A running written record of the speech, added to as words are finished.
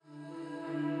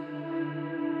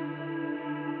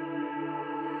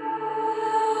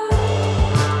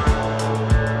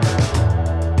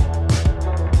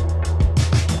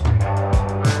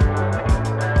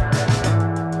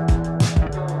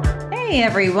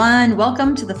everyone.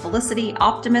 Welcome to the Felicity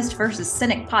Optimist versus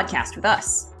Cynic podcast with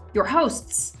us, your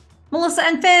hosts, Melissa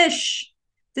and Fish.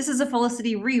 This is a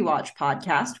Felicity rewatch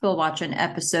podcast. We'll watch an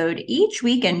episode each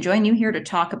week and join you here to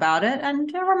talk about it. And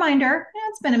a reminder,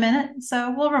 it's been a minute,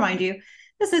 so we'll remind you,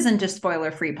 this isn't a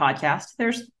spoiler-free podcast.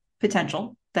 There's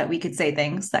potential that we could say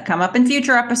things that come up in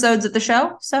future episodes of the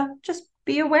show, so just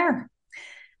be aware.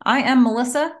 I am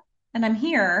Melissa, and I'm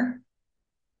here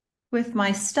with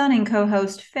my stunning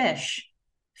co-host, Fish.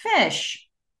 Fish,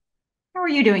 how are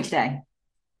you doing today?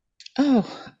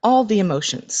 Oh, all the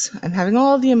emotions. I'm having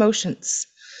all the emotions.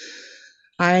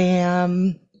 I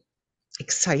am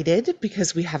excited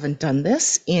because we haven't done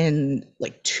this in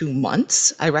like 2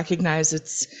 months. I recognize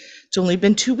it's only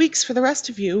been 2 weeks for the rest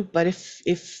of you, but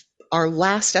if our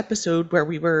last episode where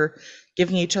we were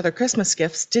giving each other Christmas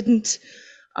gifts didn't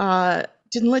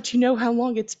let you know how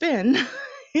long it's been,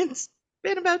 it's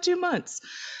been about 2 months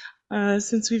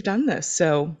since we've done this.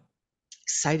 So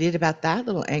excited about that, a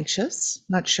little anxious,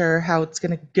 not sure how it's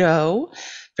going to go.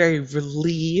 Very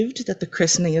relieved that the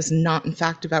christening is not, in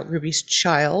fact, about Ruby's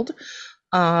child.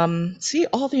 See,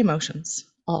 all the emotions,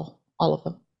 all of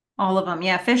them. All of them,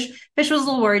 yeah. Fish was a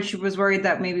little worried. She was worried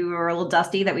that maybe we were a little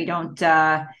dusty, that we don't,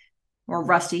 or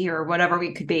rusty, or whatever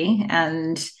we could be,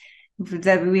 and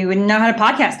that we wouldn't know how to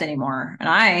podcast anymore. And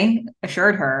I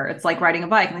assured her it's like riding a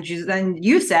bike. And then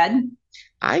you said,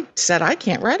 I said I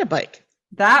can't ride a bike.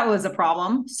 That was a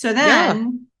problem. So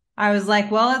then I was like,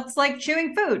 well, it's like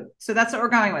chewing food. So that's what we're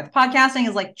going with. Podcasting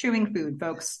is like chewing food,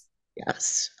 folks.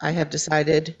 Yes, I have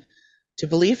decided to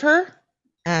believe her.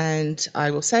 And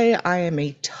I will say I am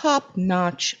a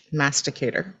top-notch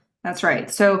masticator. That's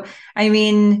right. So, I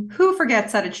mean, who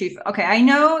forgets how to chew? Okay, I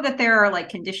know that there are like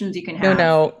conditions you can have.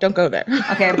 No, don't go there.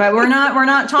 Okay, but we're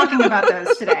not talking about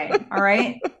those today. All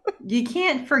right. You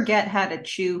can't forget how to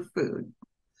chew food.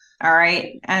 All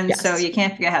right. And yes. So you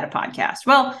can't forget how to podcast.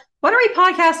 Well, what are we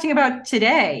podcasting about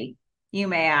today, you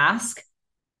may ask?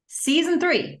 Season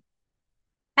 3,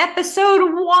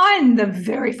 episode 1, the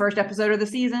very first episode of the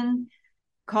season,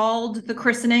 called The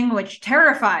Christening, which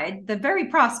terrified the very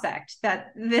prospect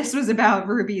that this was about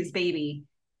Ruby's baby.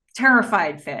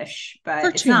 Terrified Fish, but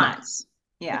it's not. Months.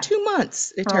 Yeah. For 2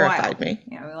 months, it terrified me.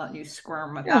 Yeah, we let you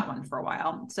squirm with that one for a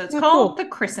while. So it's called The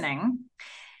Christening.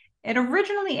 It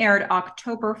originally aired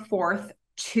October 4th,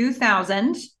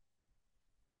 2000,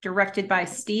 directed by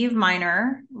Steve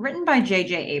Miner, written by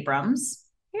J.J. Abrams.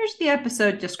 Here's the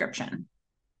episode description.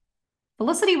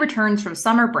 Felicity returns from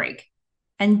summer break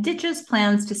and ditches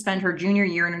plans to spend her junior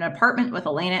year in an apartment with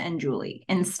Elena and Julie.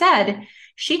 Instead,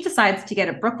 she decides to get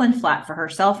a Brooklyn flat for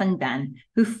herself and Ben,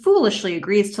 who foolishly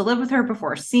agrees to live with her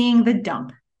before seeing the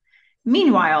dump.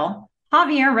 Meanwhile,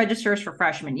 Javier registers for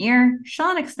freshman year,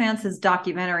 Sean expands his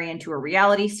documentary into a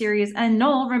reality series, and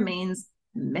Noel remains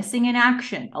missing in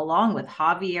action, along with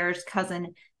Javier's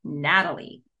cousin,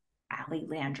 Natalie, Allie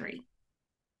Landry.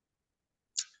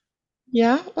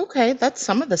 Yeah, okay, that's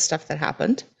some of the stuff that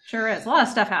happened. Sure is. A lot of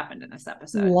stuff happened in this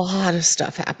episode. A lot of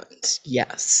stuff happened,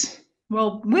 yes.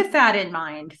 Well, with that in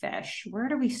mind, Fish, where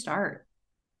do we start?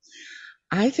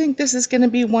 I think this is going to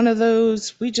be one of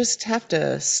those, we just have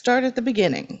to start at the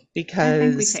beginning, because I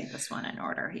think we take this one in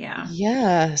order, yeah.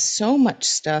 Yeah, so much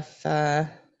stuff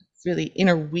really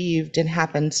interweaved and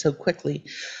happened so quickly.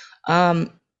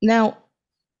 Now,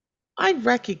 I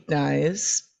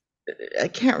recognize, I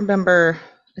can't remember,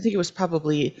 I think it was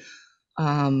probably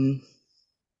a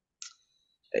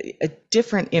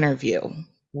different interview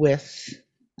with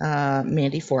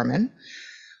Mandy Foreman,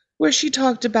 where she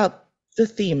talked about the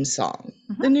theme song,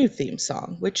 the new theme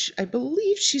song, which I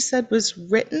believe she said was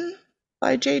written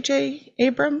by J.J.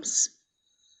 Abrams.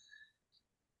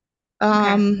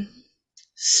 Okay.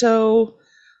 So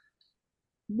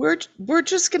we're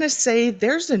just gonna say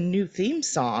there's a new theme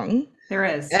song. There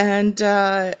is. And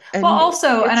well,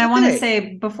 also, and I want to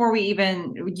say before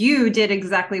you did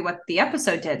exactly what the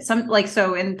episode did.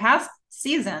 So in past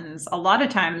seasons, a lot of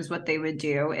times what they would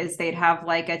do is they'd have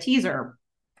like a teaser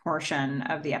portion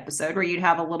of the episode where you'd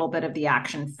have a little bit of the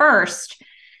action first,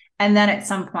 and then at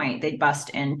some point they'd bust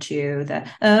into the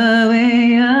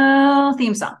OAL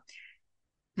theme song.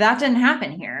 That didn't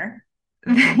happen here.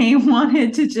 They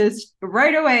wanted to just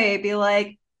right away be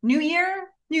like, new year,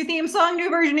 new theme song,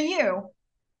 new version of you.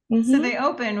 So they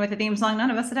opened with a theme song none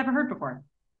of us had ever heard before.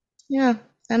 Yeah,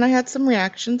 and I had some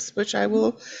reactions, which I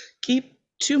will keep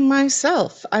to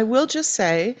myself. I will just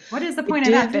say, what is the point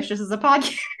of that, Fish? This is a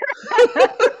podcast.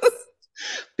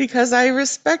 Because I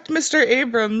respect Mr.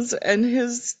 Abrams and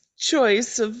his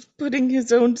choice of putting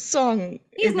his own song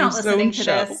He's not listening to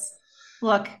this.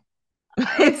 Look,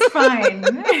 it's fine.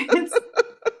 It's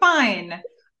fine.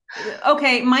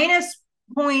 Okay, minus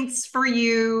points for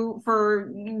you for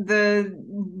the,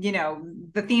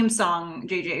 the theme song,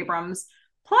 J.J. Abrams.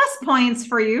 Plus points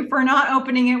for you for not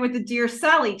opening it with the Dear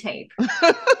Sally tape.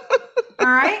 All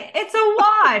right. It's a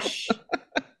wash.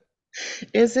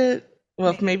 Is it?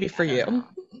 Well, maybe I for don't you.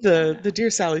 know. The Dear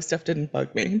Sally stuff didn't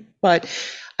bug me. But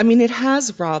I mean, it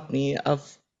has robbed me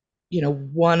of,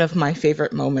 one of my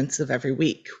favorite moments of every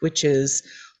week, which is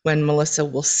when Melissa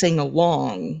will sing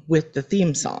along with the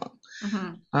theme song.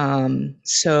 Mm-hmm.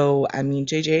 So I mean,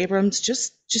 J.J. Abrams,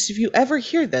 just if you ever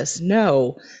hear this,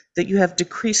 know that you have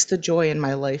decreased the joy in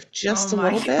my life Oh just a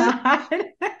my little bit,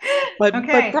 God. but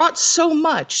Okay. brought so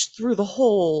much through the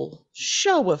whole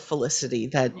show of Felicity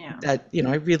that Yeah.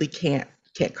 I really can't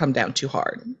come down too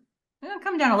hard. It'll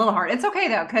come down a little hard. It's okay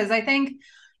though, because I think,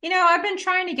 I've been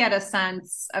trying to get a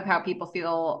sense of how people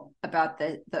feel about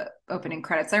the opening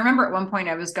credits. I remember at one point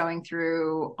I was going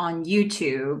through on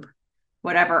YouTube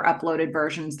whatever uploaded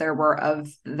versions there were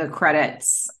of the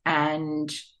credits,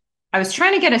 and I was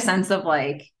trying to get a sense of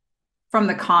like from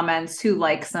the comments who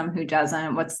likes them, who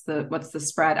doesn't, what's the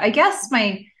spread. I guess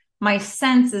my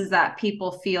sense is that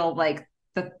people feel like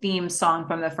the theme song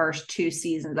from the first two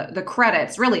seasons, the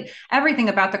credits, really everything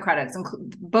about the credits,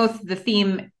 both the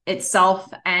theme itself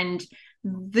and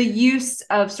the use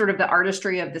of sort of the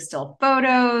artistry of the still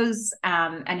photos,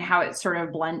 and how it sort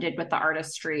of blended with the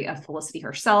artistry of Felicity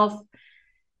herself.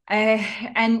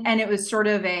 And it was sort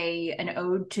of an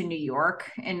ode to New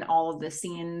York in all of the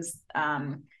scenes.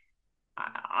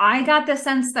 I got the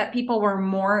sense that people were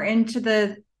more into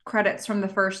the credits from the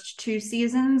first two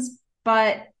seasons,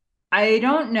 but I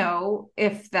don't know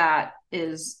if that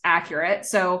is accurate.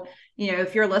 So,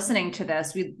 if you're listening to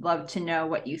this, we'd love to know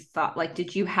what you thought. Like,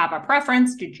 did you have a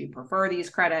preference? Did you prefer these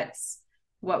credits?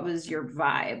 What was your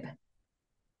vibe?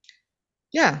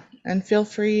 Yeah, and feel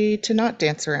free to not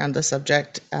dance around the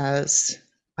subject as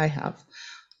I have.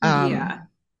 Um, Yeah.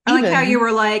 I like how you even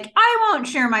were like, I won't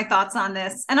share my thoughts on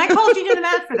this. And I called you to the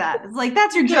mat for that. It's like,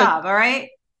 that's you your did, job. All right.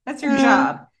 That's your uh,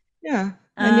 job. yeah,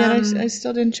 and yet I Um,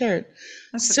 still didn't share it.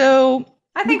 that's okay. So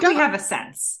I we think we got, have a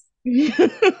sense.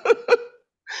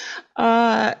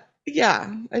 uh,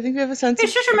 yeah, I think we have a sense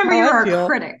Just of remember how I you're a feel.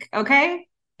 critic, okay?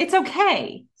 It's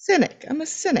okay. Cynic. I'm a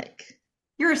cynic.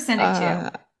 You're a cynic too. Uh,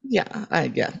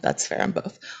 yeah, that's fair. I'm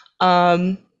both.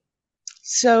 Um,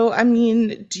 so I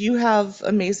mean, do you have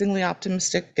amazingly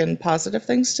optimistic and positive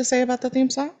things to say about the theme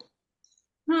song?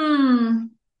 Hmm.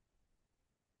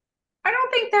 I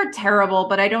don't think they're terrible,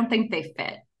 but I don't think they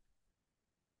fit.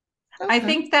 I Okay.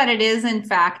 think that it is, in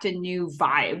fact, a new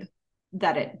vibe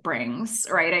that it brings,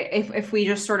 right? If we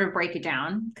just sort of break it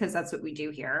down, because that's what we do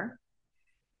here,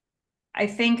 I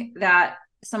think that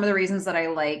some of the reasons that I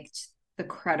liked the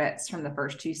credits from the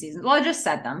first two seasons, well, I just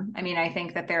said them. I mean, I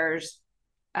think that there's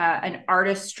an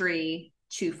artistry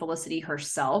to Felicity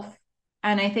herself.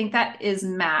 And I think that is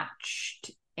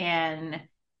matched in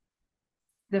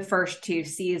the first two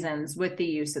seasons with the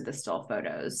use of the still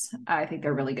photos. I think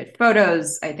they're really good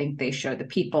photos. I think they show the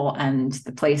people and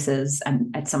the places,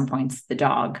 and at some points, the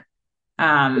dog.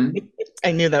 Um,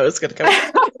 I knew that was going to come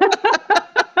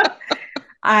up.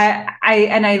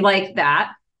 I like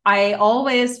that. I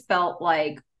always felt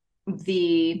like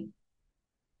the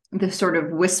the sort of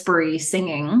whispery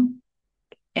singing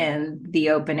in the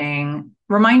opening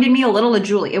reminded me a little of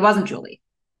Julie. It wasn't Julie,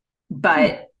 Hmm.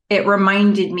 but it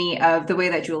reminded me of the way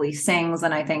that Julie sings.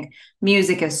 And I think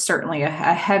music is certainly a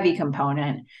heavy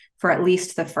component for at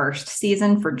least the first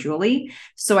season for Julie.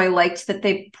 So I liked that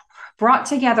they brought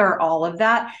together all of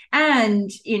that. And,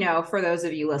 for those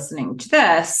of you listening to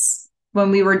this,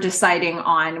 when we were deciding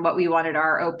on what we wanted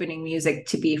our opening music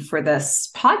to be for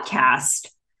this podcast,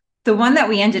 the one that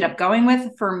we ended up going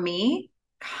with for me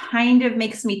kind of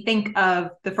makes me think of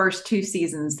the first two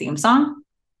seasons theme song.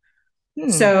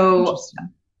 So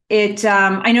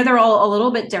Interesting. I know they're all a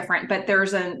little bit different, but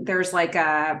there's like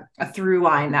a through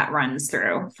line that runs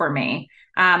through for me.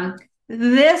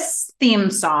 This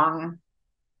theme song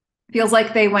feels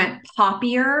like they went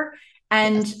poppier,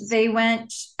 and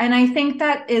Yes. and I think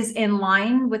that is in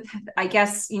line with, I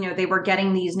guess, they were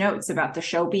getting these notes about the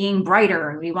show being brighter,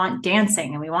 and we want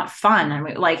dancing and we want fun, and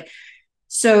we like,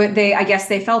 so I guess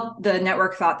they felt, the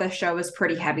network thought the show was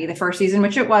pretty heavy the first season,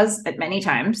 which it was at many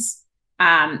times.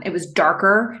 It was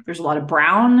darker. There's a lot of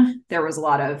brown. There was a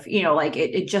lot of, like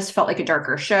it just felt like a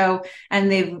darker show.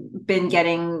 And they've been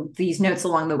getting these notes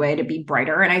along the way to be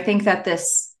brighter. And I think that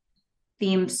this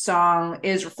theme song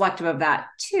is reflective of that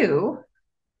too.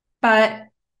 But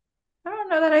I don't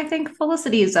know that I think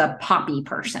Felicity is a poppy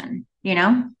person.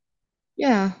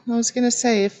 Yeah, I was going to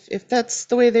say if that's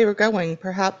the way they were going,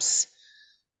 perhaps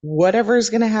whatever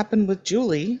is going to happen with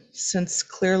Julie, since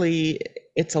clearly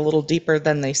it's a little deeper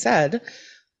than they said,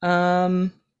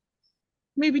 um,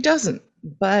 maybe doesn't.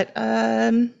 But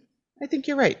I think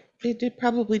you're right. It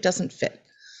probably doesn't fit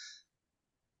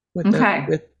Okay.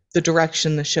 with the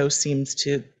direction the show seems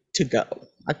to go.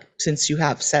 Since you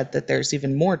have said that there's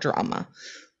even more drama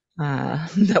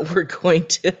that we're going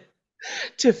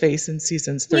to face in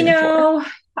seasons You 3 and 4. know,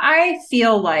 I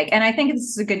feel like, and I think this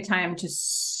is a good time to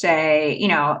say,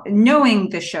 knowing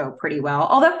the show pretty well,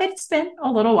 although it's been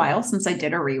a little while since I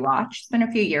did a rewatch, it's been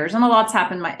a few years and a lot's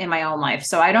happened in my own life.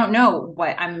 So I don't know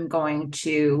what I'm going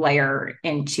to layer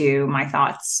into my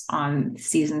thoughts on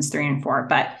seasons 3 and 4.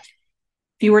 But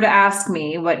if you were to ask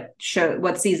me what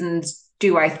seasons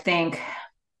do I think,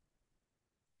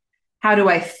 how do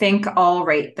I think I'll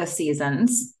rate the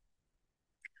seasons?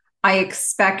 I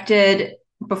expected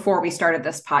before we started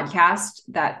this podcast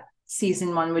that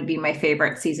season 1 would be my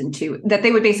favorite, season 2, that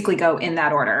they would basically go in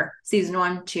that order: season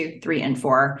 1, 2, 3, and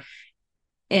 4,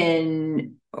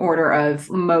 in order of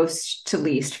most to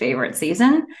least favorite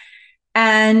season.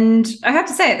 And I have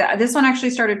to say that this one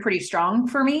actually started pretty strong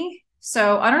for me.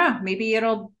 So I don't know, maybe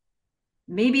it'll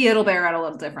bear out a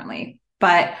little differently.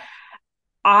 But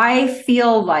I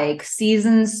feel like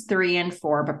seasons 3 and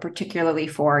 4, but particularly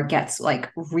 4, gets like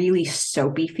really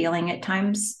soapy feeling at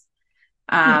times,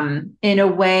 Hmm. in a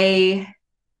way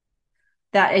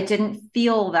that it didn't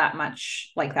feel that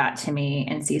much like that to me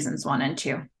in seasons 1 and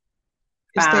 2.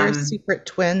 Is there a Um, secret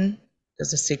twin?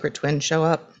 Does a secret twin show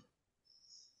up?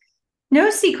 no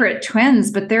secret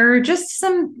twins, but there are just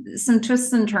some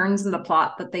twists and turns in the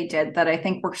plot that they did that I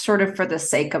think were sort of for the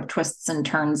sake of twists and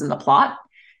turns in the plot.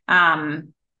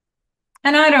 Um,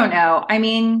 and I don't know. I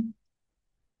mean,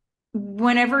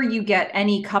 whenever you get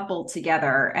any couple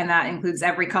together, and that includes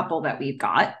every couple that we've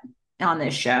got on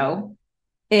this show,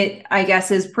 it, I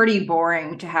guess, is pretty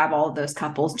boring to have all of those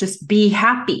couples just be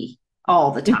happy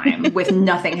all the time with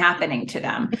nothing happening to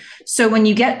them. So when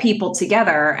you get people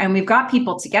together, and we've got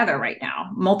people together right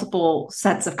now, multiple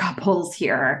sets of couples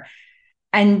here,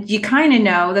 and you kind of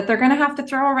know that they're going to have to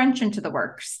throw a wrench into the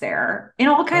works there in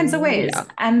all kinds of Oh, ways. yeah.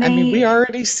 And I mean, we they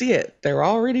already see it. They're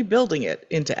already building it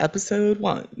into episode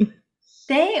 1.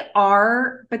 they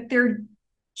are, but they're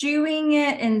doing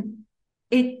it, and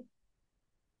it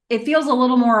it feels a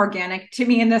little more organic to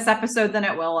me in this episode than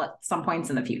it will at some points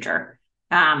in the future.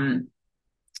 Um,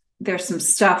 there's some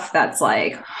stuff that's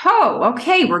like, oh,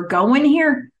 okay, we're going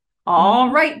here. All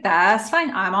Mhm. right, that's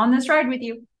fine. I'm on this ride with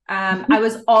you. I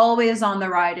was always on the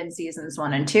ride in seasons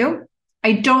 1 and 2.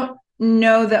 I don't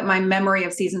know that my memory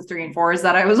of seasons 3 and 4 is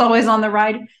that I was always on the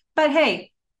ride, but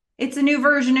hey, it's a new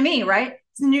version of me, right?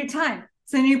 It's a new time.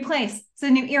 It's a new place. It's a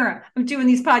new era. I'm doing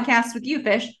these podcasts with you,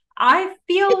 Fish. I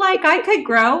feel like I could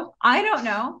grow. I don't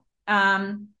know.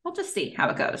 We'll just see how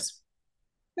it goes.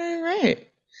 All right.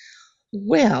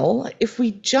 Well, if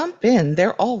we jump in,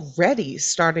 they're already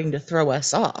starting to throw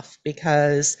us off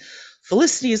because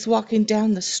Felicity is walking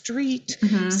down the street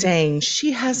Mm-hmm. saying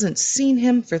she hasn't seen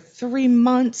him for 3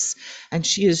 months and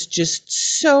she is just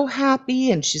so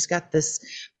happy and she's got this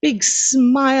big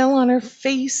smile on her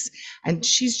face and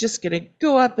she's just going to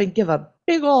go up and give a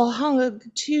big ol' hug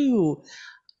to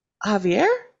Javier.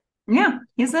 Yeah,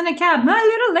 he's in a cab. My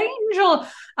little angel.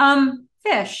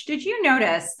 Fish, did you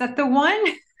notice that the one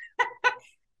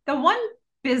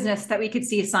business that we could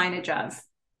see signage of?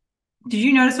 Did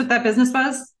you notice what that business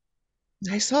was?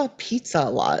 I saw pizza a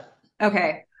lot.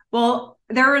 Okay. Well,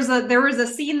 there was a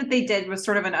scene that they did with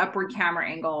sort of an upward camera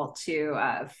angle to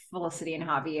Felicity and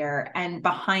Javier, and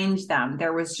behind them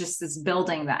there was just this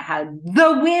building that had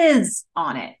The Wiz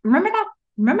on it. Remember that?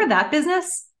 Remember that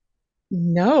business?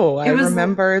 No, I It was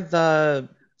remember the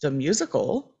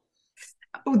musical.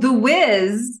 The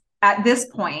Wiz at this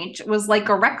point was like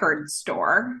a record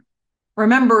store.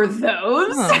 Remember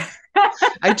those? Huh.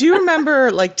 I do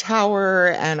remember like Tower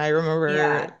and I remember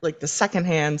Yeah, like the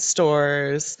secondhand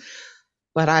stores,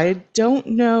 but I don't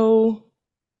know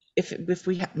if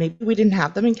maybe we didn't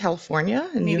have them in California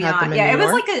and you maybe had them not. in New Yeah,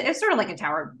 York. it's sort of like a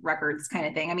Tower Records kind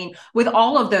of thing. I mean, with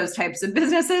all of those types of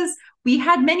businesses, we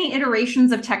had many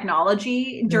iterations of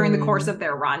technology during the course Mm, of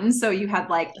their run. So you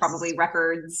had like yes. probably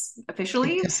records And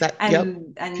officially, yep,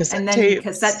 and cassette then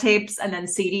cassette tapes, tapes, and then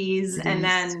CDs, and CDs.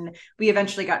 then we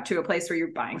eventually got to a place where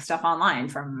you're buying stuff online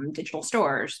from digital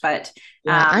stores. But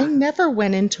Yeah, I never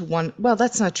went into one. Well,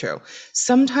 that's not true.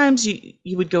 Sometimes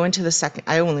you would go into the second.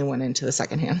 I only went into the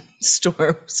secondhand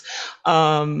stores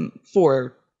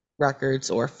for records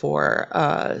or for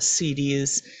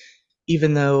CDs,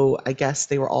 even though I guess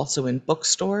they were also in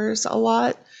bookstores a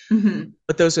lot. mhm.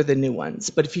 But those are the new ones.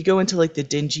 But if you go into like the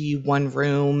dingy one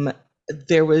room,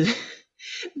 there was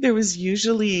there was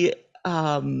usually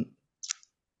um,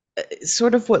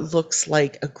 sort of what looks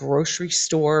like a grocery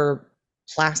store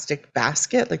plastic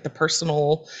basket, like the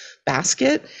personal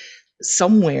basket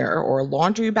somewhere, or a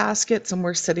laundry basket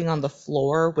somewhere sitting on the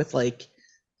floor with like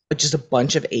just a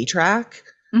bunch of A-track.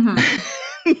 Mm-hmm.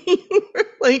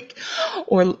 Like,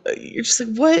 or you're just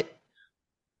like,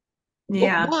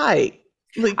 Yeah. why?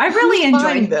 Like, I who's really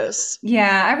buying enjoyed, this?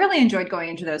 yeah, I really enjoyed going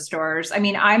into those stores. I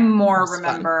mean, I It more was fun.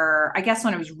 remember, I guess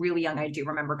when I was really young, I do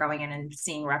remember going in and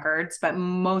seeing records, but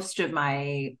most of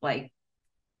my like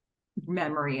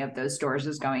memory of those stores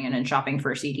is going in and shopping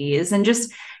for CDs and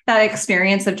just that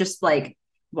experience of just like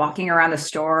walking around the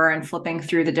store and flipping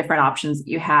through the different options that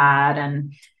you had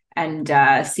and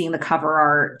seeing the cover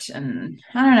art. And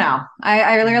I don't know,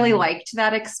 I really Mhm. liked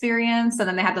that experience. And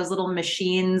then they had those little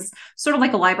machines, sort of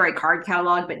like a library card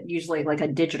catalog, but usually like a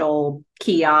digital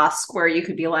kiosk where you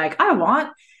could be like, I want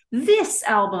this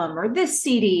album or this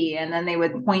CD, and then they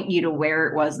would point you to where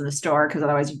it was in the store because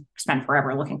otherwise you spend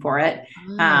forever looking for it.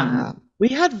 Ah, we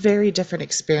had very different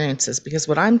experiences because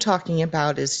what I'm talking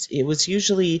about is it was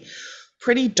usually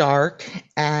pretty dark,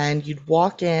 and you'd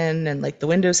walk in and like the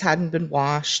windows hadn't been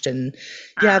washed, and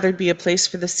yeah, Ah, there'd be a place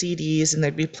for the CDs and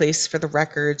there'd be a place for the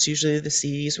records. Usually the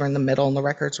CDs were in the middle and the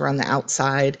records were on the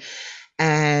outside,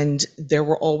 and there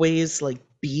were always like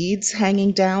beads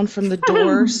hanging down from the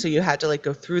door, so you had to like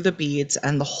go through the beads,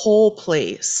 and the whole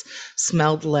place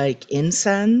smelled like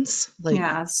incense, like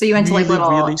yeah. So you went to like really,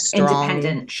 little really strong.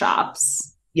 independent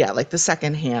shops. Yeah, like the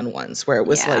secondhand ones where it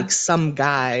was like Yeah. some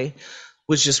guy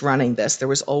was just running this. There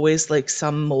was always like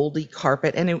some moldy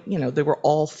carpet, and they were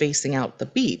all facing out to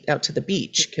the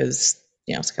beach, because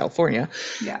it's California.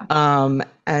 Yeah.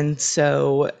 And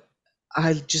so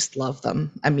I just love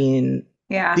them. I mean,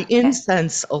 the Yeah.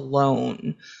 incense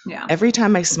alone, Yeah. every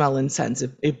time I smell incense,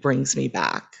 it brings me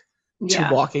back to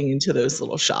Yeah. walking into those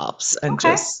little shops and Okay.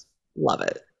 just love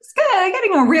it. It's good.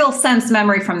 Getting a real sense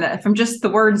memory from just the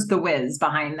words "the whiz"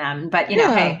 behind them. But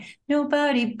Yeah. hey,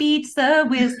 nobody beats the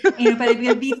whiz. Ain't nobody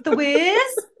gonna beat the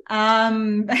whiz.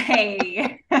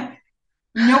 Hey,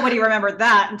 nobody remembered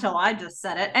that until I just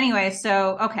said it. Anyway,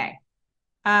 so okay.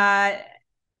 Uh,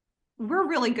 we're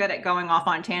really good at going off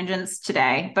on tangents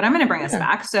today, but I'm going to bring us Yeah.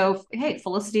 back. So, hey,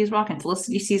 Felicity's walking.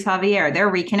 Felicity sees Javier.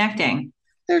 They're reconnecting.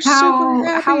 They're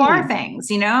super How are happy. things?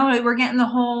 We're getting the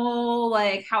whole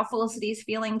like how Felicity's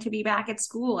feeling to be back at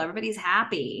school. Everybody's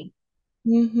happy.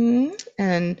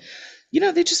 And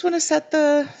they just want to set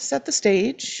the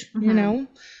stage. Mm-hmm.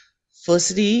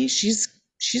 Felicity,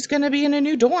 she's going to be in a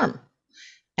new dorm.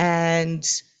 And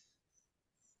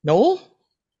Noel,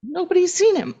 nobody's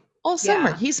seen him all summer.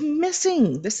 Yeah, He's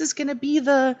missing. This is going to be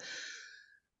the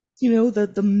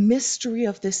mystery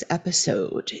of this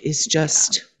episode is yeah,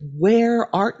 just,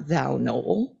 where art thou,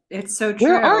 Noel? it's so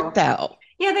Where art true. thou?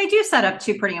 Yeah, they do set up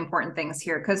two pretty important things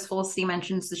here because Felicity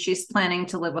mentions that she's planning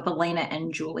to live with Elena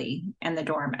and Julie in the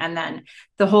dorm. And then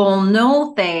the whole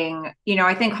Noel thing,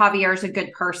 I think Javier is a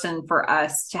good person for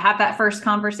us to have that first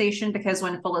conversation because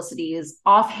when Felicity is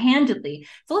offhandedly,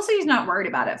 Felicity's not worried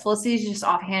about it. Felicity's just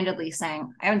offhandedly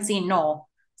saying, I haven't seen Noel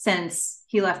since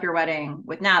he left your wedding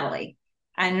with Natalie.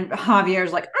 And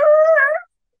Javier's like,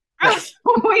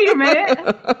 wait a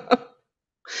minute.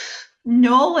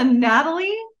 Noel and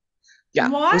Natalie? Yeah,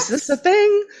 was What? this a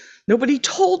thing? Nobody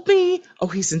told me. Oh,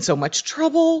 he's in so much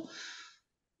trouble.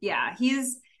 Yeah,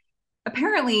 he's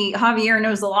apparently Javier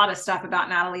knows a lot of stuff about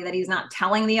Natalie that he's not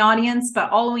telling the audience,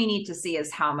 but all we need to see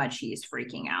is how much he's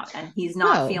freaking out. And he's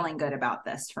not Well, feeling good about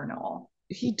this for Noel.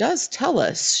 he does tell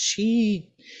us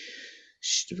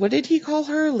what did he call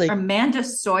her? Like, Amanda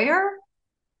Sawyer?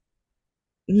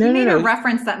 He no, no, made a no.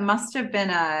 reference that must have been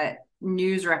a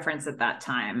news reference at that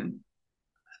time.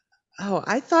 Oh,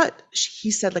 I thought he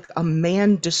said like a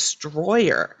man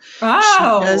destroyer. She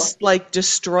Oh, just like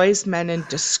destroys men and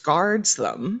discards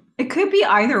them. it could be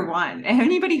either one.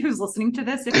 Anybody who's listening to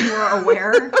this, if you were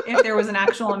aware, if there was an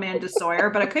actual Amanda Sawyer,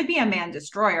 but it could be a man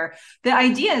destroyer. The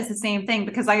idea is the same thing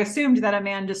because I assumed that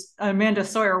Amanda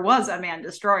Sawyer was a man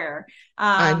destroyer.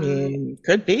 I Um, mean,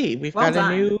 could be. We've well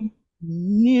got a done.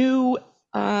 new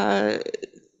uh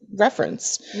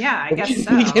reference Yeah, I that guess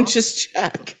we can so. just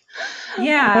check.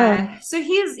 Yeah. So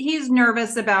he's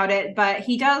nervous about it, but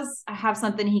he does have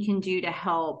something he can do to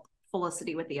help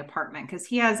Felicity with the apartment because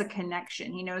he has a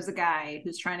connection. He knows a guy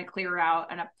who's trying to clear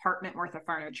out an apartment worth of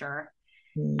furniture.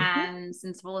 Mhm. And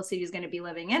since Felicity is going to be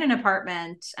living in an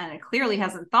apartment and it clearly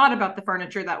hasn't thought about the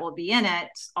furniture that will be in it,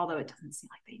 although it doesn't seem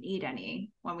like they need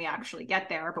any when we actually get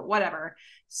there, but whatever.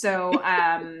 So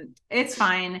it's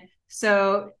fine.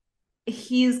 So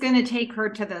he's going to take her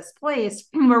to this place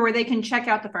where they can check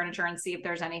out the furniture and see if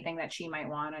there's anything that she might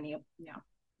want, any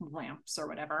lamps or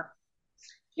whatever.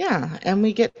 Yeah, and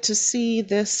we get to see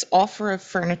this offer of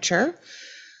furniture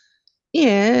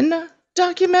in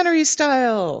documentary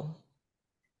style.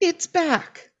 It's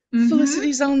back. Mm-hmm.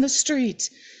 Felicity's on the street.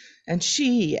 And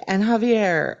she and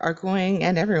Javier are going,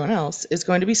 and everyone else is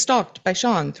going to be stalked by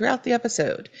Sean throughout the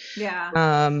episode. Yeah.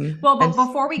 Well, And but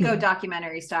before we go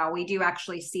documentary style, we do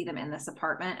actually see them in this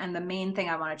apartment. And the main thing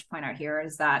I wanted to point out here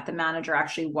is that the manager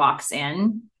actually walks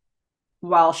in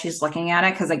while she's looking at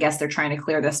it, because I guess they're trying to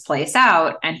clear this place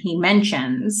out. And he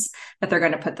mentions that they're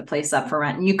going to put the place up for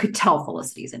rent. And you could tell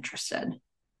Felicity's interested.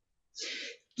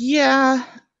 yeah,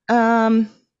 um,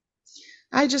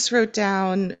 I just wrote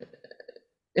down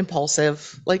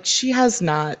impulsive. Like she hasn't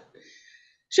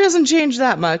changed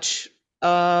that much.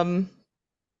 Um,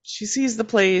 she sees the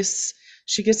place,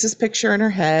 she gets this picture in her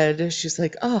head. She's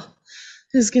like, oh,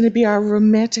 this is going to be our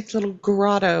romantic little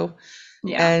grotto.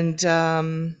 Yeah.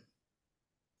 And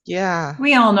yeah,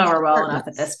 We all know her well enough at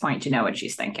apartments. this point to know what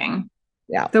she's thinking.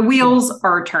 Yeah, The yeah. wheels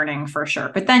are turning for sure.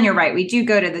 But then you're right. We do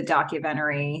go to the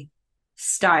documentary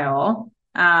style.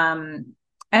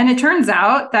 And it turns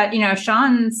out that,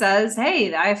 Sean says, hey,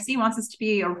 the IFC wants this to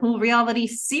be a whole reality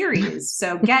series.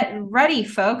 So get ready,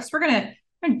 folks. We're going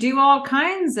to do all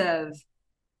kinds of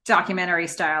documentary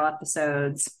style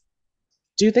episodes.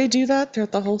 Do they do that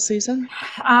throughout the whole season?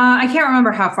 I can't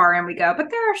remember how far in we go,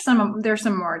 but there's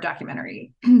some more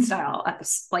documentary style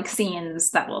episodes, like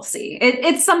scenes that we'll see.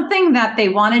 It's something that they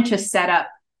wanted to set up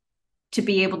to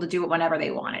be able to do it whenever they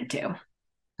wanted to.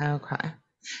 Okay.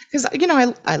 Because,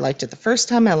 I liked it the first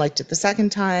time. I liked it the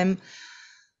second time.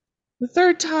 The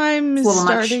third time It's a is little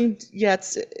much. starting. Yeah,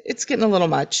 it's getting a little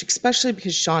much, especially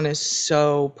because Sean is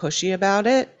so pushy about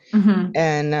it. Mm-hmm.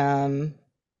 And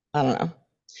I don't know.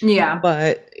 Yeah.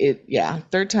 But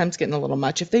third time's getting a little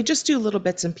much. If they just do little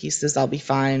bits and pieces, I'll be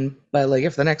fine. But like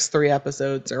if the next three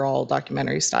episodes are all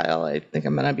documentary style, I think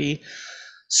I'm gonna be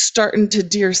starting to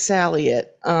Dear Sally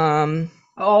it.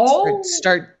 Oh,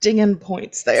 Start dinging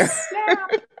points there.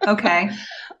 snap. Okay.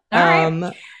 All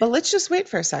right. But let's just wait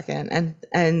for a second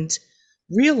and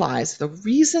realize the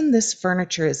reason this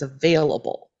furniture is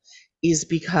available is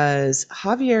because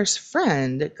Javier's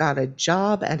friend got a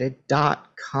job at a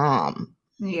 .com.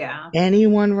 Yeah.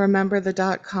 Anyone remember the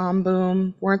 .com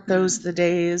boom? Weren't those Mm. the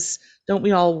days? Don't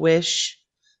we all wish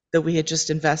that we had just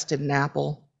invested in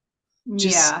Apple?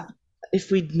 Just Yeah. if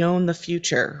we'd known the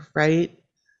future, right?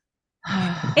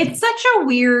 It's such a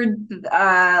weird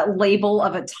label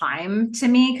of a time to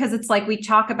me, because it's like we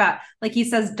talk about, like he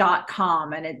says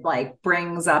 .com, and it like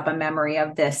brings up a memory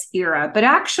of this era, but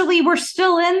actually we're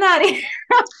still in that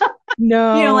era.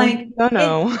 No, Like no, it,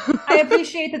 no. I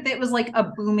appreciate that it was like a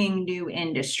booming new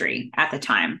industry at the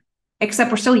time, except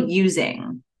we're still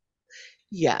using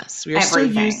Yes, we are still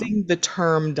everything. using the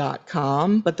term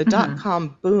 .com, but the Mm-hmm.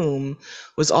 .com boom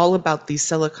was all about these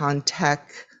Silicon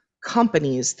tech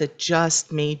companies that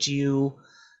just made you,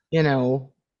 you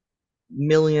know,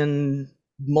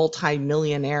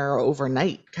 multi-millionaire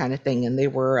overnight kind of thing. And they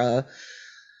were a,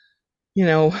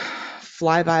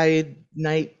 fly by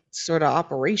night sort of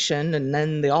operation. And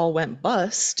then they all went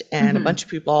bust and a bunch Mm-hmm.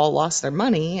 of people all lost their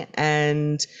money.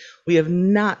 And we have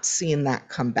not seen that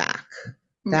come back.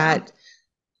 Yeah. That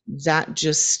that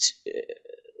just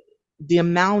the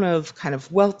amount of kind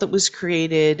of wealth that was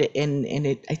created and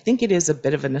it I think it is a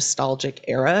bit of a nostalgic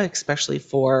era, especially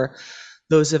for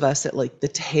those of us at like the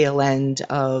tail end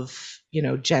of,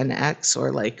 Gen X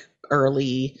or like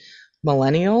early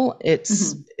millennial.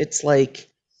 Mm-hmm. It's like,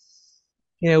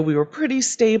 we were pretty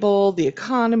stable, the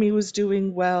economy was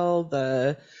doing well,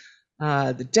 the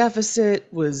deficit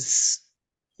was,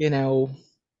 you know,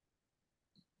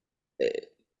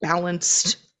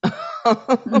 balanced.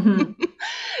 Mm-hmm.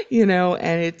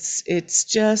 And it's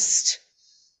just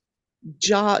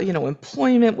job,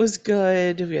 employment was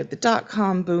good. We had the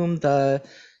 .com boom, the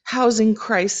housing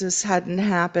crisis hadn't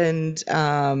happened.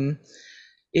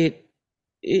 It,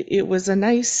 it was a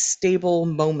nice stable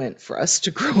moment for us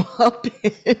to grow up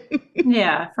in.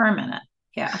 Yeah, for a minute.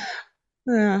 Yeah.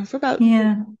 Yeah, for about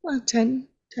Yeah. 10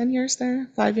 years there,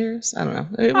 5 years. I don't know.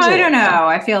 It was a I don't little while. know.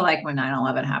 I feel like when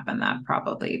 9/11 happened, that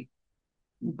probably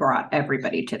brought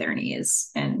everybody to their knees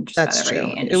in just about That's every true.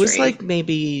 It was industry. like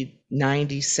maybe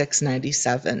 96,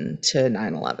 97 to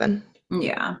 9/11.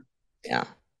 Yeah. Yeah.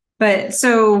 But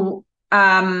so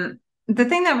the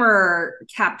thing that we're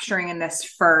capturing in this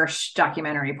first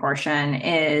documentary portion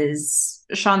is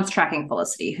Sean's tracking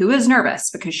Felicity, who is nervous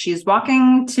because she's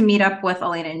walking to meet up with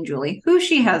Elena and Julie, who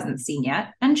she hasn't seen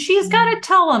yet, and she's got to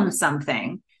tell them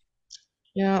something.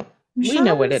 Yeah. We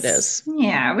know what it is.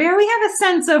 Yeah, we have a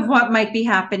sense of what might be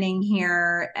happening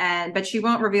here, and but she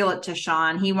won't reveal it to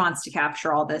Sean. He wants to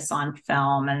capture all this on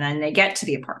film, and then they get to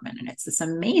the apartment, and it's this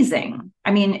amazing.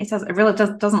 I mean, it really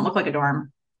doesn't look like a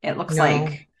dorm. It looks No,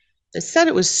 like, they said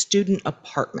it was student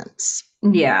apartments.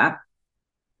 yeah,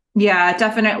 yeah, it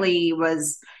definitely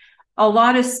was a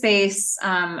lot of space.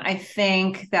 I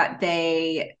think that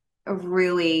they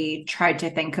really tried to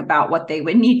think about what they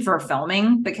would need for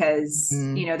filming because,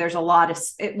 Mm. there's a lot of,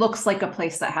 it looks like a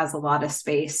place that has a lot of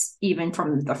space, even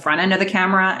from the front end of the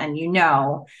camera. And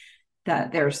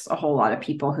that there's a whole lot of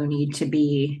people who need to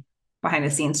be behind the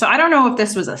scenes. So I don't know if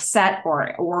this was a set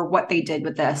or what they did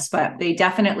with this, but they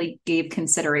definitely gave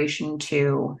consideration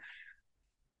to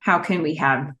how can we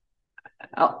have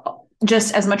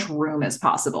just as much room as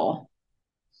possible.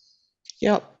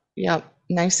 Yep, yep.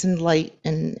 Nice and light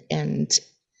and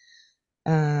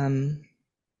um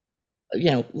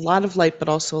a lot of light, but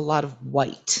also a lot of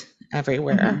white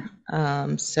everywhere.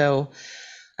 Mm-hmm. So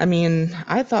I mean,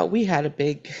 I thought we had a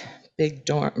big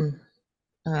dorm,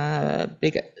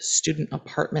 big student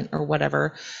apartment or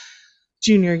whatever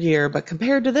junior year, but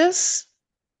compared to this,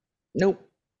 nope,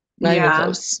 not even Yeah.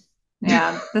 close.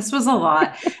 Yeah, this was a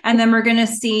lot. And then we're going to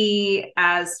see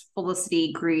as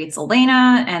Felicity greets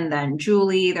Elena and then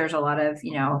Julie, there's a lot of,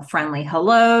 friendly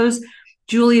hellos.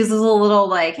 Julie's a little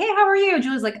like, hey, how are you?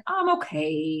 Julie's like, I'm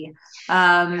okay.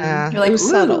 Yeah, You're it like, was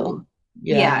subtle. ooh,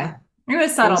 Yeah, yeah, it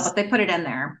was it subtle, was, but they put it in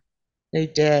there. they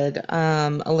did.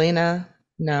 Elena,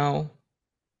 no,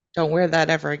 don't wear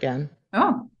that ever again.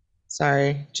 Oh,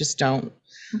 Sorry, just don't.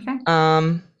 okay.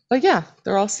 But yeah,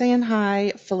 they're all saying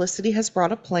hi. Felicity has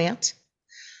brought a plant.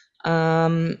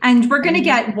 And we're going to And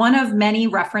get one of many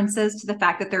references to the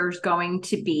fact that there's going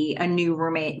to be a new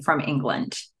roommate from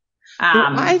England. who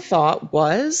I Um, thought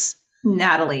was,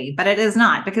 Natalie, but it is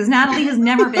not because Natalie has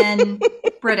never been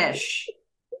British.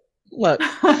 look,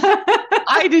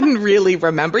 I didn't really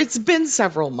remember. It's been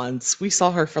several months. We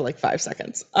saw her for like 5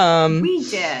 seconds. We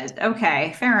did.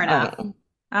 Okay, fair I enough. don't know.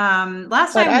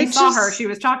 Last But time we saw her, she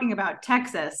was talking about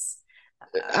Texas.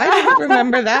 I don't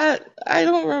remember that. I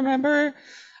don't remember.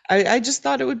 I just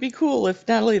thought it would be cool if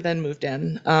Natalie then moved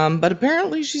in. But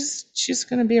apparently she's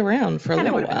going to be around for a Kind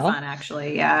of little would have been while. fun,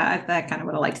 actually. Yeah, I kind of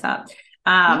would have liked that.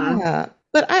 Yeah.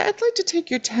 But I'd like to take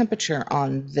your temperature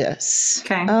on this.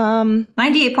 Okay,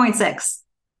 98.6.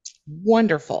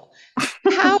 Wonderful.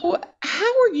 How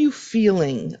are you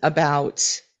feeling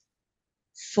about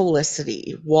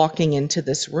Felicity walking into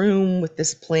this room with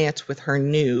this plant with her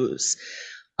news,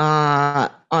 on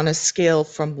a scale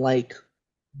from like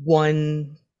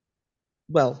one,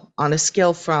 well, on a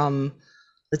scale from,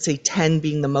 let's say, 10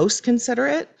 being the most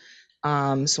considerate,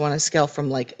 so on a scale from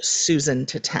like Susan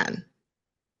to 10.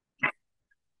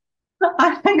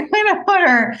 I'm going to put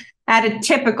her at a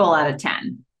typical out of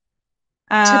 10.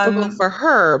 Typical Um, for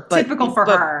her, Typical for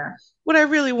but her. what I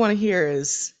really want to hear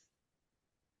is,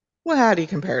 well, how do you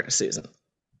compare to Susan?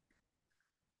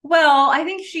 Well, I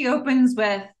think she opens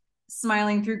with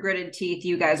smiling through gritted teeth.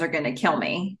 You guys are going to kill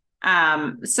me.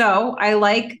 So I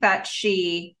like that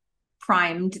she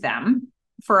primed them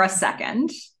for a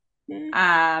second. Mm.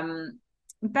 Um,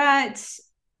 but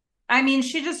I mean,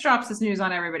 she just drops this news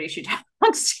on everybody she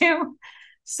talks to.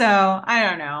 So I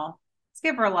don't know. Let's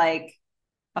give her like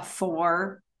a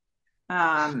 4.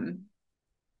 Um,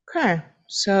 Okay.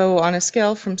 So on a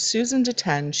scale from Susan to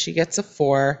 10, she gets a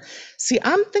 4. See,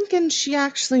 I'm thinking she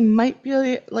actually might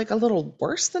be like a little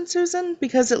worse than Susan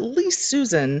because at least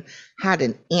Susan had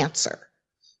an answer.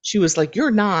 She was like,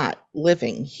 "You're not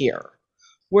living here."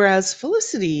 Whereas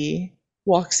Felicity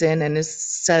walks in and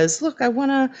says, "Look, I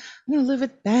wanna live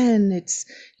with Ben. It's,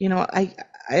 I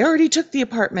already took the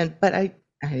apartment, but I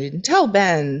didn't tell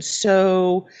Ben,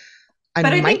 so I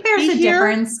but I think might there's be a here."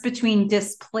 difference between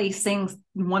displacing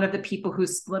one of the people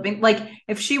who's living. Like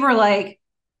if she were like,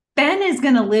 Ben is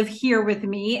going to live here with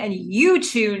me and you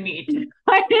two need to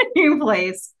find a new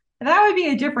place. That would be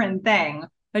a different thing,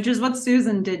 which is what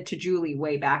Susan did to Julie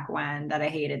way back when that I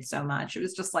hated so much. It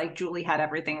was just like Julie had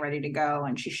everything ready to go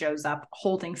and she shows up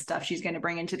holding stuff she's going to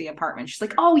bring into the apartment. She's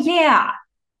like, oh, yeah,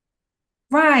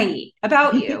 right,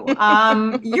 about you.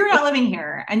 You're not living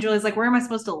here. And Julie's like, where am I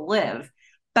supposed to live?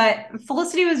 But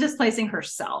Felicity was displacing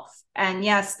herself. And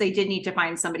yes, they did need to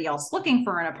find somebody else looking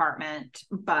for an apartment,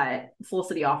 but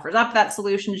Felicity offers up that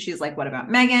solution. She's like, what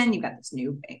about Megan? You've got this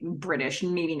new British,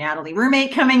 maybe Natalie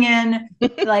roommate coming in.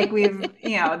 Like,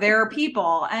 there are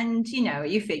people. And,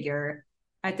 you figure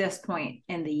at this point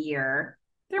in the year,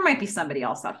 there might be somebody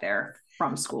else out there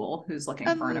from school who's looking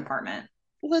for an And apartment.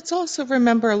 let's also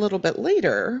remember a little bit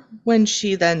later when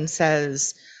she then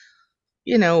says,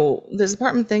 this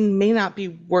apartment thing may not be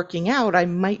working out. I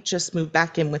might just move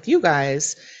back in with you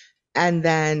guys. And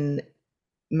then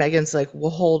Megan's like,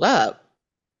 well, hold up.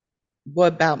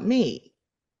 What about me?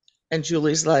 And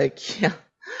Julie's like, yeah,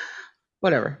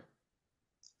 whatever.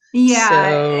 Yeah,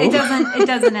 So, it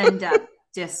doesn't end up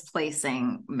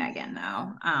displacing Megan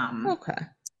though. okay.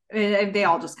 They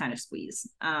all just kind of squeeze.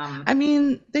 I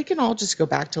mean, they can all just go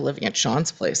back to living at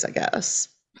Sean's place, I guess.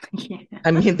 Yeah.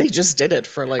 I mean, they just did it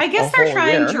for I like a guess they're whole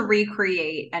trying to year.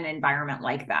 recreate an environment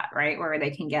like that, right? Where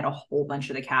they can get a whole bunch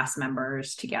of the cast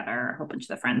members together, a whole bunch of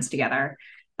the friends together.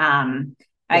 Um,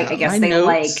 I Yeah, my guess they notes.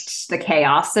 liked the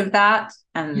chaos of that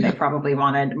and they Yeah. probably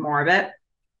wanted more of it.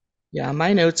 Yeah,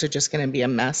 my notes are just going to be a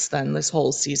mess then this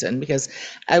whole season because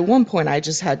at one point I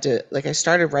just had to like I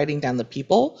started writing down the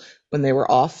people when they were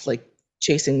off like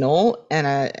chasing Noel and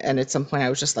at some point I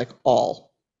was just like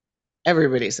all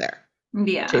everybody's there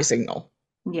Yeah. chasing Noel.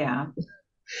 Yeah.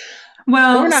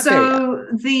 But we're Well, not there yet. so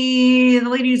the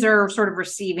ladies are sort of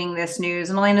receiving this news,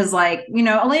 and Elena's like,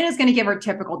 Elena's going to give her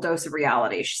typical dose of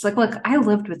reality. She's like, "Look, I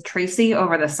lived with Tracy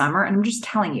over the summer, and I'm just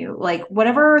telling you, like,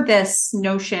 whatever this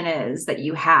notion is that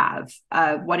you have,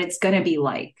 what it's going to be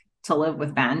like to live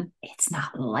with Ben, it's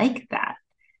not like that."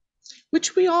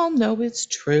 Which we all know is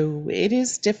true. It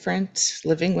is different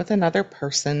living with another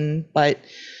person, but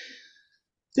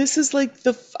this is like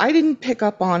I didn't pick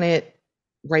up on it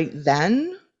right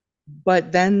then,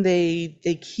 but then they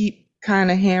keep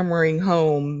kind of hammering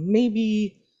home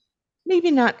maybe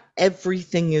not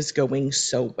everything is going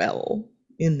so well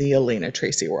in the Elena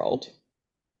Tracy world.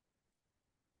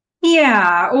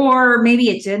 Yeah, or maybe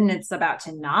it didn't. It's about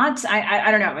to not.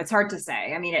 I don't know. It's hard to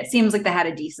say. I mean, it seems like they had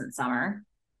a decent summer.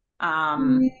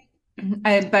 Um,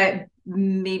 but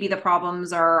maybe the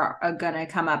problems are going to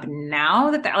come up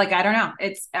now that like I don't know.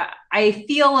 It's I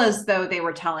feel as though they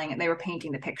were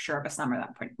painting the picture of a summer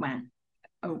that went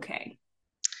okay.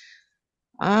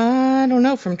 I don't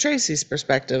know from Tracy's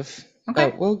perspective,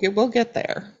 Okay. but we'll get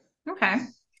there. Okay.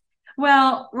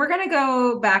 Well, we're going to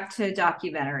go back to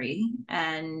documentary,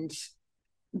 and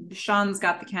Sean's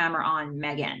got the camera on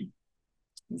Megan.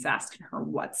 He's asking her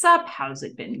what's up, how's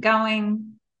it been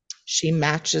going. She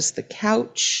matches the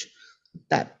couch,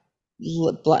 that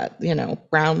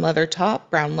brown leather top,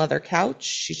 brown leather couch.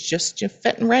 She's just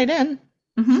fitting right in.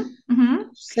 Mm-hmm. Mm-hmm.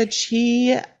 Said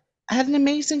she had an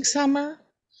amazing summer.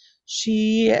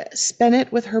 She spent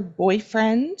it with her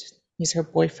boyfriend. He's her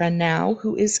boyfriend now,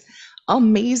 who is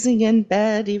amazing in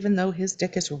bed, even though his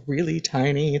dick is really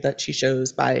tiny, that she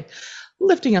shows by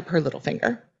lifting up her little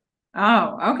finger.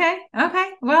 Oh, okay.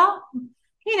 Okay. Well,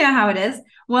 you know how it is.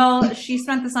 Well, she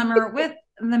spent the summer with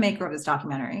the maker of this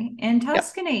documentary in Yep,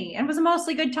 Tuscany and it was a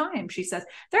mostly good time, she says.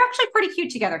 They're actually pretty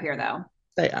cute together here, though.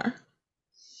 they are.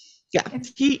 Yeah,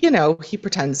 If, he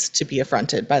pretends to be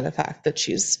affronted by the fact that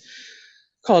she's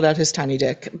called out his tiny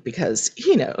dick because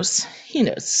he knows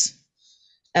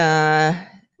uh,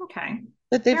 okay.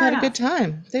 that they've Fair had a good enough.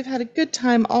 time. They've had a good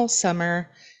time all summer,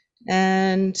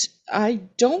 and I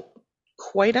don't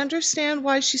quite understand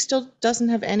why she still doesn't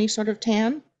have any sort of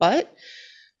tan, but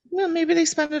maybe they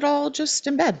spend it all just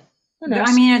in bed. Who I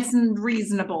knows? mean, it's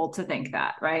reasonable to think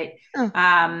that, right? Oh,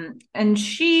 And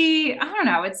I don't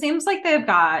know, it seems like they've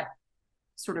got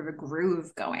sort of a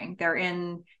groove going. They're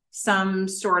in some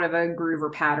sort of a groove or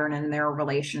pattern in their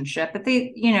relationship, but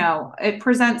it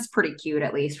presents pretty cute,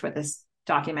 at least with this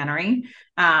documentary.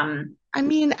 Um, I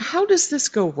mean, how does this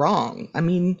go wrong? I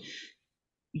mean,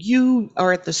 you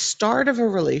are at the start of a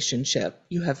relationship,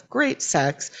 you have great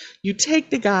sex, you take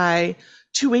the guy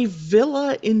to a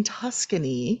villa in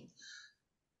Tuscany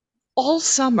all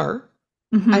summer.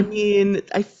 I mhm. mean,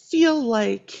 I feel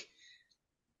like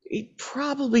it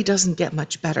probably doesn't get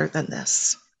much better than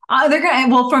this. They're gonna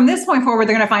well from this point forward,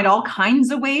 they're gonna find all kinds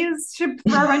of ways to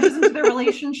throw wrenches into their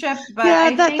relationship. But Yeah,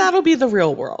 that'll be the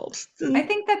real world. I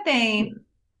think that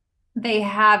they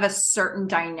have a certain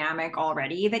dynamic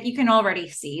already that you can already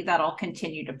see that'll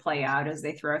continue to play out as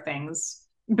they throw things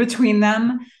between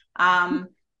them. Um,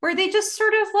 where they just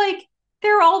sort of like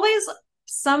they're always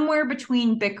somewhere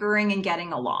between bickering and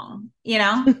getting along, you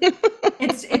know?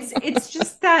 It's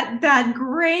just that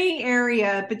gray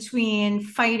area between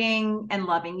fighting and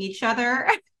loving each other.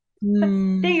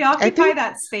 They I occupy think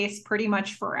that space pretty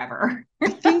much forever. I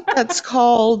think that's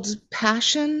called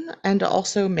passion and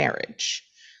also marriage.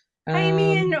 I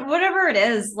mean, Um, whatever it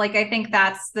is, like I think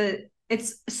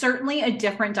it's certainly a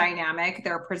different dynamic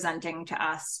they're presenting to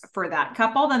us for that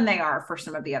couple than they are for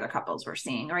some of the other couples we're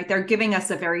seeing, right? They're giving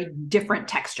us a very different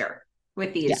texture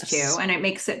with these two, yes. and it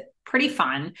makes it pretty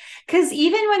fun. Because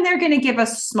even when they're going to give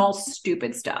us small,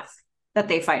 stupid stuff that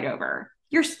they fight over,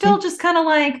 you're still just kind of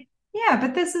like, Yeah,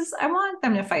 but I want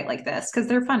them to fight like this because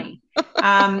they're funny.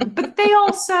 But they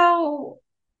also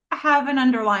have an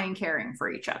underlying caring for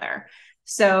each other.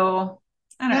 So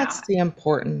I don't know. That's the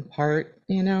important part,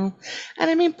 you know? And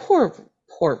I mean, poor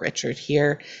Richard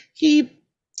here. He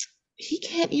he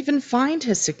can't even find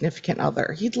his significant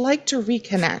other. He'd like to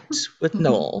reconnect with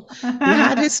Noel. He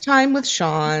had his time with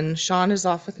Sean. Sean is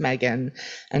off with Megan,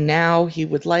 and now he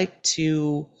would like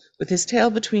to, with his tail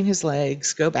between his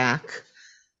legs, go back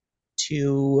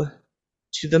to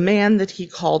the man that he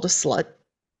called a slut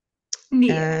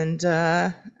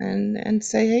Yeah. and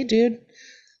say, "Hey dude,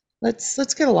 let's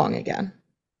get along again."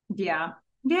 Yeah.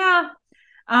 Yeah.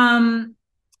 Um,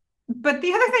 but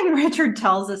the other thing Richard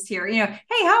tells us here,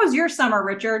 hey, how was your summer,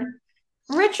 Richard?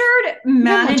 Richard He doesn't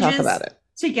want to talk about manages it.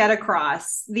 to get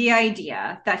across the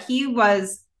idea that he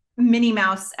was Minnie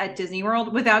Mouse at Disney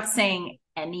World without saying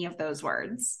any of those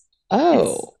words. It's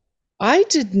Oh, I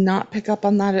did not pick up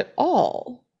on that at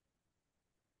all.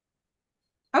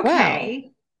 Wow.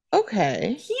 okay.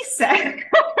 Okay. He said,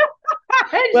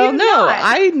 did Well, you no, not?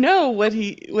 I know what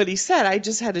he said. I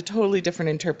just had a totally different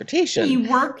He interpretation.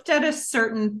 worked at a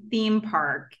certain theme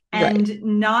park, Right. and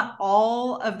not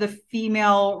all of the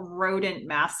female rodent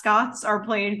mascots are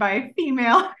played by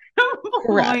female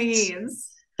Correct. employees.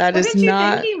 That What is did you think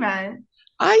not. he meant?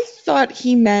 I thought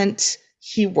he meant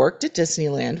he worked at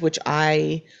Disneyland, which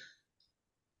I,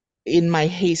 in my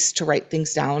haste to write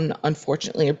things down,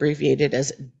 unfortunately abbreviated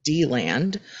as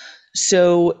D-land.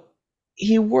 So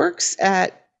he works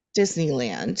at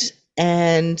Disneyland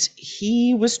and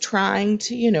he was trying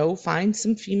to, find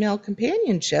some female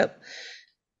companionship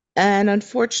and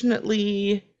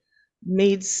unfortunately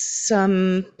made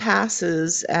some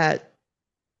passes at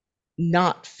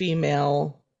not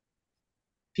female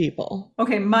people.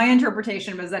 Okay, my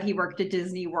interpretation was that he worked at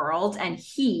Disney World and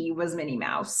he was Minnie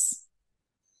Mouse.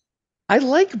 I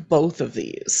like both of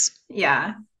these.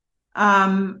 Yeah.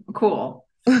 Cool.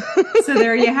 So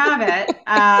there you have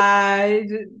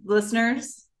it.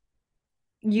 Listeners,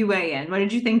 you weigh in. What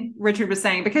did you think Richard was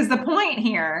saying? Because the point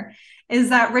here is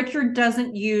that Richard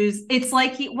doesn't use it's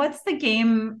like what's the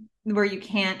game where you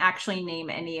can't actually name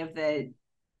any of the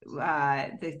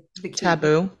key.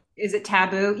 Taboo. Is it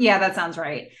taboo? Yeah, that sounds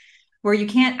right. Where you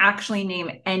can't actually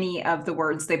name any of the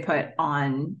words they put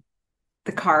on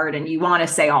the card and you want to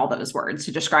say all those words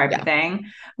to describe the Yeah. thing.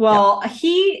 Yep. Well,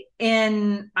 he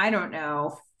in I don't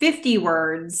know 50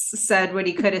 words said what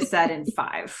he could have said in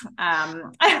five.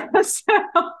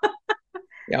 So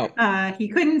Yep. he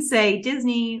couldn't say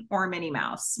Disney or Minnie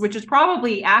Mouse, which is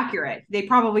probably accurate. They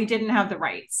probably didn't have the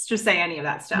rights to say any of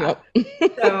that stuff.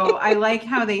 Yep. So I like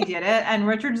how they did it. And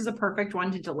Richard is a perfect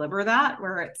one to deliver that,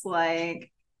 where it's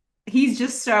like he's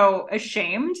just so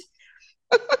ashamed.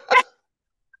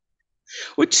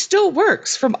 Which still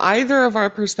works from either of our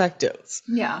perspectives.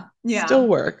 Yeah. Still Yeah.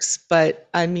 works, but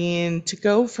I mean to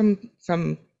go from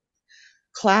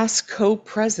class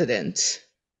co-president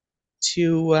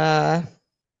to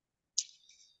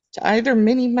either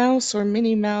Minnie Mouse or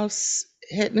Minnie Mouse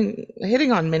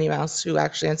hitting on Minnie Mouse, who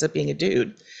actually ends up being a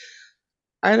dude.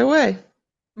 Either way,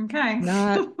 Okay.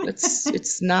 not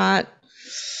it's not.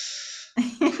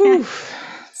 Whew.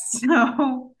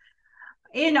 So,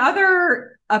 in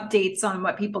other updates on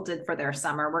what people did for their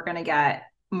summer, we're going to get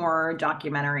more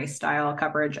documentary style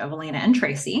coverage of Elena and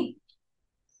Tracy.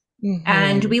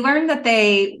 And Mm-hmm. we learned that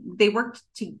they worked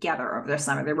together over the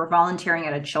summer. They were volunteering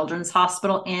at a children's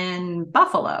hospital in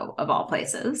Buffalo, of all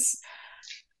places.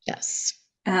 Yes.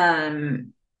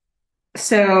 Um,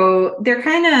 so they're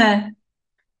kind of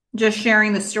just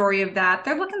sharing the story of that.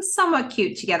 They're looking somewhat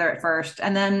cute together at first,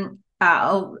 and then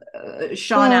Sean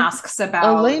Well, asks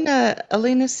about.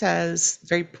 Elena says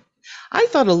very, I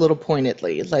thought a little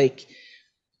pointedly, like,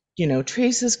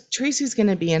 Tracy's going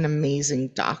to be an amazing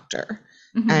doctor,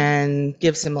 Mhm. and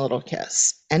gives him a little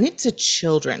kiss. And it's a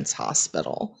children's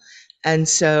hospital. And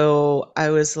so I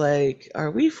was like,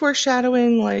 are we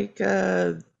foreshadowing like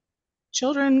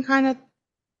children kind of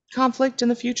conflict in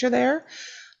the future there?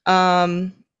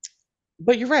 Um,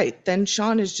 but you're right. Then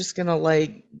Sean is just going to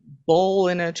like bowl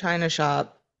in a china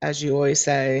shop, as you always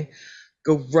say,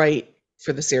 go right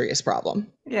for the serious problem.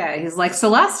 Yeah, he's like, so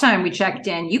last time we checked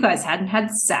in, you guys hadn't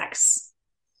had sex.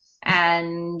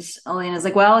 And Elena's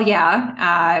like, well,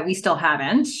 yeah, we still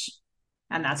haven't.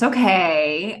 And that's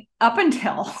okay up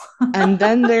until. And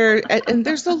then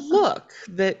there's a look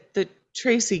that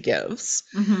Tracy gives,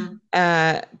 Mm-hmm.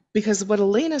 uh, because what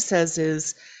Elena says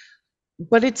is,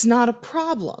 but it's not a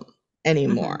problem Mm-hmm.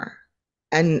 anymore.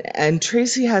 And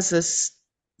Tracy has this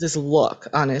look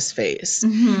on his face.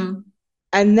 Mm-hmm.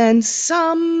 And then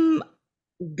some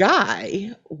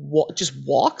guy just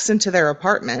walks into their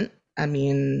apartment I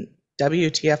mean,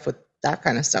 WTF with that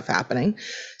kind of stuff happening,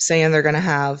 saying they're going to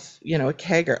have, a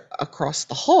keg across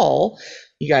the hall.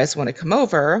 You guys want to come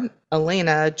over?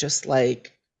 Elena just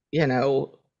like, you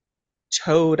know,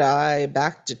 toad eye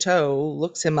back to toe,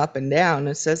 looks him up and down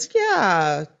and says,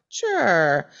 yeah,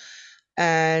 sure.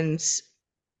 And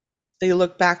they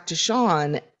look back to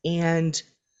Sean, and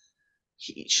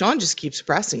Sean just keeps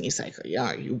pressing. He's like, yeah,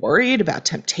 are you worried about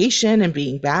temptation and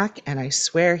being back? And I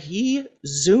swear he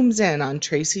zooms in on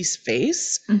Tracy's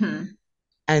face. Mm-hmm.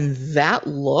 And that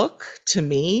look to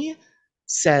me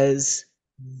says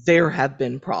there have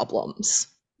been problems.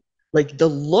 Like the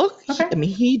look, Okay.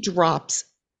 he drops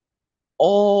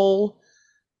all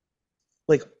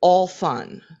all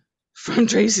fun from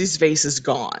Tracy's face is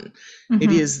gone. It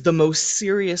Mm-hmm. is the most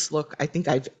serious look I think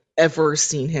I've ever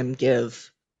seen him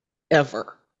give,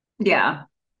 ever. Yeah.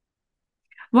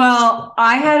 Well,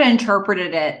 I had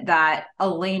interpreted it that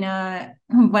Elena,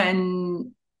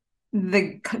 when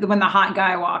the hot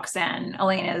guy walks in,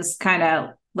 Elena's kind of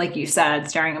like you said,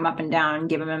 staring him up and down,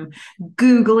 giving him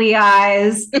googly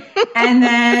eyes, and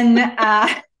then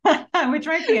which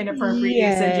might be an appropriate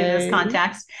usage in this Yay.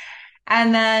 context.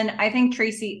 And then I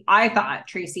thought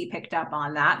Tracy picked up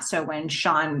on that. So when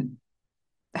Sean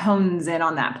hones in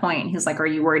on that point, he's like, are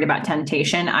you worried about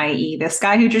temptation, i.e., this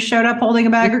guy who just showed up holding a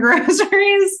bag of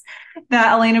groceries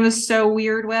that Elena was so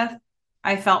weird with?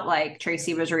 I felt like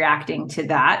Tracy was reacting to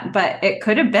that, but it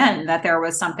could have been that there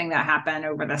was something that happened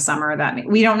over the summer that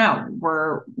we don't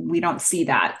know. We don't see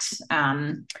that.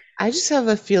 I just have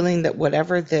a feeling that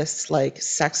whatever this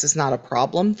sex is not a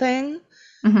problem thing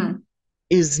Mm-hmm.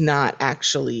 is not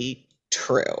actually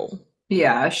true.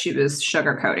 Yeah, she was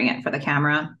sugarcoating it for the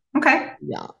camera. Okay,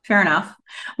 Yeah. fair enough.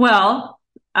 Well,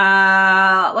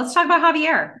 let's talk about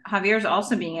Javier. Javier's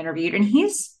also being interviewed, and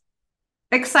he's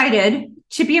excited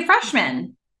to be a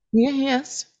freshman. Yeah,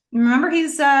 yes. Remember,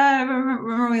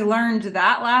 remember we learned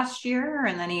that last year,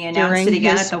 and then he announced it During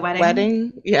again at his the wedding.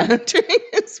 wedding, yeah, during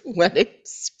his wedding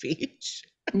speech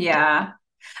Yeah,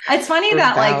 it's funny or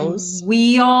that vows.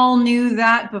 we all knew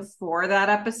that before that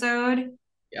episode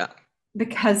Yeah.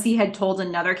 because he had told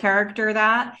another character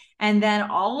that, and then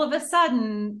all of a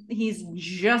sudden he's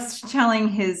just telling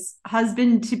his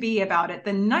husband to be about it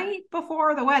the night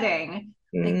before the wedding.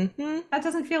 Like, Mm-hmm. that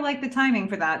doesn't feel like the timing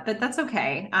for that, but that's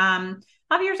okay.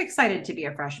 Javier's excited to be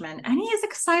a freshman, and he is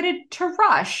excited to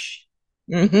rush,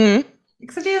 Mm-hmm.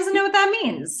 except he doesn't know what that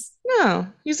means. No.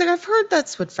 He's like, I've heard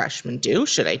that's what freshmen do.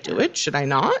 Should I do it? Should I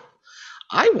not?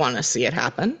 I want to see it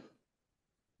happen.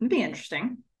 It'd be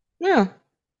interesting. Yeah.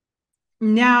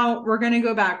 Now we're going to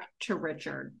go back to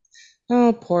Richard.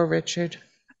 Oh, poor Richard.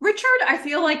 Richard, I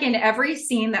feel like in every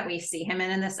scene that we see him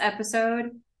in this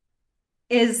episode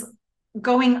is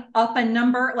going up a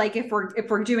number. Like if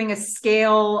we're doing a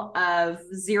scale of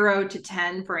 0 to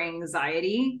 10 for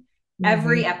anxiety,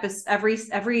 every Mm-hmm. episode,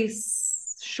 every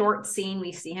short scene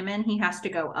we see him in, he has to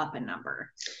go up a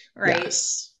number, right?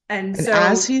 Yes. And And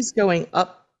as so he's going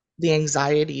up the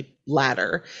anxiety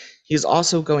ladder, he's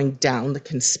also going down the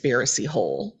conspiracy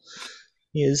hole.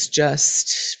 He is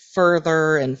just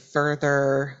further and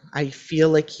further. I feel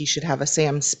like he should have a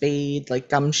Sam Spade,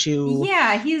 gumshoe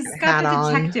yeah, he's got hat the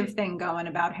on. detective thing going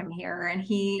about him here, and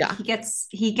he Yeah.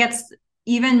 he gets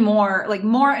even more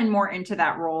more and more into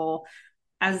that role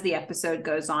as the episode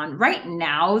goes on. Right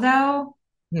now, though,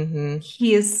 Mm-hmm.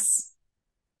 he's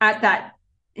at that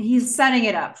he's setting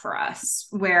it up for us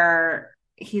where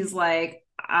he's like,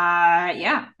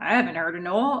 yeah, I haven't heard of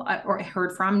Noel or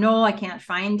heard from Noel. I can't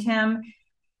find him.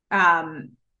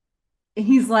 Um,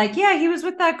 he's like, yeah, he was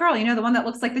with that girl, the one that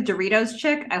looks like the Doritos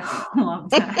chick. I love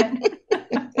that.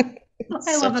 I love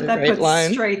Such that a that great puts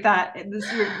line. straight that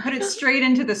put it straight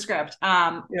into the script.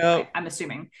 Yep. I'm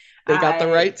assuming. They got the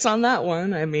Uh, rights on that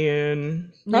one. I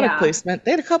mean, product yeah. placement.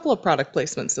 They had a couple of product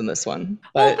placements in this one,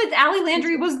 Well, but but Allie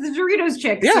Landry was the Doritos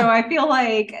chick, so yeah, I feel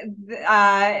like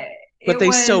but it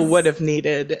they still would was. have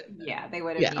needed, Yeah, they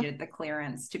would have yeah. needed the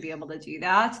clearance to be able to do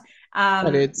that. But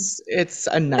Um, it's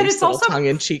a but nice it's little also,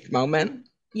 tongue-in-cheek moment.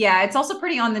 yeah, it's also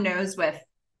pretty on the nose with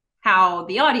how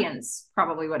the audience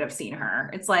probably would have seen her.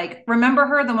 It's like, remember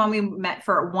her, the one we met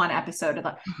for one episode?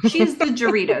 Of she's the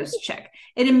Doritos chick.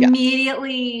 It Yeah.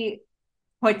 immediately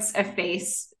puts a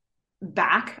face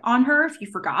back on her if you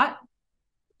forgot.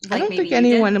 I Like don't maybe think you did.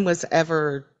 anyone was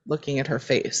ever looking at her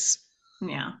face.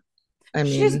 Yeah. I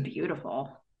She's mean,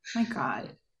 beautiful. My God.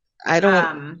 I don't,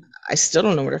 Um, I still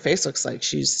don't know what her face looks like.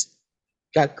 She's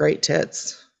got great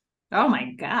tits. oh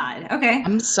my God. Okay.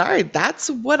 I'm sorry, that's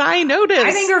what I I think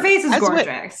noticed. her face is That's what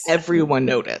gorgeous. everyone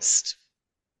noticed.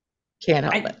 Can't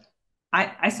help I it.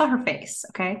 I saw her face,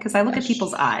 okay? Because I look at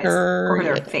people's eyes Sure over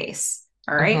their you did. face.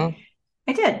 All Uh-huh. right.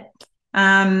 I did.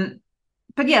 Um,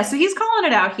 but yeah, so he's calling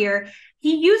it out here.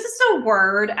 He uses a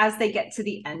word as they get to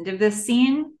the end of this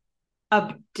scene,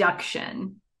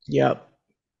 abduction. Yep.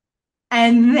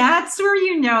 And that's where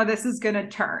you know this is going to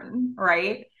turn,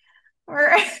 right? Or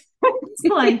it's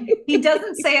like he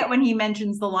doesn't say it when he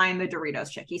mentions the line the Doritos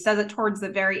chick. He says it towards the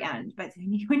very end. But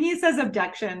when he says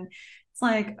abduction, it's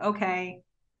like, okay,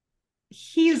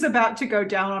 he's about to go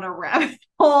down on a rabbit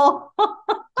hole.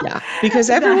 Yeah, because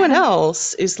everyone that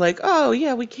else is like, "Oh,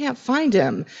 yeah, we can't find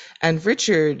him." And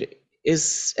Richard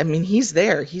is, I mean, he's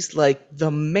there. He's like, "The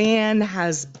man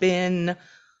has been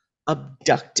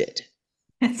abducted."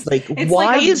 Like, it's like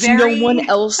why a is no one very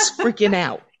else freaking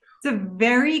out? it's a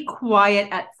very quiet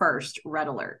at first red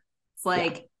alert. It's Yeah,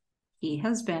 like he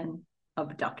has been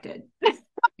abducted.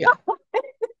 yeah.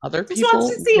 Other Just wants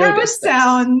to people see how it notice this.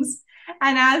 sounds.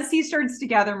 And as he starts to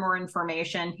gather more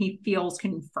information, he feels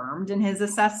confirmed in his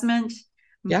assessment.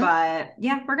 Yeah, But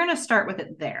yeah, we're going to start with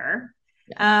it there.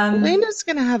 yeah. Um, Elena's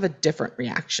gonna have a different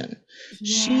reaction.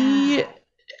 She, yeah.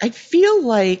 I feel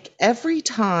like every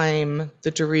time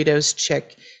the Doritos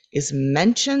chick is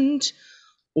mentioned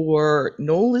or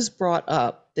Noel is brought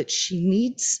up, that she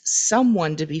needs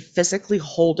someone to be physically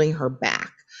holding her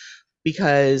back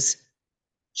because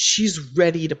she's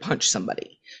ready to punch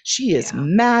somebody. She is Yeah.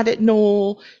 mad at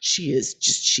Noel. She is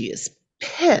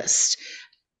pissed,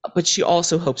 but she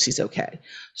also hopes he's okay.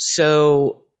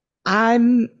 So I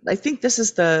think this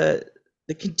is the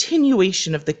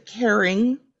continuation of the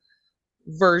caring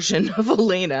version of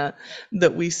Elena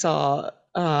that we saw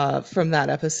from that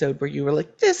episode where you were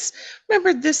like, this,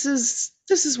 remember, this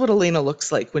is what Elena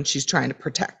looks like when she's trying to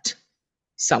protect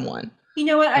someone. You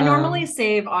know what? I normally Um,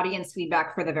 save audience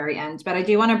feedback for the very end, but I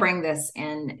do want to bring this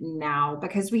in now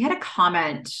because we had a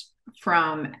comment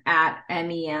from at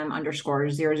MEM underscore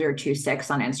 0026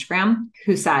 on Instagram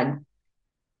who said,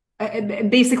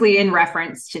 basically in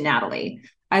reference to Natalie,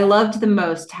 I loved the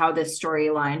most how this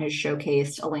storyline has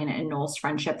showcased Elena and Noel's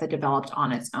friendship that developed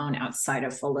on its own outside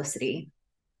of Felicity.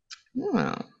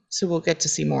 oh, so we'll get to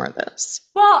see more of this.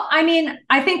 Well, I mean,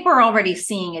 I think we're already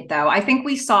seeing it though. I think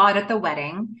we saw it at the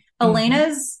wedding. Hmm.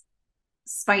 Elena's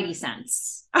spidey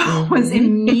sense was Hmm.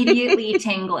 immediately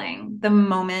tingling the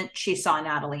moment she saw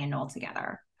Natalie and Noel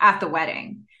together at the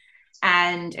wedding.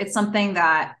 And it's something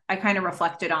that I kind of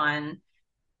reflected on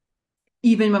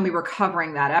even when we were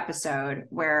covering that episode,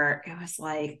 where it was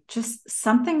like just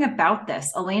something about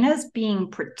this. Elena's being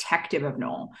protective of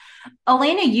Noel.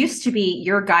 Elena used to be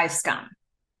your guy scum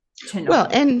to Well,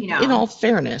 Noel, and you in all know?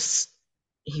 fairness,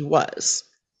 he was.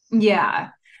 Yeah.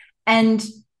 And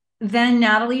then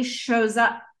Natalie shows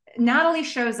up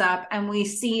and we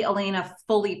see Elena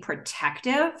fully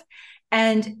protective.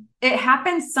 And it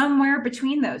happens somewhere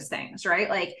between those things, right?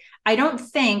 Like, I don't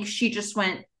think she just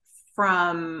went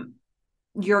from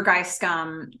your guy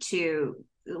scum to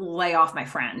lay off my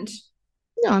friend.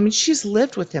 No, I mean, she's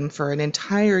lived with him for an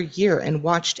entire year and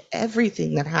watched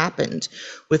everything that happened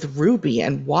with Ruby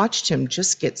and watched him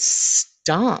just get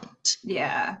stomped,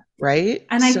 Yeah. right?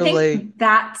 And I So, think like,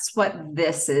 that's what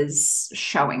this is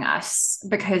showing us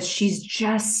because she's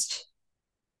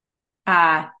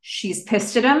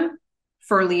pissed at him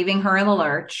for leaving her in the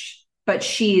lurch, but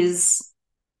she's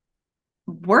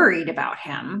worried about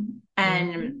him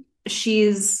and mhm.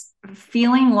 she's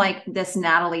feeling like this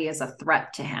Natalie is a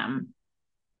threat to him.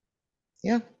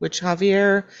 Yeah, which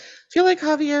Javier, I feel like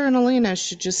Javier and Elena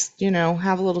should just,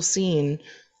 have a little scene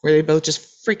where they both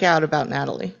just freak out about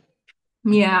Natalie.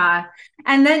 Yeah.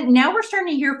 And then now we're starting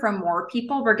to hear from more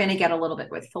people. We're going to get a little bit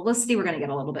with Felicity. We're going to get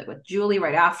a little bit with Julie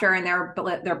right after. And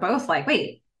they're both like,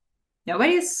 wait,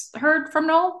 nobody's heard from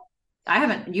Noel.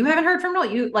 You haven't heard from Noel.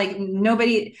 You like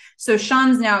nobody. So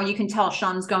Sean's now, you can tell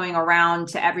Sean's going around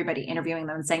to everybody, interviewing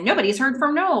them and saying, nobody's heard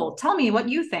from Noel. Tell me what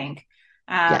you think.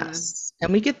 Um, Yes.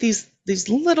 And we get these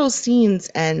little scenes,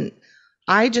 and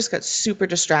I just got super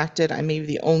distracted. I may be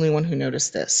the only one who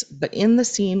noticed this, but in the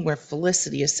scene where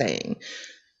Felicity is saying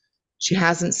she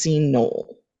hasn't seen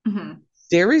Noel, mhm.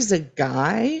 there is a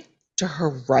guy to her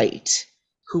right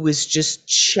who is just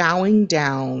chowing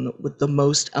down with the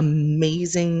most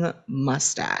amazing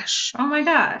mustache. Oh my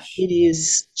gosh. It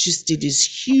is Is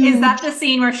that huge. the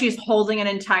scene where she's holding an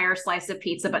entire slice of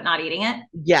pizza but not eating it?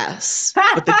 Yes.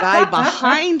 But the guy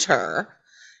behind her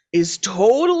is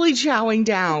totally chowing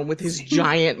down with his See,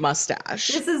 giant mustache.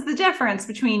 this is the difference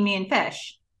between me and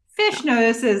Fish. Fish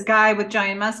notices guy with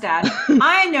giant mustache.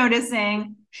 I'm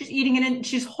noticing she's eating it and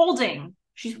she's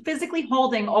physically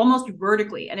holding almost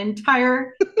vertically an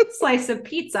entire slice of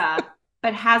pizza,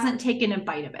 but hasn't taken a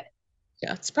bite of it.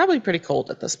 Yeah, it's probably pretty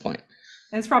cold at this point.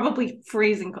 It's probably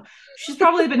freezing cold. She's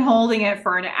probably been holding it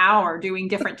for an hour doing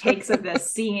different takes of this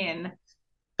scene.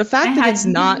 The I fact that it's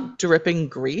had, not dripping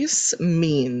grease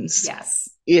means yes.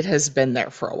 it has been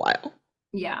there for a while.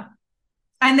 Yeah.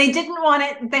 And they didn't want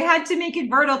it, they had to make it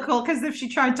vertical because if she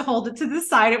tried to hold it to the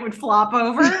side, it would flop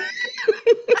over.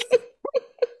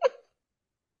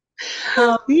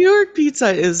 Um, New York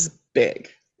pizza is big,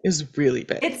 is really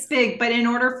big. it's big, but in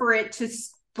order for it to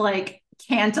like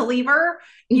cantilever,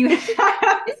 you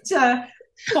have to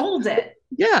fold it,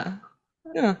 Yeah.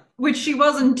 Yeah. which she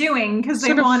wasn't doing because they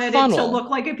Sort of wanted it to funnel. look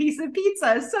like a piece of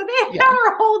pizza. So they had Yeah.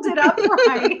 her hold it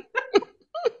upright.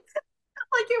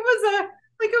 Like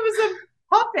it was a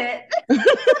puppet.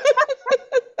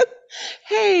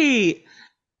 Hey,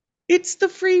 it's the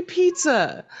free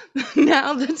pizza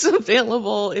now that's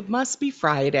available. It must be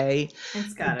Friday. It's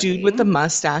The gotta dude with the be.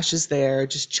 mustache is there,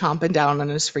 just chomping down on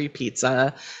his free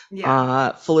pizza.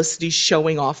 Yeah. Felicity's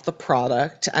showing off the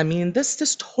product. I mean, this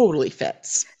totally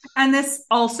fits. And this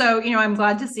also, I'm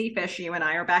glad to see Fish, you and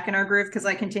I are back in our groove because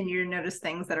I continue to notice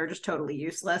things that are just totally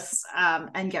useless,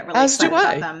 and get really As do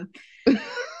excited about I. them.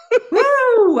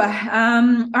 Woo!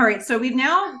 All right. So we've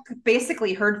now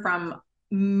basically heard from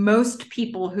most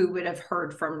people who would have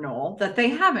heard from Noel that they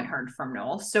haven't heard from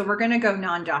Noel. So we're going to go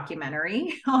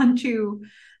non-documentary onto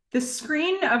the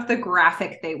screen of the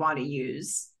graphic they want to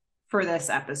use for this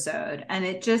episode. And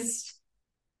it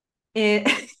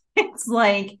it's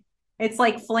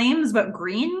like flames, but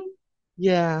green.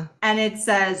 Yeah. And it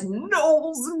says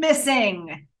Noel's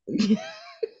missing.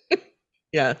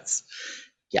 Yes.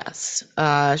 Yes.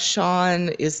 Sean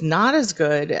is not as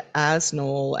good as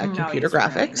Noel at No, computer he's really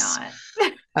graphics. not.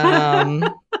 Um,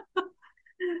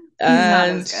 He's not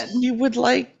as and good. he would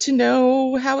like to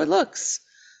know how it looks.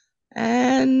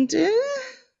 And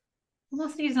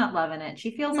Felicity's not loving it.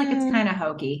 She feels like it's eh, kind of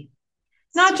hokey.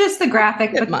 it's Not just the a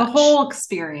graphic, bit but the much. whole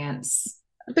experience.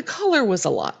 The color was a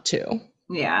lot too.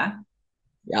 Yeah,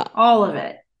 Yeah, all of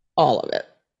it. all of it.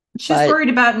 She's But worried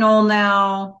about Noel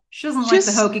now. She doesn't like the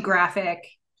just, hokey graphic.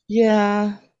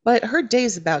 yeah, but her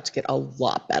day's about to get a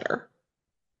lot better.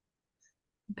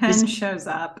 Ben Because shows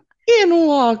up. in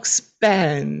walks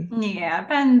Ben. Yeah,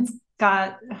 Ben's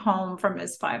got home from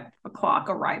his 5 o'clock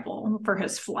arrival for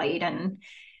his flight, and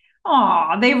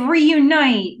they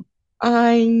reunite.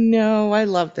 I know, I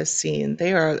love this scene.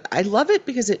 I love it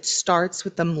because it starts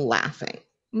with them laughing.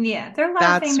 Yeah, they're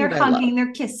laughing, That's they're what I love. hugging,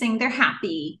 they're kissing, they're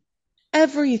happy.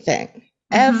 Everything. Mm-hmm.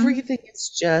 Everything is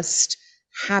just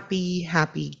happy,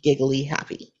 happy, giggly,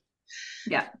 happy.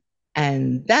 Yeah.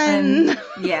 And And then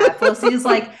yeah, Felicity's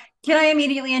like, can I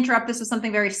immediately interrupt this with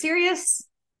something very serious?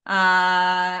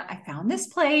 I found this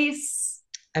place.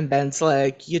 and Ben's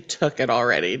like, you took it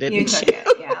already, You didn't took you?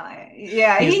 it. Yeah.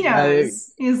 Yeah, He's he like,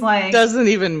 knows. He's like, doesn't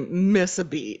even miss a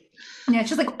beat. yeah,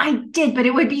 she's like, I did, but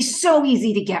it would be so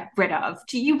easy to get rid of.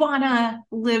 Do you want to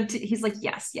He's like,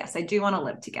 yes, I do want to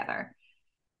live together.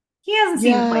 He hasn't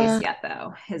seen the place Yeah. yet,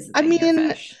 though, is the I thing here, mean,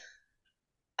 Fish.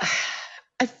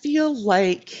 I feel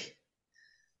like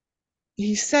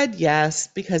he said yes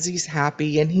because he's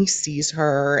happy and he sees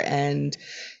her and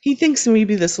he thinks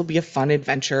maybe this will be a fun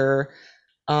adventure.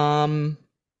 Um,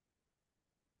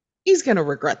 he's gonna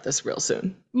regret this real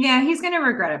soon. Yeah, he's going to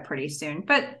regret it pretty soon.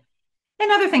 But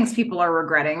and other things people are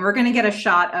regretting, we're going to get a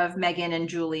shot of Megan and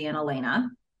Julie and Elena.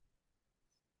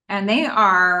 And they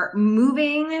are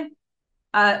moving,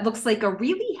 looks like a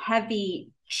really heavy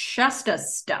chest of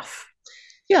stuff.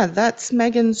 Yeah, that's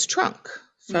Megan's trunk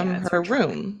Yeah, from it's her her trunk.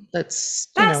 room. That's,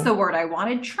 That's the word I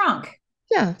wanted, trunk.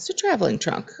 yeah, it's a traveling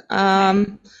trunk.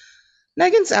 Okay.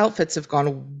 Megan's outfits have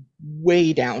gone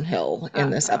way downhill in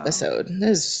this Uh-oh. episode.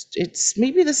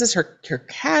 Maybe this is her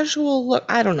casual look.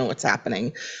 I don't know what's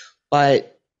happening,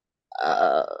 but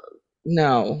uh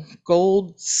no,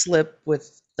 gold slip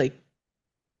with like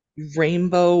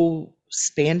rainbow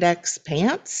spandex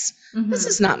pants. This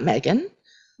is Mm-hmm. not Megan.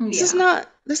 This is Yeah. not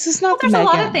this is Well, not the there's a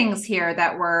lot of Megan. things here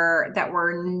that we're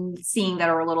seeing that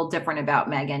are a little different about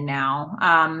Megan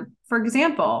now. For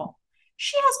example,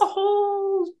 she has a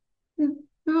whole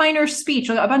minor speech,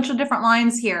 a bunch of different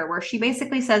lines here where she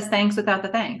basically says thanks without the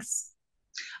thanks.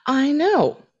 I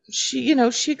know. She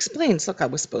explains, look, I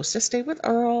was supposed to stay with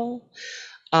Earl.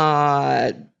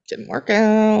 Didn't work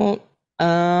out.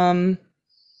 Um,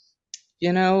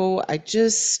 I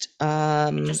just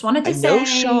wanted I to know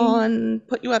say, Sean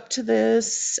put you up to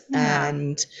this, yeah.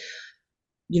 and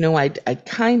I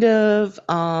kind of,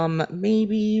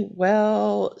 maybe,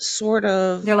 well, sort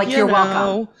of, They're like, you're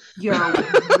welcome. You're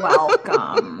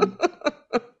welcome.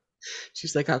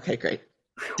 She's like, okay, great.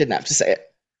 Didn't have to say it.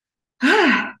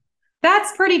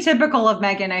 That's pretty typical of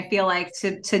Megan, I feel like,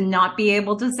 to not be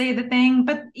able to say the thing,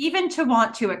 but even to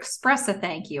want to express a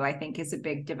thank you, I think is a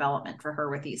big development for her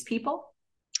with these people.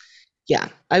 Yeah,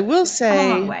 I will It's come a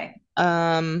long say, way.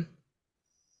 um,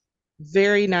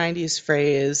 very 90s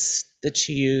phrase that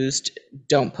she used,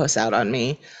 don't puss out on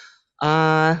me.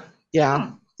 Uh, yeah,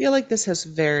 Hmm. feel like this is,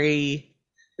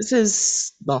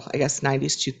 well, I guess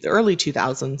 90s to the early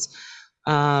 2000s.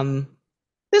 Um,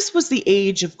 this was the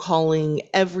age of calling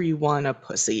everyone a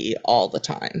pussy all the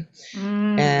time.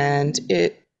 And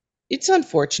Mm. it's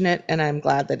unfortunate, and I'm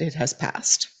glad that it has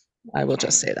passed. I will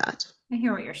just Okay. say that. I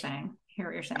hear what you're saying. I hear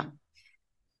what you're saying.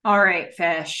 All right,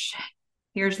 Fish.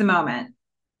 Here's the moment.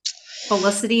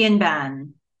 Felicity and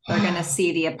Ben, they're going to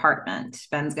see the apartment.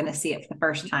 Ben's going to see it for the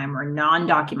first time. We're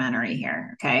non-documentary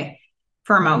here, okay?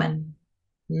 For a moment.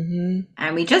 Mm-hmm.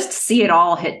 And we just see it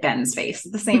all hit Ben's face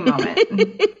at the same moment.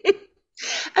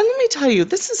 And let me tell you,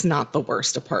 this is not the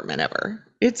worst apartment ever.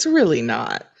 It's really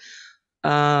not.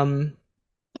 Um,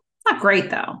 It's not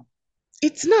great though.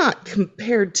 it's not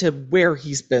compared to where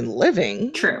he's been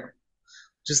living, True.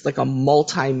 just like a Or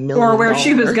multi-million where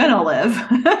she was dollar. gonna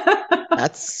live.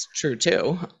 That's true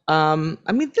too. I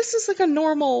mean, this is like a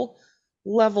normal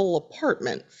level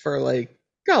apartment for like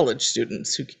college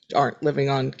students who aren't living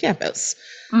on campus.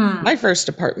 My Mm. first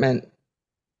apartment,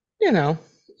 you know,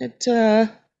 it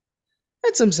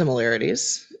had some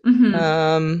similarities.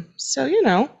 Hmm. So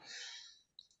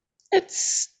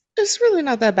it's really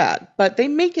not that bad, but they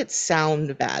make it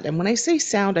sound bad. And when I say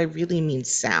sound, I really mean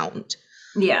sound.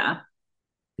 Yeah.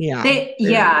 Yeah, They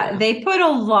they're yeah, they put a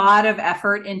lot of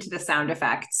effort into the sound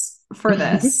effects for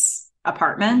this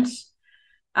apartment.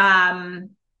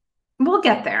 Um, we'll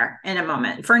get there in a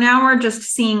moment. For now, we're just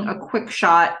seeing a quick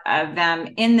shot of them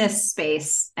in this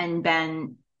space, and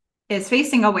Ben is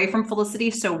facing away from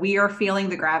Felicity, so we are feeling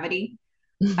the gravity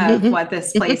of what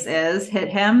this place is hit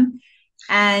him.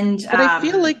 And But I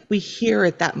feel like we hear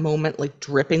at that moment like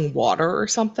dripping water or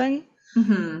something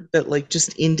mhm. that like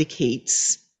just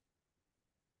indicates,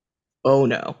 oh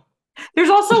no. There's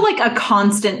also like a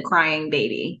constant crying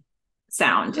baby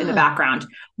sound in the Yeah. background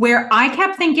where I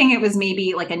kept thinking it was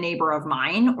maybe like a neighbor of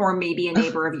mine or maybe a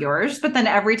neighbor of yours. But then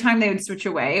every time they would switch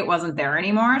away, it wasn't there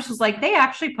anymore. So it's like they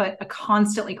actually put a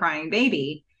constantly crying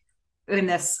baby in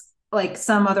this, like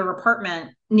some other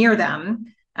apartment near them.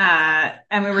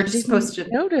 And we were I just didn't supposed to,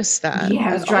 notice that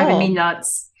yeah, it was at driving me all.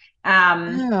 nuts.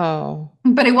 Um, Oh.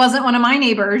 but it wasn't one of my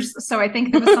neighbors. So I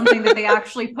think there was something that they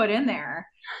actually put in there.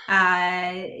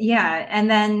 Yeah. And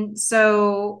then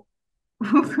so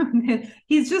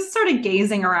he's just sort of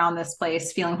gazing around this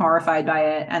place, feeling horrified by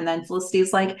it. And then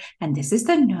Felicity's like, and this is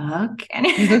the nook. And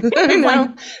I it's like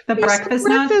know. the There's the breakfast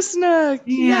nook. breakfast nook.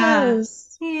 Yeah.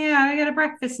 Yes. Yeah, I got a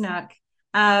breakfast nook.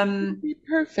 It'd be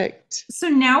perfect. So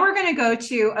now we're going to go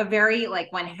to a very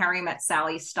like when Harry met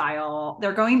Sally style.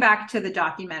 They're going back to the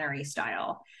documentary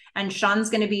style. And Sean's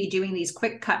going to be doing these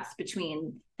quick cuts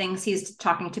between things he's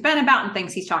talking to Ben about and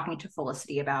things he's talking to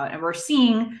Felicity about. And we're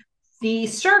seeing the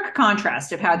stark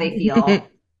contrast of how they feel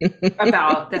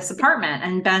about this apartment.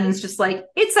 And Ben's just like,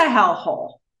 it's a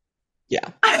hellhole. Yeah.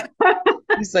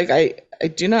 He's like, I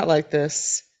do not like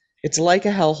this. It's like a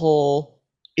hellhole.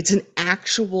 It's an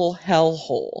actual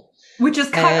hellhole. Which is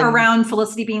cut And around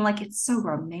Felicity being like, it's so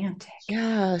romantic.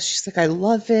 yeah, she's like, I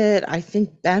love it. I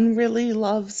think Ben really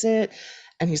loves it.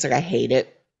 And he's like, I hate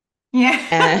it. Yeah.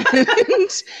 And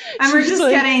And we're she's just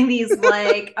like, getting these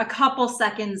like a couple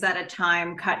seconds at a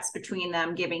time cuts between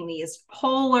them, giving these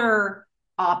polar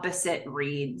opposite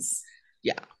reads.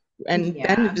 yeah. And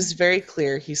Ben Yeah. is very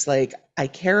clear. He's like, I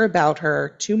care about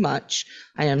her too much.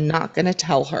 I am not going to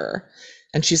tell her.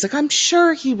 And she's like, I'm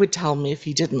sure he would tell me if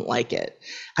he didn't like it.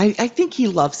 I think he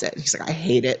loves it. He's like, I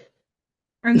hate it.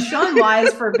 And Sean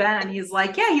lies for Ben. He's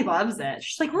like, yeah, he loves it.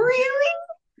 She's like, really?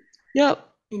 Yep.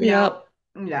 No, Yep.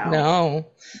 no, No,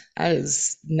 that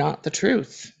is not the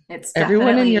truth. it's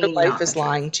Everyone in your definitely life not the is truth.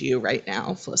 lying to you right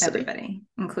now, Felicity. Everybody,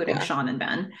 including Yeah. Sean and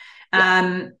Ben.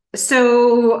 Yeah.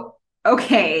 So,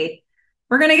 okay,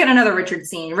 we're going to get another Richard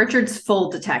scene. Richard's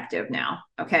full detective now.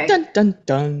 Okay. Dun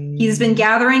dun He's been dun.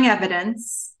 gathering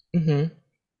evidence. Hmm.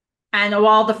 And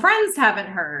while the friends haven't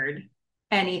heard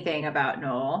anything about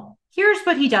Noel, here's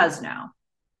what he does know.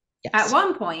 At Yes.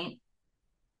 one point,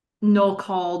 Noel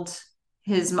called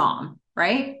his mom,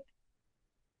 right?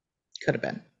 Could have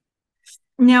been.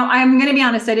 Now, I'm going to be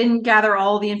honest, I didn't gather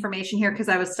all the information here because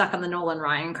I was stuck on the Nolan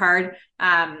Ryan card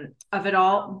of it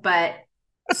all. But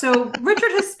so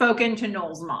Richard has spoken to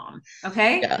Noel's mom,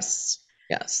 okay? Yes.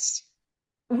 Yes.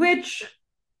 Which,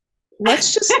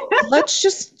 Let's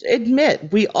just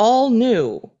admit we all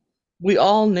knew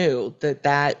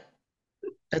that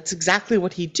That's exactly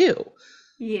what he'd do.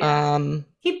 Yeah. Um,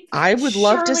 He I would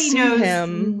love to surely see knows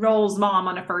him. Noel's mom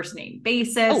on a first name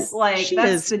basis. Oh, Like, she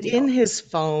that's is the in deal. his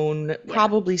phone, Yeah.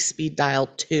 probably speed dial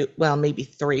two, well, maybe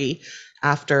three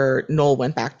after Noel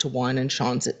went back to one and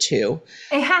Sean's at two.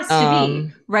 It has to be,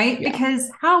 Um, right? yeah,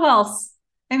 Because how else?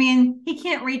 I mean, he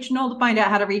can't reach Noel to find out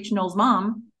how to reach Noel's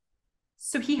mom.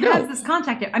 So he has no, this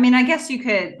contact. I mean, I guess you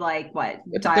could like what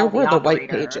but there dial the were the white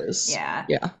operator. pages. Yeah.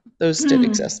 Yeah, those did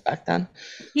exist back then.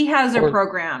 He has her Or,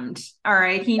 programmed. All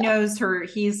right. He knows her.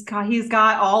 He's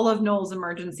got all of Noel's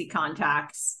emergency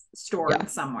contacts yeah. stored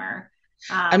somewhere.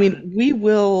 I Um, mean, we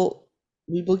will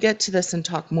get to this and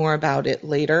talk more about it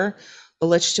later, but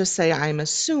let's just say I'm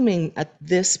assuming at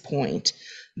this point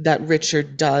that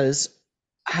Richard does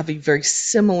have a very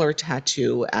similar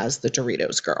tattoo as the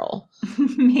Doritos girl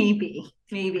maybe.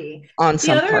 on The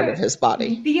some part of other his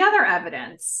body. the other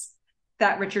evidence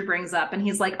that Richard brings up, and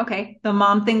he's like, okay, the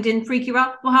mom thing didn't freak you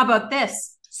out. Well, how about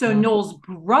this? So Uh, Noel's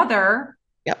brother,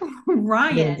 yep, named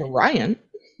Ryan, Ryan.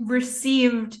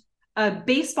 received a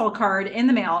baseball card in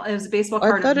the mail. It was a baseball I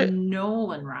card of thought it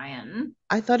Noel and Ryan.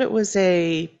 I thought it was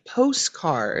a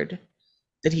postcard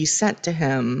that he sent to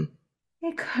him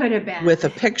It could have with a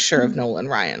been. picture of Nolan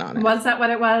Ryan on it. Was that what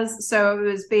it was? So it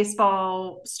was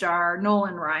baseball star Noel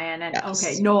and Ryan, and okay,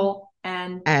 Yes. Noel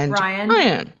and And Ryan,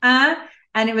 Ryan, uh,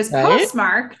 and it was right?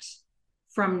 postmarked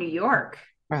from New York,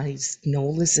 Right.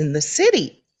 Noel is in the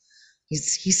city.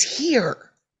 He's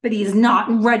here. but he's not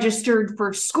registered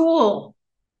for school.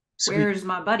 So we Where's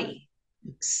my buddy?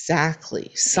 exactly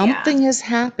Yeah. something has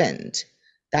happened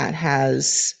that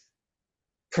has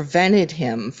prevented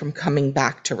him from coming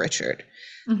back to Richard.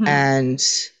 Mm-hmm. And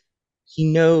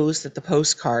he knows that the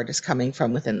postcard is coming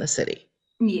from within the city.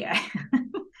 Yeah.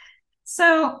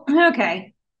 So,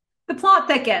 okay. The plot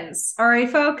thickens. All right,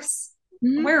 folks.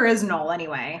 Mhm. Where is Noel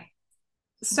anyway?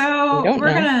 We So don't we're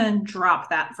know. gonna drop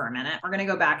that for a minute. We're gonna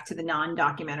go back to the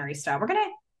non-documentary stuff. We're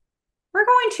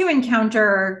going to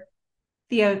encounter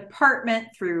the apartment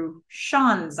through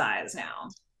Sean's eyes now.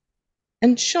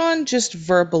 And Sean just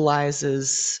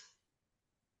verbalizes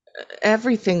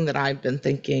everything that I've been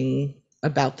thinking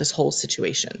about this whole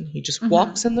situation. He just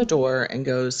walks Mm-hmm. in the door and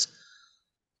goes,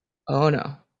 "Oh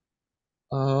no.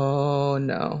 Oh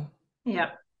no.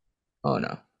 Yep. Oh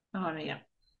no." Oh yeah.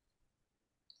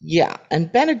 Yeah,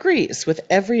 and Ben agrees with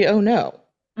every "oh no."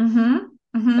 Mm-hmm. Yep,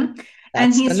 Mm-hmm.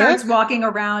 And that's he the starts Nook. walking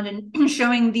around and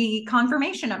showing the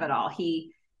confirmation of it all.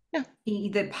 Yeah.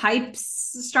 The pipes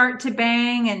start to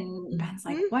bang, and Ben's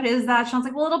like, Mhm. "What is that?" Sean's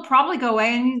like, "Well, it'll probably go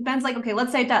away." And Ben's like, "Okay,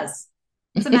 let's say it does.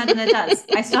 Let's imagine it does.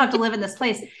 I still have to live in this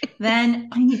place." Then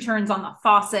he turns on the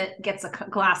faucet, gets a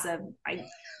glass of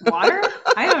water.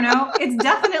 I don't know. It's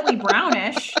definitely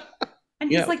brownish. And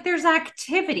he's Yep. like, there's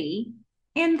activity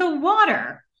in the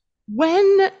water.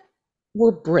 When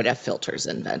were Brita filters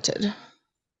invented?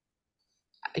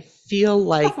 I feel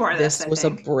like Before this, this I was a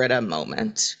think. Brita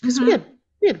moment because we Mm-hmm. had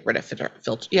we had Brita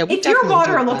filter. Yeah, we If your definitely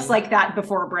water did looks then. like that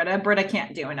before Brita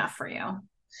can't do enough for you. I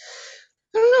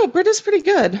don't know. Brita's pretty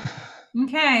good.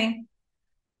 Okay.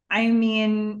 I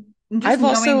mean, just I've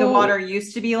knowing the also, water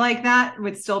used to be like that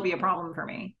would still be a problem for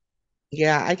me.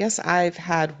 yeah, I guess I've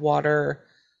had water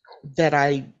that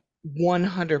I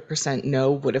 100%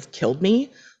 know would have killed me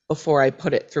before I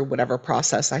put it through whatever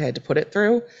process I had to put it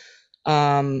through.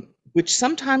 Which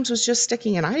sometimes was just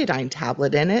sticking an iodine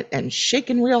tablet in it and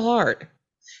shaking real hard.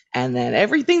 And then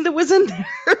everything that was in there,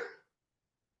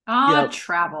 Ah, yep,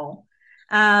 travel.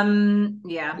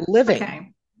 Yeah. living,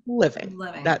 Okay. living.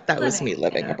 That was me Living in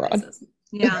living other abroad. places.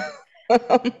 Yeah. So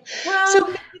Well,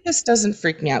 maybe this doesn't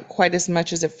freak me out quite as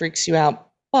much as it freaks you out,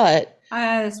 but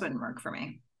this wouldn't work for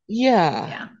me.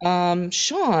 yeah, Yeah.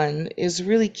 Sean is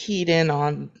really keyed in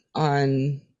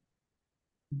on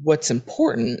what's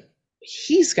important.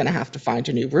 He's going to have to find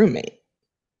a new roommate.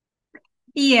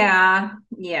 Yeah,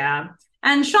 yeah.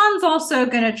 And Sean's also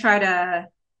gonna try to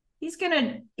he's got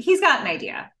an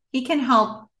idea. He can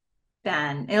help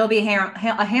Ben. It'll be a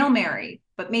Hail Mary,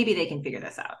 but maybe they can figure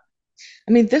this out.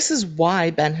 I mean, this is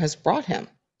why Ben has brought him.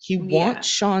 He wants Yeah,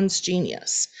 Sean's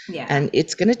genius, yeah. and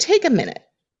it's going to take a minute.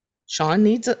 Sean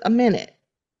needs a minute.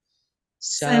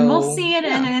 And we'll So, see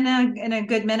yeah, in a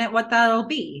good minute what that'll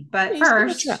be. But he's going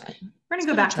to first, try. we're He's gonna go going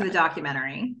to back to the try.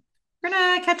 documentary. We're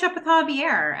gonna catch up with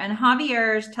Javier, and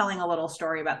Javier's telling a little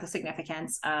story about the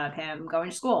significance of him going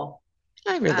to school.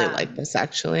 I really like Um, this,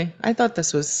 actually. I thought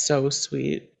this was so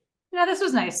sweet. yeah, this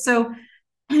was nice. So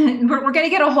we're going to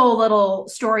get a whole little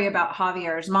story about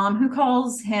Javier's mom, who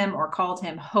calls him or called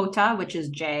him Jota, which is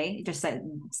J. It just said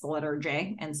it's the letter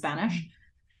J in Spanish.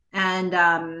 And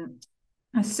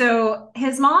so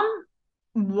his mom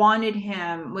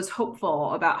was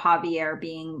hopeful about Javier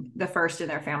being the first in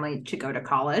their family to go to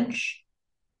college.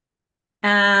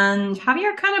 And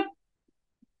Javier kind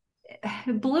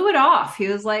of blew it off. He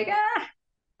was like,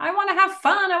 I want to have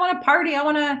fun. I want to party. I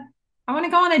want to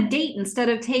go on a date instead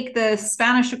of take the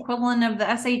Spanish equivalent of the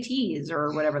SATs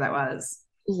or whatever that was.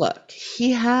 Look,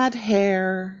 he had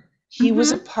hair. He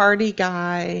was a Mm-hmm. party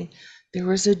guy. There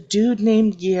was a dude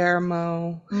named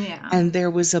Guillermo, Yeah. and there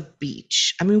was a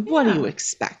beach. I mean, what do you Yeah.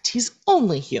 expect? He's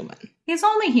only human. He's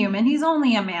only human. He's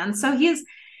only a man. So he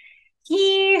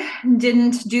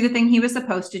didn't do the thing he was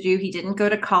supposed to do. He didn't go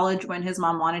to college when his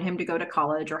mom wanted him to go to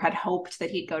college or had hoped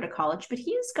that he'd go to college, but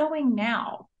he's going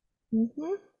now. Hmm.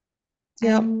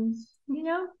 Yep. And he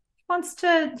wants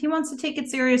to take it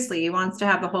seriously. He wants to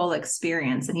have the whole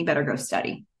experience, and he better go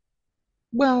study.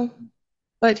 Well,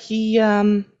 but he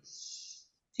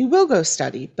will go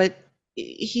study, but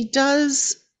he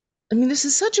does. I mean, this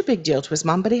is such a big deal to his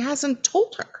mom, but he hasn't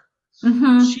told her.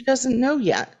 Mm-hmm. She doesn't know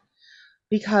yet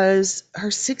because her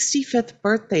 65th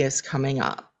birthday is coming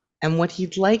up. And what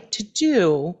he'd like to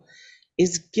do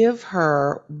is give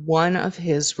her one of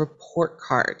his report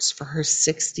cards for her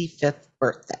 65th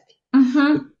birthday,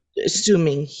 Mm-hmm.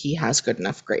 assuming he has good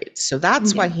enough grades. So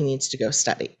that's why Yeah. he needs to go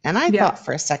study. And I Yeah. thought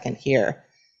for a second here,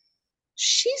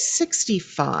 she's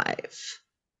 65.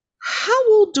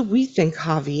 How old do we think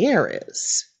Javier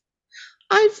is?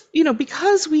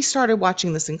 Because we started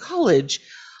watching this in college,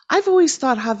 I've always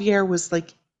thought Javier was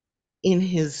like in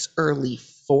his early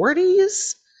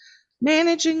 40s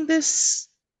managing this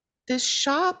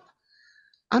shop.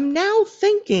 I'm now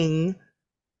thinking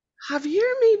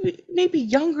Javier maybe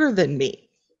younger than me.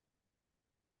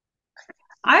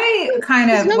 I kind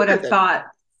He's of would younger have than me. thought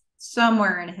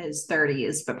somewhere in his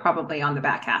 30s, but probably on the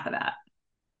back half of that.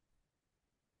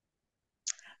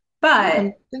 Yeah, But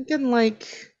I'm thinking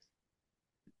like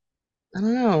I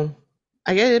don't know.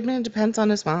 I guess it depends on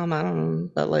his mom. I don't know,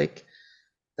 but like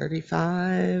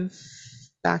 35,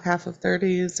 back half of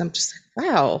 30s. I'm just like,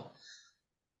 wow.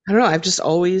 I don't know. I've just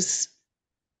always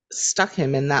stuck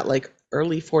him in that like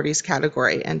early 40s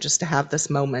category, and just to have this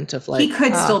moment of he like,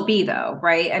 could still be though,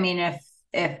 right? I mean,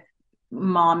 if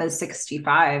mom is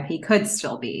 65, he could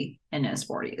still be in his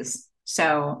 40s.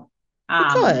 So he um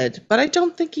could, but I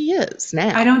don't think he is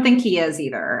I now. don't think he is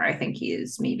either. I think he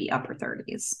is maybe upper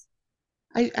 30s.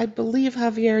 I believe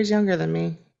Javier is younger than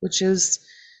me, which is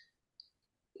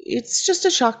it's just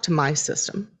a shock to my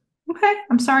system. Okay,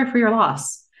 I'm sorry for your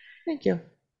loss. Thank you.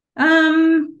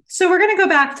 So we're going to go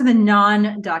back to the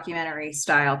non-documentary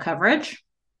style coverage.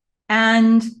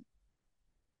 And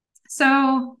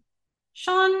so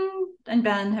Sean and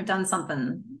Ben have done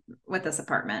something with this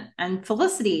apartment, and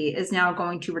Felicity is now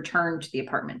going to return to the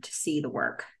apartment to see the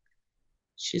work.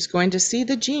 She's going to see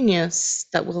the genius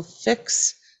that will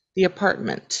fix the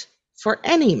apartment for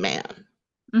any man.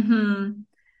 Mm-hmm.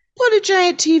 Put a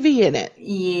giant TV in it.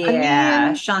 I Yeah,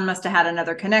 mean, Sean must have had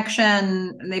another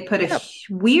connection. And they put a yep,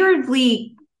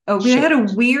 weirdly, oh, they had a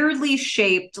shaped. weirdly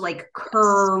shaped, like Yes.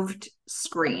 curved Yes.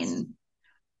 screen.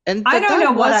 And I don't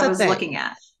know that what was I a was thing. looking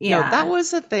at. No, that Yeah.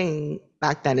 was a thing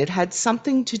back then. It had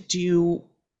something to do,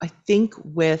 I think,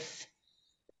 with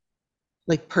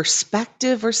like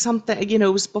perspective or something. It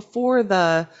was before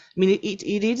I mean,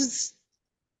 it is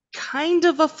kind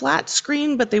of a flat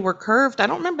screen, but they were curved. I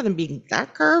don't remember them being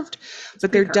that curved, It's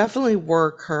but pretty there curved. definitely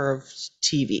were curved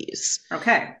TVs.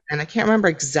 Okay. And I can't remember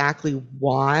exactly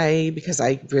why because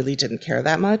I really didn't care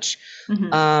that much.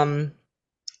 Mm-hmm. Um,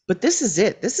 but this is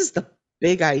it. This is the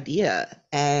big idea.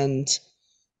 And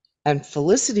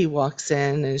Felicity walks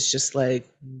in and is just like,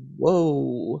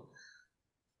 "Whoa,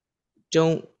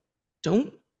 don't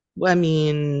don't I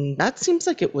mean, that seems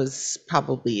like it was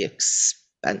probably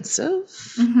expensive."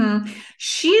 Mm-hmm.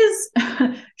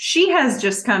 She has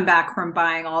just come back from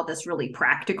buying all this really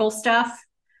practical stuff.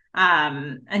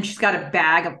 And she's got a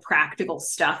bag of practical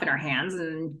stuff in her hands,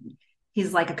 and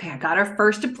he's like, okay, I got our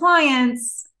first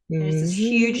appliance. And it's this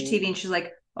huge Mhm. TV, and she's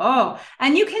like, oh,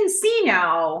 and you can see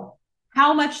now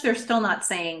how much they're still not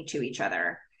saying to each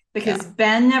other Yeah. because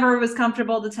Ben never was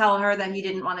comfortable to tell her that he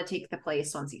didn't want to take the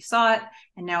place once he saw it.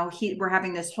 And now we're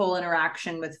having this whole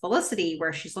interaction with Felicity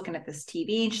where she's looking at this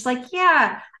TV and she's like,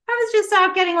 yeah, I was just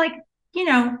out getting like,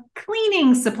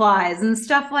 cleaning supplies and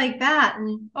stuff like that.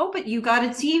 And oh, but you got a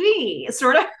TV,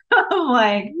 sort of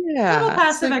like a little Yeah. It's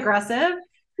passive like aggressive.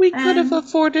 we could have And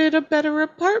afforded a better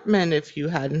apartment if you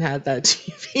hadn't had that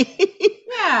TV.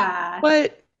 yeah,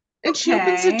 But and she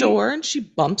opens the okay. door and she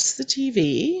bumps the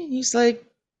TV. And he's like,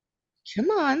 come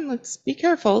on, let's be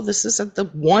careful. This isn't the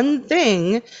one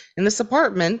thing in this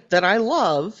apartment that I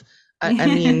love. I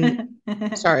mean,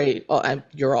 sorry. Oh,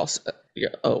 you're also.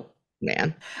 Oh.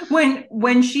 man.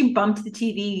 When she bumped the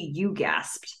TV, you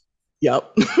gasped.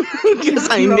 Yep. Because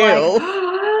I You were like,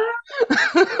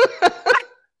 knew.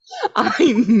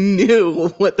 I knew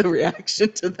what the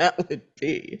reaction to that would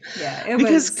be. yeah, it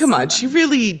Because was come so on, she fun.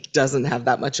 really doesn't have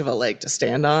that much of a leg to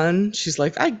stand on. She's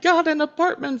like, I got an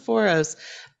apartment for us.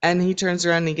 And he turns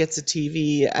around and he gets a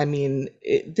TV. I mean,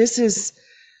 this is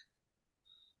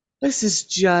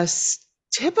just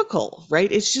typical,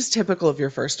 right? It's just typical of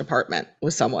your first apartment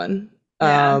with someone.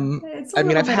 Yeah, it's a I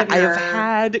mean, little bit of I have your.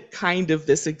 had kind of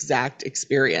this exact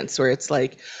experience where it's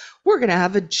like, we're gonna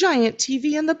have a giant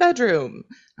TV in the bedroom.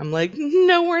 I'm like,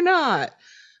 no, we're not.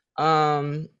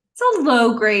 Um, It's a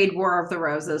low grade War of the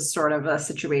Roses sort of a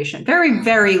situation. Very,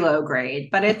 very low grade,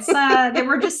 but it's they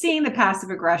were just seeing the passive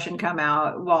aggression come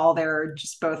out while they're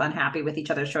just both unhappy with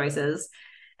each other's choices.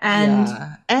 And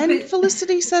yeah, and but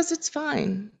Felicity says it's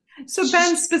fine. so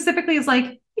Ben specifically is like,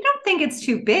 you don't think it's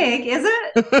too big, is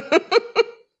it?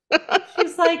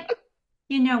 She's like,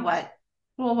 you know what?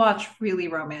 We'll watch really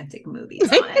romantic movies on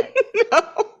it.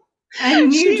 No.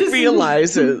 And you She just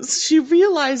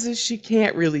realizes she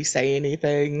can't really say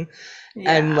anything,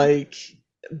 and yeah. like,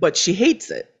 but she hates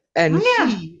it, and Yeah.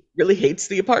 he really hates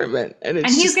the apartment, and And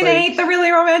it's he's just gonna like, hate the really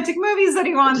romantic movies that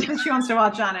she wants to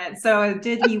watch on it. So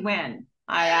did he win?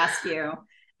 I ask you.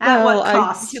 At well, what I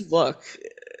cost? look,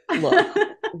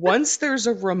 once there's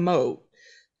a remote,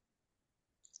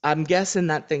 I'm guessing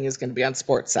that thing is going to be on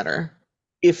Sports Center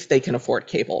if they can afford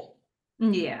cable.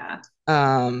 Yeah.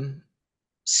 Um,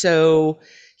 so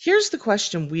here's the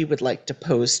question we would like to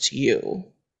pose to you,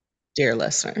 dear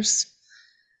listeners.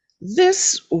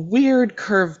 This weird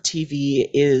curved TV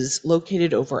is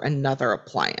located over another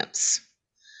appliance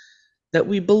that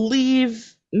we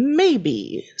believe may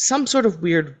be some sort of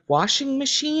weird washing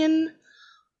machine.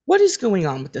 What is going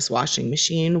on with this washing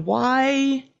machine?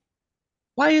 Why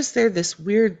is there this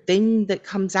weird thing that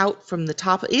comes out from the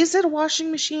top? Is it a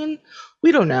washing machine?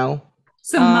 We don't know.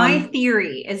 So my Um,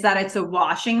 theory is that it's a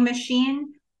washing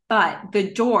machine, but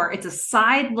the door, it's a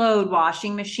side load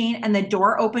washing machine, and the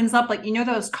door opens up like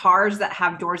those cars that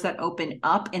have doors that open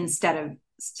up instead of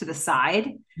to the side.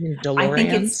 I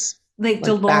think it's DeLoreans, like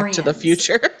like Back to the DeLoreans.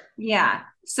 Future. Yeah.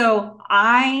 So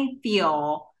I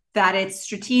feel that it's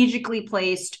strategically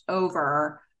placed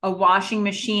over a washing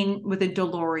machine with a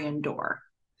DeLorean door.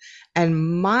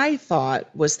 And my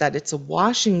thought was that it's a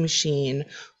washing machine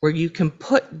where you can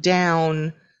put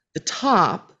down the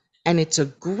top and it's a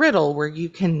griddle where you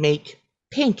can make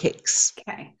pancakes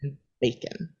Okay. and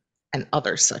bacon and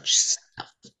other such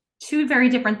stuff. Two very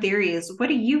different theories. What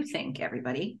do you think,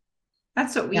 everybody?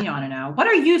 That's what Yeah. we want to know. What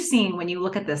are you seeing when you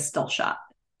look at this still shot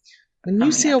When you from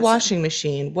the see a episode? washing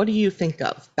machine, what do you think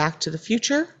of? Back to the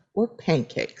Future or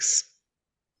pancakes?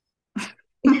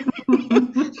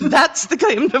 That's the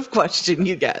kind of question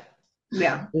you get.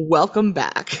 Yeah. Welcome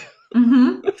back.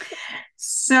 Mm-hmm.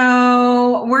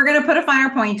 So we're going to put a finer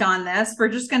point on this. We're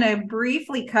just going to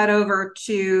briefly cut over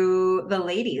to the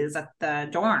ladies at the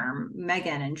dorm,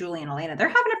 Megan and Julie and Elena. They're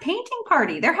having a painting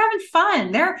party. They're having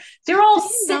fun. They're all Did you not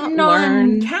sitting on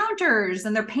learn? counters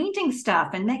and they're painting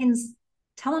stuff. And Megan's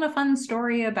telling a fun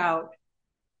story about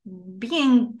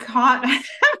being caught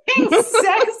having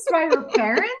sex by her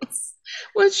parents.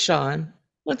 With Sean.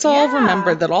 Let's all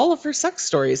remember Yeah. that all of her sex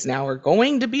stories now are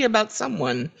going to be about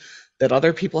someone that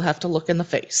other people have to look in the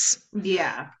face.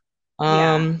 Yeah.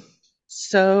 Yeah. Um,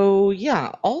 so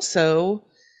yeah, also,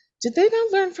 did they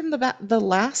not learn from the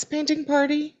last painting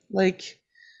party? Like,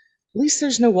 at least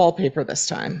there's no wallpaper this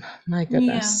time. My Yeah.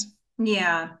 goodness.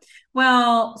 Yeah.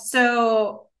 Well,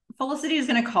 so Felicity is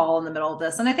going to call in the middle of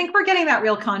this. And I think we're getting that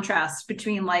real contrast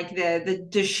between like the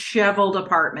disheveled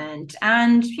apartment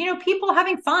and, people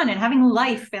having fun and having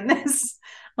life in this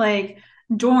like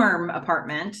dorm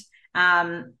apartment.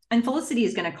 And Felicity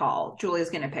is going to call. Julie's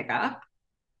going to pick up.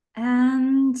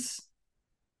 And,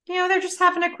 they're just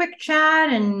having a quick chat.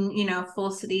 And,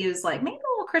 Felicity is like, maybe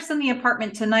we'll christen the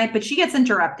apartment tonight. But she gets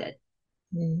interrupted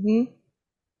Hmm.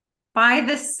 by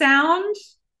the sound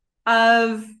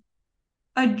of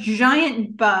a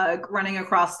giant bug running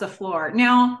across the floor.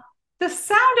 Now, the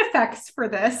sound effects for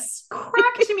this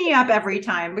cracked me up every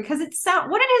time because what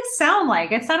did it sound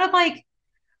like? It sounded like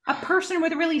a person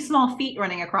with really small feet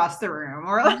running across the room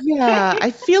or like Yeah,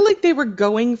 I feel like they were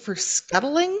going for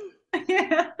scuttling,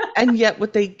 yeah. and yet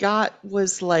what they got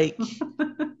was like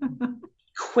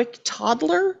quick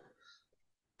toddler.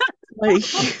 Like,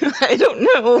 I don't It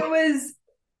know. was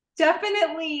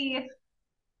definitely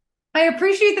I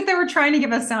appreciate that they were trying to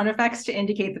give us sound effects to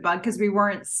indicate the bug because we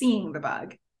weren't seeing the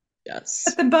bug. But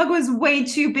Yes. the bug was way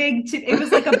too big it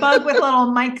was like a bug with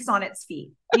little mics on its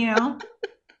feet,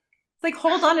 It's like,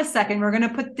 hold on a second. We're going to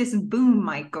put this boom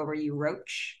mic over you,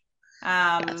 Roach.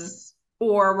 Yes.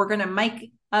 Or we're going to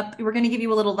mic up. We're going to give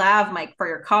you a little lav mic for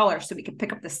your collar so we can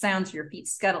pick up the sounds of your feet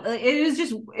scuttle.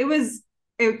 It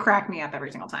would crack me up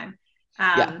every single time.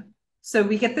 Yeah. So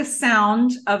we get the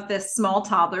sound of this small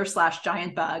toddler /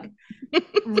 giant bug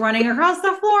running across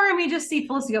the floor, and we just see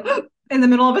Felicity go in the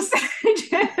middle of a sentence.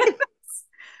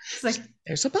 It's like,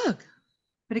 there's a bug.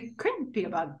 but it couldn't be a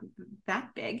bug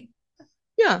that big.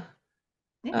 Yeah.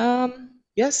 Yeah.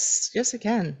 Yes, yes, it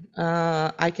can.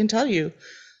 I can tell you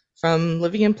from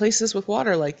living in places with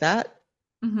water like that,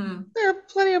 there are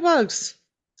plenty of bugs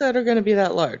that are going to be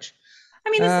that large. I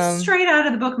mean, this is straight out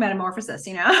of the book Metamorphosis,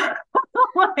 you know?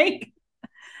 Like,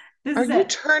 this Are is you it.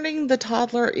 turning the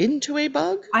toddler into a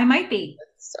bug? I might be.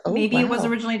 Oh, Maybe it was wow.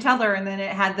 originally a toddler, and then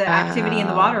it had the activity in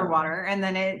the water, and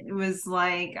then it was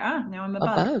like, oh, now I'm a A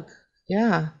bug. bug.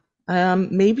 Yeah.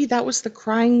 Maybe that was the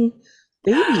crying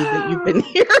baby that you've been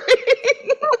hearing.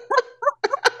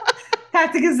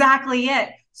 That's exactly it.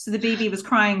 So the baby was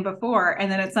crying before,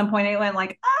 and then at some point it went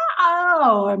like,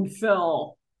 oh, I'm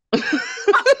Phil.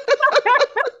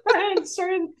 And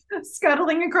started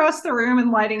scuttling across the room and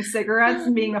lighting cigarettes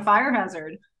and being a fire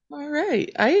hazard. All right,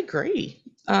 I agree.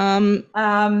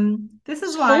 This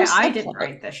is why Whole I didn't subplot.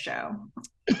 write this show.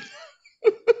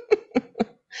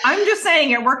 I'm just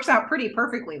saying it works out pretty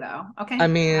perfectly, though. Okay, I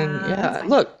mean, that's yeah. fine.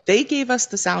 Look, they gave us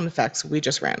the sound effects. We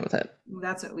just ran with it.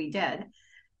 That's what we did.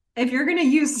 If you're going to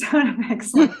use sound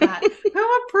effects like that,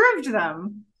 who approved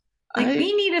them? Like, I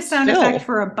we need a sound effect still.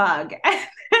 for a bug.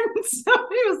 And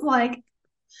somebody was like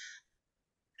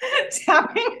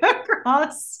tapping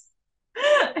across.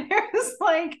 It was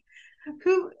like,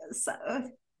 who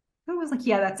was like,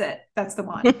 yeah, that's it. That's the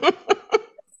one.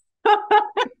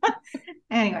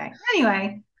 Anyway,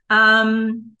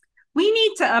 we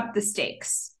need to up the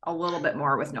stakes a little bit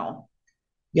more with Noel.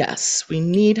 Yes, we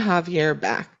need Javier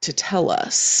back to tell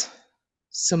us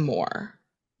some more.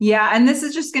 Yeah, and this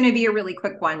is just going to be a really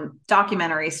quick one,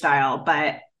 documentary style,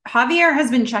 but Javier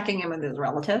has been checking in with his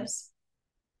relatives.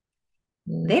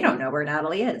 They don't know where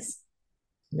Natalie is.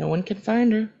 No one can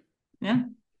find her. Yeah.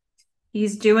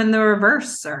 He's doing the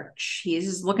reverse search.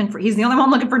 He's the only one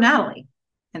looking for Natalie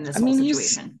in this whole He's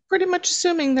situation. pretty much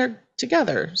assuming they're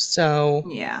together. So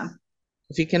Yeah.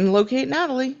 if he can locate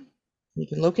Natalie, he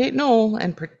can locate Noel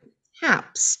and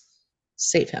perhaps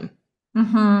save him.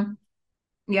 Mm-hmm.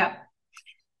 Yeah.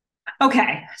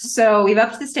 Okay, so we've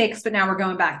upped the stakes, but now we're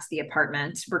going back to the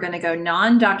apartment. We're going to go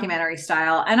non-documentary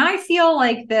style. And I feel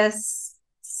like this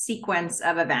sequence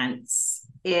of events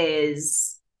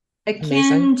is akin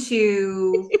Amazing.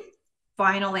 to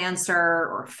Final Answer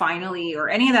or Finally or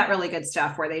any of that really good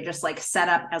stuff where they just like set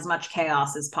up as much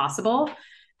chaos as possible.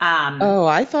 Oh,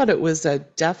 I thought it was a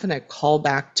definite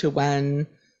callback to when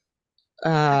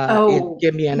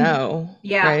Give Me an O,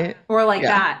 yeah, right? or like Yeah.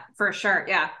 that for sure.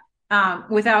 Yeah.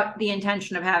 Without the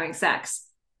intention of having sex.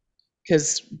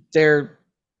 Because there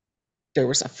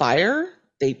was a fire.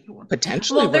 They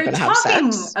potentially Well, were they're going to have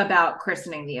talking sex. about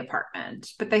christening the apartment,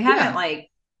 but they haven't Yeah. like.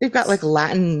 They've got like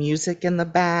Latin music in the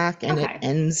back and it Okay,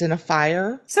 ends in a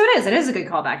fire. so it is a good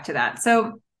callback to that.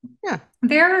 So Yeah.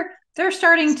 they're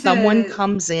starting Someone to.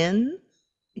 comes in.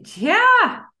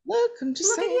 Yeah, Look, I'm just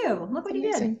look at saying. you. Look It's what you did.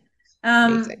 amazing.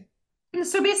 Um, Amazing.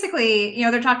 so basically,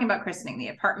 they're talking about christening the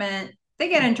apartment. They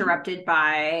get interrupted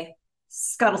by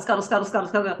scuttle, scuttle, scuttle, scuttle,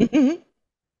 scuttle.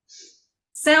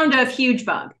 Sound of huge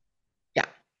bug. Yeah.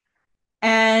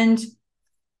 And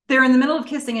they're in the middle of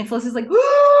kissing, and Felicity's like,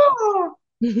 "Oh!"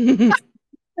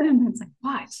 And it's like,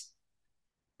 what?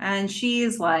 And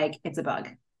she's like, it's a bug.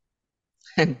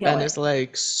 And Kill Ben it. is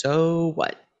like, so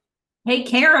what? Take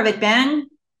care of it, Ben.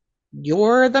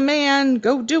 You're the man.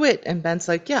 Go do it. And Ben's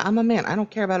like, yeah, I'm a man. I don't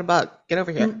care about a bug. Get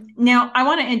over here. Now, I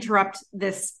want to interrupt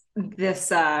this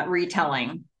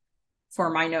retelling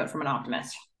for my note from an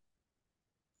optimist.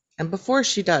 And before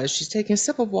she does, she's taking a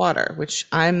sip of water, which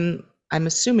I'm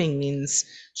assuming means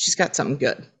she's got something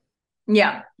good.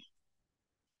 Yeah.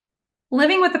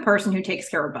 Living with a person who takes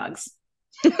care of bugs.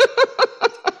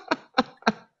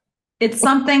 It's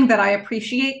something that I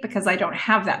appreciate because I don't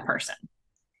have that person.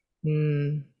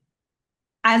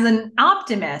 As an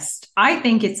optimist, I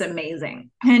think it's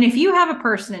amazing. And if you have a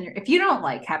person if you don't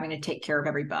like having to take care of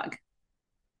every bug,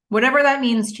 whatever that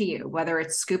means to you, whether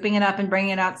it's scooping it up and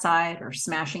bringing it outside or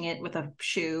smashing it with a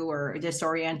shoe or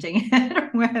disorienting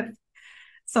it with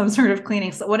some sort of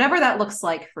cleaning, whatever that looks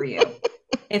like for you.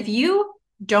 If you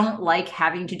don't like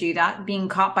having to do that, being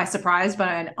caught by surprise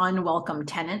by an unwelcome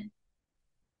tenant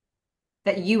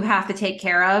that you have to take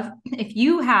care of, if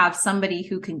you have somebody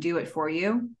who can do it for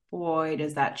you, boy,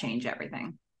 does that change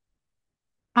everything.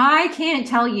 I can't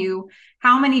tell you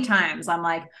how many times I'm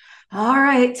like, all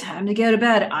right, time to go to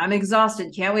bed. I'm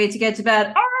exhausted. Can't wait to get to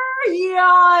bed. Oh,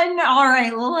 yawn. All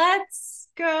right, let's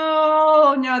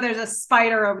go. No, there's a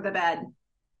spider over the bed.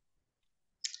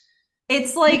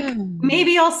 It's like,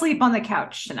 maybe I'll sleep on the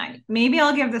couch tonight. Maybe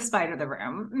I'll give the spider the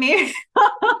room. Maybe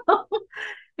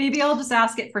maybe I'll just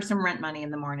ask it for some rent money in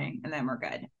the morning and then we're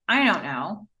good. I don't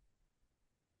know.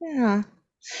 Yeah.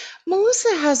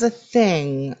 Melissa has a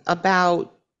thing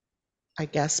about, I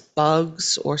guess,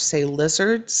 bugs or say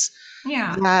lizards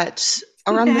Yeah. that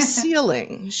are on the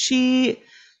ceiling. She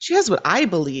has what I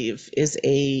believe is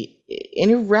an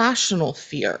irrational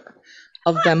fear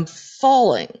of them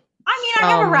falling I mean,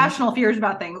 I have from. irrational fears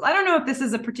about things. I don't know if this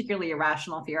is a particularly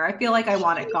irrational fear. I feel like I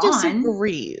want it She gone.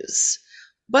 disagrees,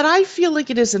 but I feel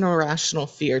like it is an irrational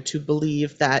fear to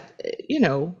believe that,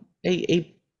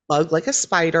 a bug like a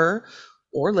spider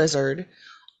or lizard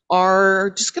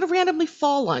are just going to randomly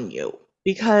fall on you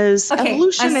because Okay, a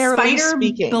evolutionarily spider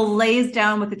speaking, belays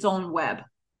down with its own web.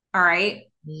 All right. It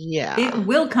yeah.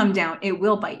 will come down. It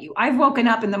will bite you. I've woken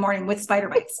up in the morning with spider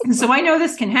bites. So I know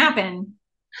this can happen.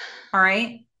 All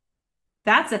right.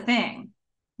 That's a thing.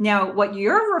 Now, what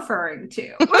you're referring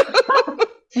to,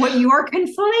 what you are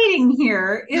conflating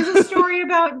here is a story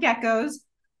about geckos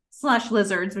slash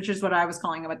lizards, which is what I was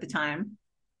calling them at the time,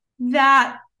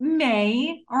 that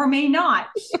may or may not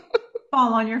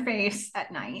fall on your face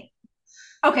at night.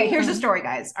 Okay, here's the Yeah. story,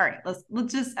 guys. All right,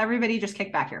 let's just everybody just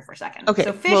kick back here for a second. So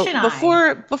Okay, Fish well, and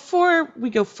I, before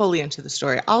we go fully into the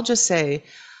story, I'll just say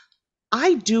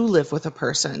I do live with a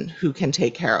person who can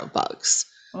take care of bugs,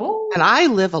 and oh, I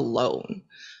live alone.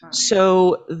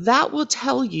 So that will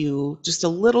tell you just a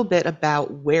little bit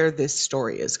about where this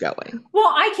story is going.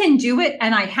 well, I can do it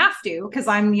and I have to because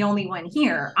I'm the only one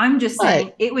here. I'm just But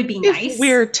saying it would be if nice.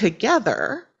 we're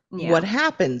together, what Yeah,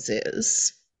 happens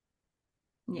is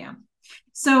yeah.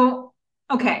 So,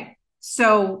 okay.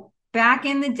 So back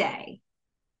in the day,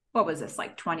 what was this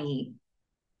like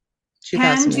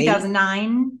 2010, 2008.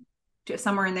 2009,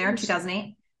 somewhere in there,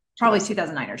 2008, probably 2000.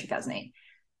 2009 or 2008.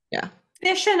 Yeah.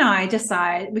 Fish and I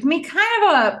decide we made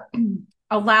kind of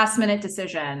a last minute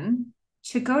decision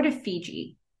to go to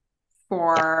Fiji Yeah.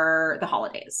 for the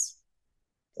holidays.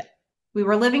 We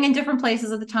were living in different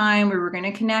places at the time. We were going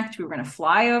to connect. We were going to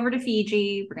fly over to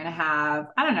Fiji. We're going to have,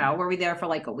 I don't know, were we there for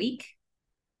like a week?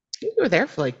 We were there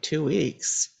for like 2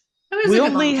 weeks. It was We a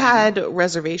good long only had time.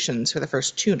 reservations for the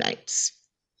first 2 nights,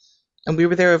 and we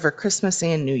were there over Christmas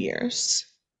and New Year's.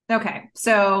 Okay.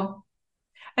 So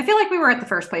I feel like we were at the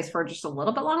first place for just a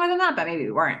little bit longer than that, but maybe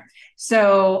we weren't.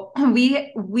 So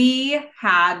we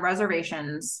had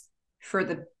reservations for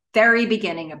the very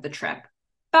beginning of the trip,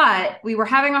 but we were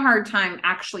having a hard time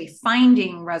actually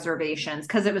finding reservations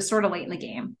because it was sort of late in the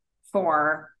game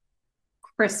for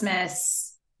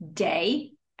Christmas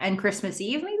Day and Christmas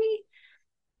Eve, maybe.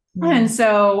 And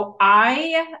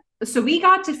Mm. so we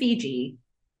got to Fiji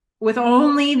with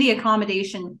only the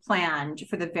accommodation planned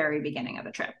for the very beginning of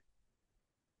the trip.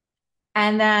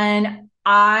 And then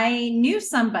I knew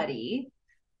somebody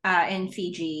in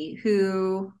Fiji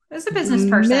who is a The business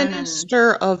person. And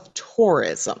Minister of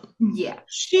Tourism. yeah.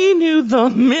 She knew the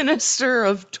Minister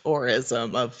of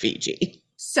Tourism of Fiji.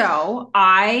 So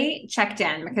I checked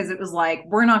in because it was like,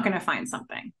 we're not going to find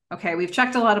something. Okay. We've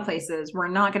checked a lot of places. We're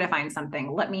not going to find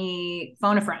something. Let me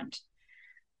phone a friend.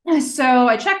 So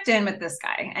I checked in with this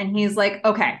guy and he's like,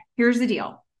 okay, here's the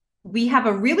deal. We have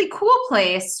a really cool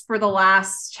place for the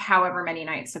last however many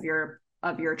nights of your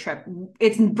trip.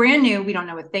 It's brand new. We don't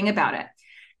know a thing about it.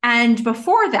 And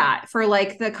before that, for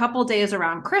like the couple days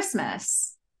around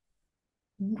Christmas,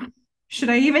 should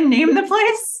I even name the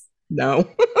place? No.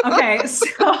 Okay,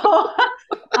 so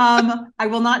I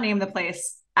will not name the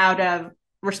place out of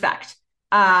respect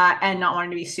and not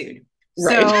wanting to be sued.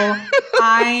 Right.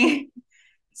 I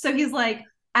so he's like,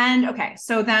 and okay,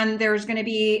 so then there's going to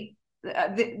be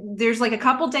there's like a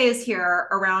couple days here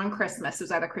around Christmas. It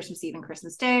was either Christmas Eve and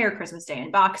Christmas Day or Christmas Day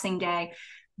and Boxing Day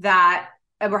that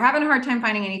we're having a hard time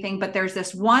finding anything. But there's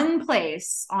this one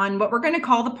place on what we're going to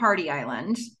call the party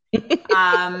island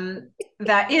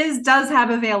that does have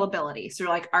availability. So we're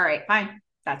like, all right, fine,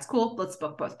 that's cool. Let's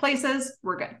book both places.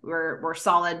 We're good. We're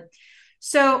solid.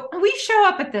 So we show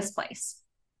up at this place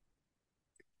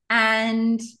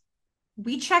and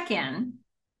we check in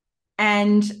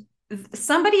and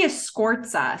somebody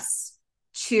escorts us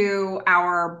to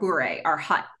our bure, our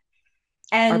hut,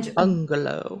 Our and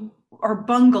bungalow. our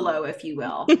bungalow, if you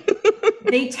will.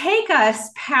 They take us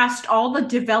past all the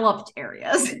developed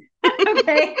areas.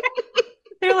 Okay.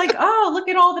 they're like, oh, look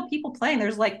at all the people playing.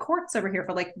 There's like courts over here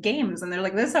for like games, and they're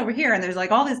like this over here, and there's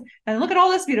like all this, and look at all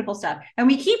this beautiful stuff. And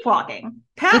we keep walking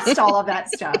past all of that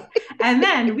stuff, and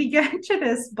then we get to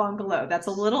this bungalow that's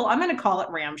a little, I'm going to call it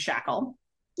ramshackle.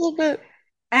 A little bit.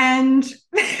 And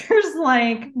there's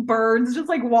like birds just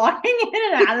like walking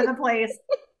in and out of the place.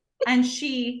 And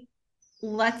she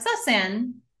lets us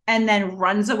in and then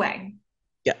runs away.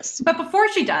 Yes. But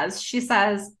before she does, she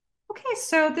says, okay,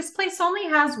 so this place only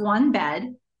has one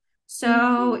bed.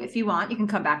 So if you want, you can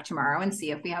come back tomorrow and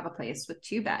see if we have a place with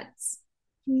two beds.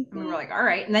 And we were like, all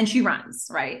right. And then she runs,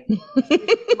 right?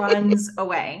 Runs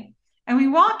away. And we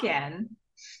walk in,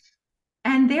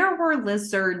 and there were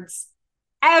lizards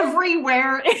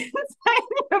everywhere inside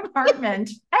the apartment.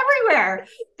 Everywhere.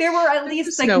 There were at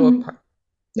least like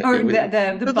or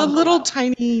the little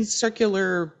tiny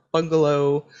circular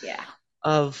bungalow yeah.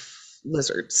 of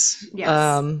lizards.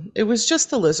 Yes. It was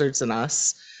just the lizards and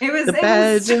us. The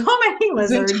bed was so many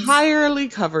lizards. Was entirely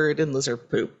covered in lizard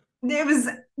poop. It was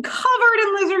covered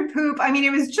in lizard poop. I mean,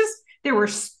 it was just, there were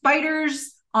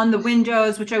spiders on the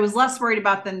windows, which I was less worried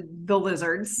about than the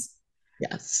lizards.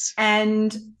 Yes.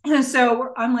 And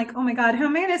so I'm like, oh my God, how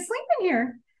am I going to sleep in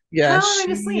here? Yeah,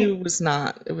 it was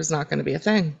not going to be a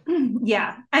thing.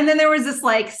 Yeah. And then there was this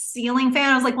like ceiling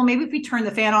fan. I was like, well, maybe if we turn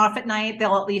the fan off at night,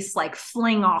 they'll at least like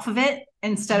fling off of it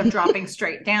instead of dropping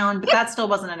straight down. But that still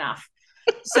wasn't enough.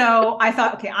 So I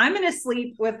thought, okay, I'm going to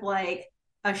sleep with like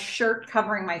a shirt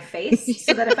covering my face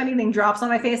so that if anything drops on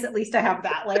my face, at least I have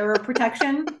that layer of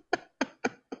protection.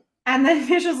 And then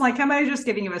Fish was like, how am I just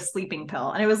giving you a sleeping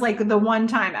pill? And it was like the one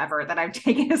time ever that I've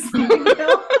taken a sleeping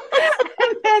pill.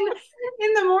 And then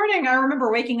in the morning, I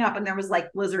remember waking up and there was like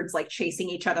lizards like chasing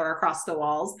each other across the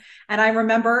walls. And I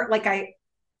remember like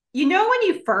you know, when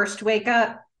you first wake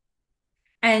up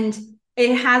and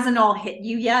it hasn't all hit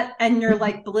you yet, and you're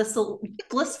like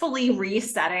blissfully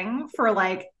resetting for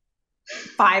like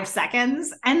 5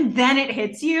 seconds, and then it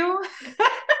hits you.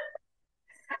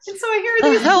 And so I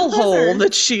hear these hellhole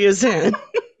that she is in.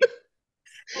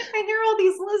 I hear all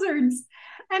these lizards,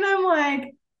 and I'm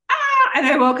like, ah! And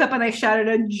I woke up and I shouted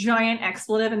a giant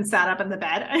expletive and sat up in the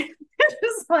bed. I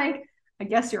was like, I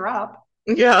guess you're up.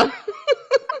 Yeah.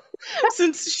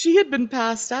 Since she had been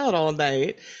passed out all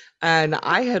night, and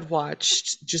I had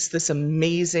watched just this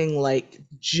amazing, like,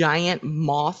 giant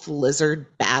moth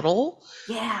lizard battle.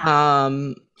 Yeah.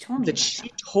 That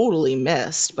she totally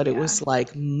missed, but it was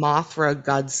like Mothra,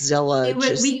 Godzilla.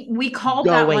 We called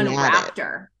that one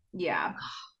Raptor. Yeah.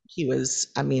 He was,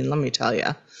 I mean, let me tell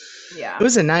you. Yeah. It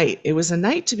was a night. It was a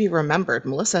night to be remembered.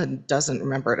 Melissa doesn't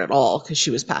remember it at all because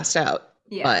she was passed out.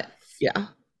 Yeah. But yeah.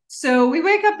 So we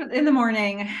wake up in the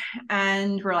morning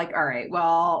and we're like, all right,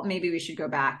 well, maybe we should go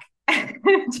back to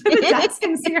the desk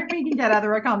and see if we can get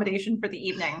other accommodation for the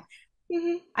evening.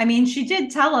 Mm-hmm. I mean, she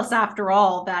did tell us after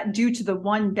all that due to the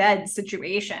one bed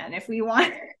situation, if we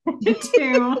want to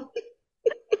go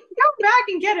back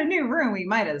and get a new room, we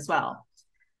might as well.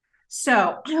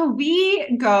 So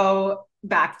we go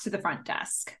back to the front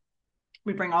desk.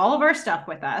 We bring all of our stuff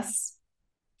with us.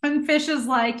 And Fish is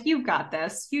like, you've got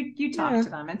this. You talk to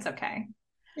them. It's okay.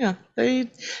 Yeah,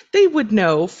 they would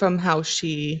know from how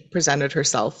she presented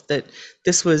herself that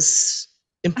this was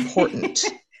important.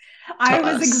 I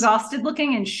was exhausted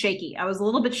looking and shaky. I was a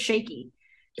little bit shaky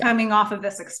coming off of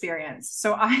this experience.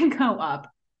 So I go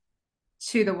up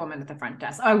to the woman at the front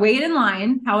desk. I wait in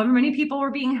line. However many people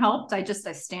were being helped, I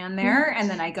stand there and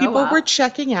then I go People were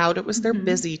checking out. It was their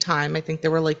busy time. I think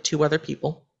there were like 2 other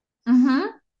people. Mm-hmm.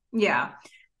 Yeah.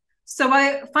 So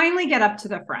I finally get up to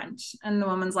the front and the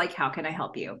woman's like, how can I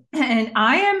help you? And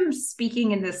I am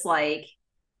speaking in this like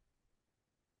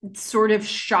sort of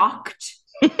shocked.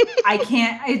 I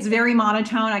can't, it's very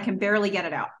monotone. I can barely get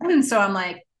it out. And so I'm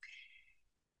like,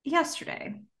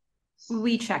 yesterday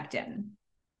we checked in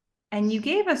and you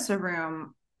gave us a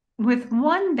room with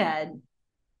one bed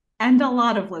and a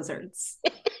lot of lizards.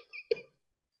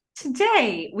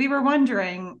 Today we were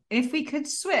wondering if we could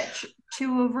switch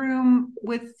to a room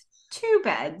with 2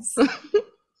 beds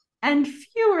and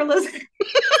fewer lizards.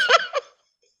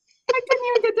 I couldn't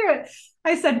even get through it.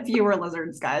 I said fewer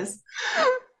lizards, guys.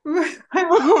 I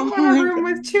want a room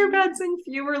with 2 beds and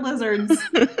fewer lizards.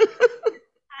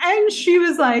 And she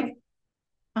was like,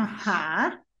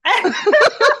 uh-huh.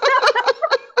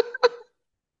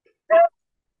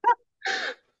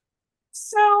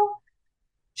 So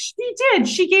she did.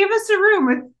 She gave us a room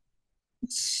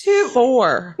with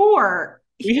 4.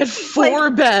 We had 4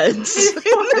 beds in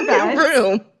the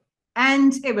room.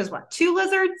 And it was what, 2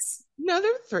 lizards? No,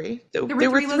 there were 3. There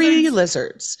were 3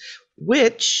 lizards,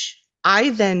 which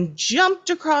I then jumped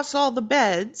across all the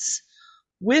beds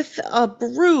with a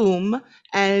broom,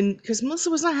 and because Melissa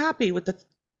was not happy with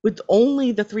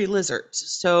only the three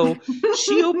lizards. So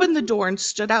she opened the door and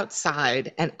stood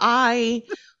outside, and I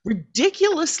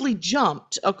ridiculously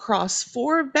jumped across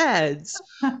four beds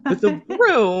with a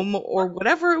broom or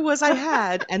whatever it was I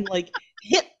had and like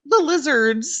hit the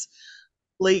lizards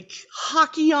like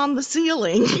hockey on the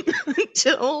ceiling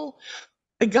until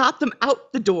I got them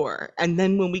out the door. And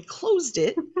then when we closed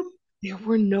it, there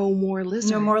were no more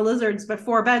lizards. No more lizards, but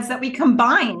four beds that we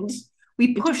combined. We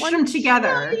Into pushed one them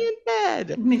together. giant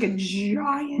bed. Make a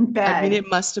giant bed. I mean, it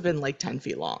must have been like 10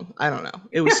 feet long. I don't know.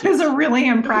 It was It was huge. a really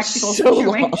impractical So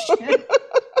situation.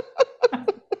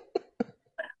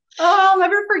 Oh, I'll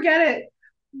never forget it.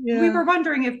 Yeah. We were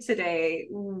wondering if today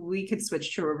we could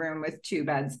switch to a room with two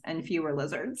beds and fewer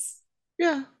lizards.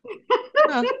 Yeah.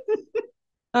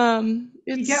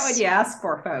 You get what you ask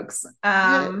for, folks.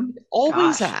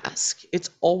 Always Gosh. ask. It's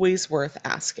always worth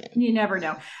asking. You never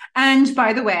know. And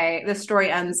by the way, the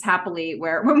story ends happily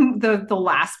where when the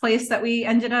last place that we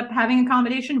ended up having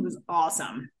accommodation was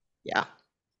awesome. Yeah.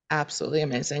 Absolutely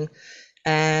amazing.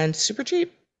 And super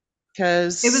cheap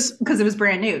because it was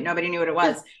brand new. Nobody knew what it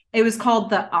was. Yeah. It was called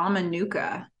the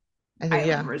Amanuka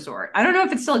Island Resort. I don't know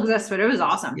if it still exists, but it was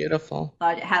awesome. Beautiful.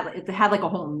 It had like a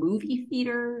whole movie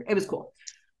theater. It was cool.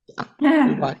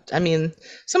 Yeah. I mean,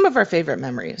 some of our favorite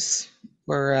memories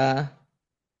were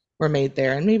made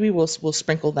there, and maybe we'll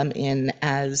sprinkle them in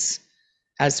as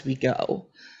we go.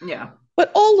 Yeah.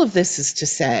 But all of this is to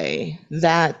say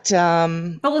that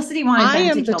Felicity wanted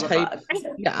Ben to kill the bug.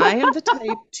 Yeah, I am the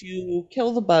type to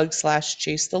kill the bug /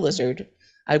 chase the lizard.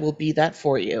 I will be that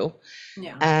for you.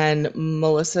 Yeah. And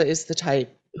Melissa is the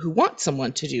type who wants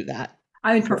someone to do that.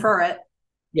 I would prefer it.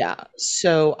 Yeah.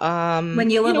 So when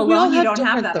you live alone, you don't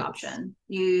have that option.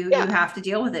 You have to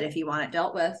deal with it if you want it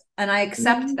dealt with. And I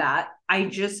accept that. I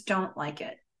just don't like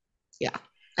it. Yeah.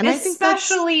 And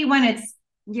especially when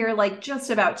you're like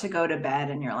just about to go to bed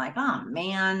and you're like, oh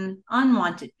man,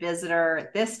 unwanted visitor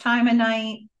at this time of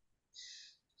night.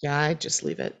 Yeah, I just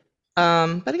leave it.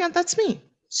 But again, that's me.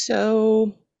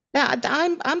 So yeah,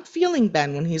 I'm feeling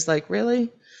Ben when he's like, really?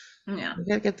 Yeah.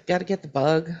 We gotta get the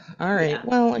bug. All right. Yeah.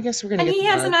 Well, I guess we're gonna. And he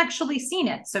hasn't actually seen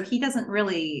it, so he doesn't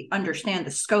really understand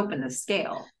the scope and the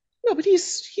scale. No, but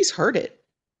he's heard it.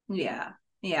 Yeah.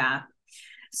 Yeah.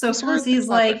 So Felicity's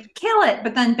like, kill it,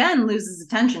 but then Ben loses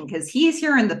attention because he's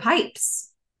hearing the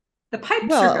pipes. The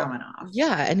pipes are going off.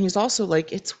 Yeah, and he's also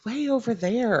like, it's way over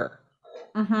there.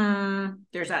 Mm-hmm.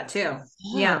 There's that too.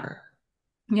 Yeah.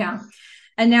 Yeah.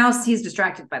 And now he's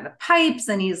distracted by the pipes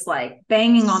and he's like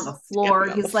banging on the floor.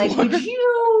 He's like, would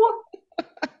you?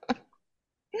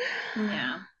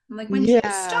 Yeah. I'm like, would you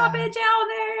stop it down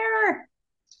there?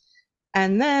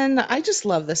 And then I just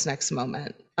love this next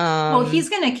moment. Well, he's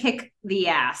going to kick the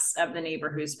ass of the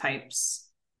neighbor whose pipes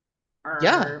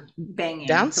are banging.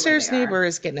 Downstairs neighbor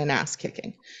is getting an ass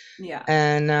kicking. Yeah.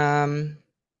 And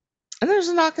there's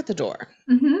a knock at the door.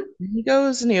 Mm-hmm. He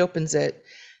goes and he opens it.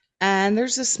 And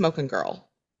there's this smoking girl.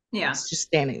 Yeah. She's just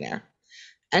standing there.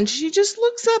 And she just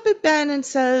looks up at Ben and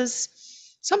says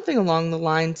something along the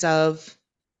lines of,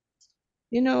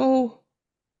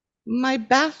 my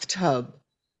bathtub.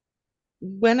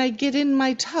 When I get in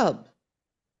my tub,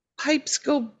 pipes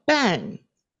go bang.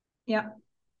 Yeah.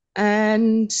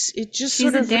 And it just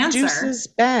sort of reduces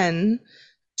Ben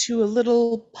to a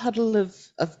little puddle of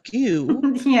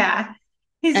goo. Yeah.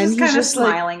 He's just kind of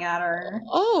smiling at her.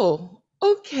 Oh,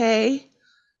 okay.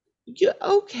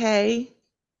 Okay.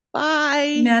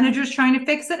 Bye. Manager's trying to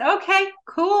fix it. Okay,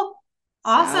 cool.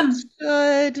 Awesome. Sounds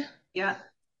good. Yeah.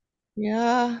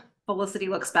 Yeah. Felicity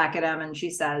looks back at him and she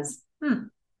says,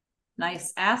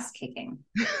 nice ass kicking.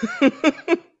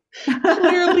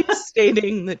 Clearly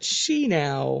stating that she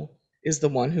now is the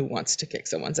one who wants to kick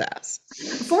someone's ass.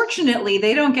 Fortunately,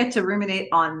 they don't get to ruminate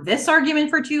on this argument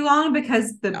for too long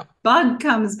because the bug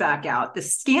comes back out. The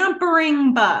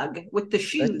scampering bug with the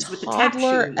shoes, with the tap shoes.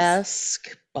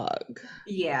 Toddler-esque bug.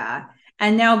 Yeah.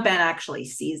 And now Ben actually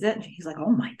sees it. He's like,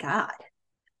 oh my God.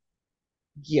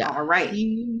 Yeah. All right.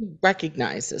 He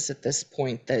recognizes at this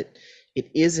point that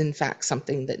it is in fact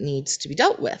something that needs to be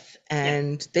dealt with.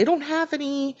 And they don't have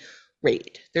any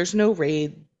raid. There's no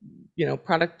raid,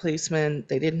 product placement.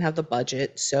 They didn't have the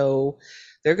budget. So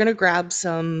they're going to grab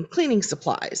some cleaning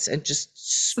supplies and just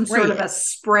spray some sort of a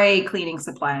spray cleaning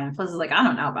supply. And Fliss is like, I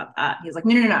don't know about that. He's like,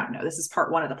 no. This is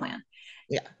part one of the plan.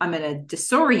 Yeah. I'm going to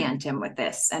disorient him with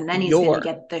this. And then he's going to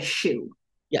get the shoe.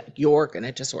 Yeah. You're going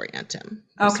to disorient him.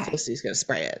 Okay. Felicity's going to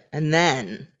spray it. And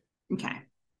then. Okay.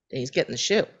 He's getting the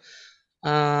shoe.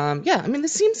 Yeah. I mean,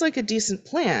 this seems like a decent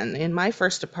plan. In my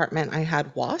first apartment, I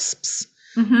had wasps.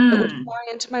 that would Mm-hmm. fly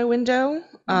into my window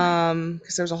Right.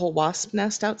 because there's a whole wasp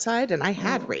nest outside, and I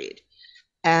had Oh. raid.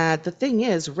 And the thing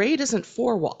is, raid isn't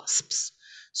for wasps,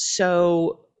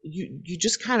 so you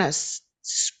just kind of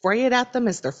spray it at them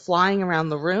as they're flying around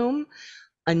the room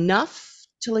enough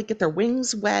to like get their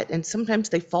wings wet, and sometimes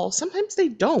they fall, sometimes they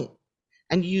don't,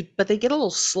 but they get a little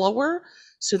slower,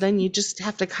 so then you just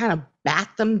have to kind of bat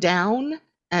them down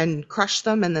and crush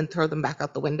them and then throw them back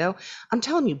out the window. I'm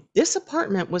telling you, this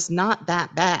apartment was not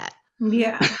that bad.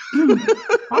 Yeah.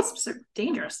 Wasps are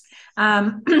dangerous.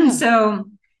 Yeah, So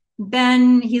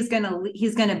Ben, he's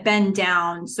gonna bend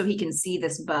down so he can see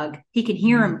this bug. He can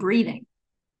hear him breathing,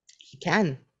 he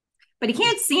can. but he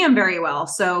can't see him very well.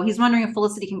 So he's wondering if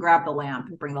Felicity can grab the lamp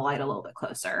and bring the light a little bit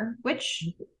closer, which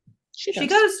She she does.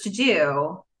 goes to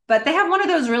do. But they have one of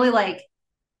those really like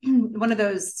one of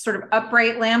those sort of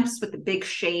upright lamps with the big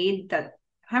shade that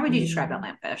how would you describe that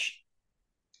Mm, lampfish?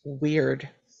 weird.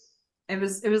 It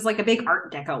was like a big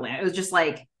art deco lamp. It was just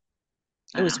like, I It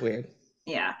don't was know. weird.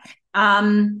 Yeah.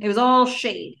 It was all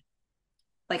shade,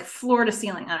 like floor to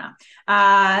ceiling. I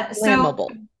don't know. So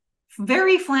Flammable.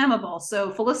 very flammable.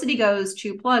 So Felicity goes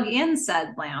to plug in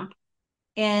said lamp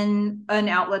in an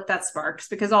outlet that sparks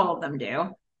because all of them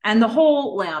do. And the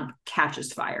whole lamp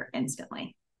catches fire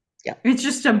instantly. Yep. It's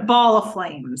just a ball of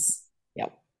flames.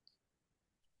 Yep.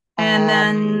 And Yep.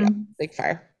 then, Big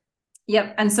fire.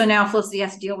 yep. And so now Felicity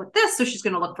has to deal with this. So she's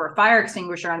going to look for a fire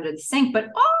extinguisher under the sink, but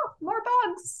oh, more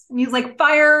bugs. And he's like,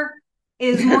 fire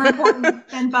is more important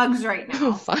than bugs right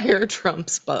now. Fire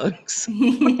trumps bugs.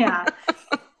 Yeah.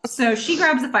 So she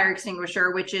grabs the fire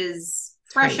extinguisher, which is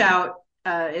fresh Tiny. out.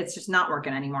 It's just not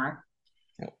working anymore.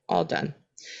 No, all done.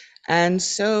 And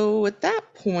so at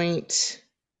that point,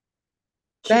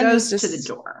 She Ben has goes to the just,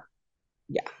 door.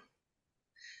 yeah.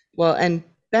 Well, and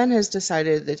Ben has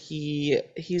decided that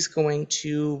he's going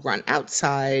to run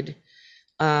outside.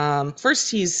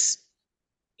 First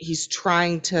he's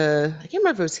trying to, I can't remember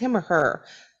if it was him or her.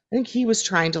 I think he was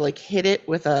trying to like hit it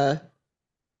with a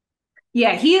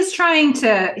Yeah, he is trying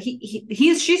to.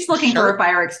 She's looking for a shirt.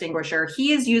 fire extinguisher.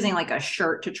 He is using like a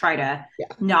shirt to try to Yeah.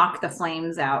 knock the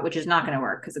flames out, which is not going to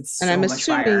work because it's And I'm so much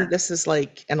assuming fire. this is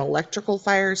like an electrical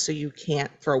fire, so you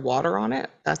can't throw water on it.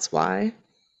 That's why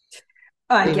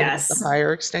I they made it the guess.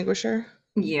 fire extinguisher.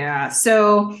 Yeah.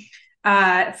 So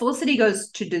Felicity goes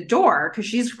to the door because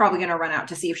she's probably going to run out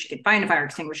to see if she can find a fire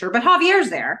extinguisher. But Javier's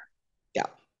there, Yeah.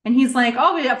 and he's like,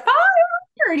 "Oh, we have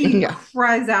fire!" And he Yeah.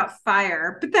 cries out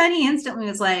fire. But then he instantly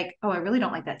is like, "Oh, I really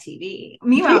don't like that TV."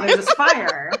 Meanwhile, there's this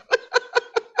fire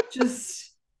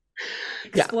just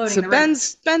Yeah. exploding So the room.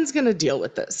 Ben's gonna deal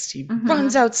with this. He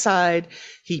runs Mm-hmm. outside,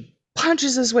 he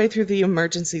punches his way through the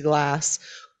emergency glass,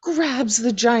 grabs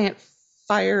the giant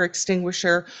fire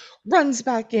extinguisher, runs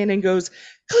back in and goes,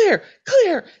 clear,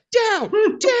 clear, down,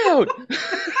 down.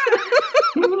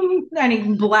 And he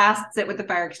blasts it with the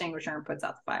fire extinguisher and puts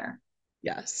out the fire.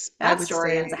 Yes, I That would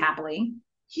story say ends happily.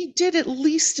 he did at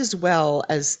least as well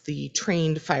as the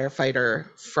trained firefighter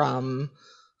from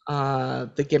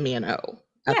the Gimme an O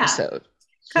Yeah. episode.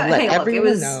 He let Hey, look, it everyone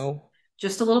was know.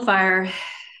 just a little fire,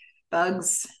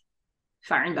 bugs,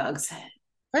 firing bugs.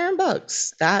 Fire and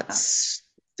bugs. Oh, That's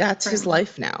his pretty,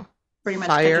 life now. pretty much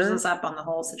catches Fire us up on the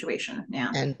whole situation.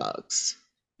 Yeah. and bugs.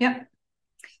 Yep.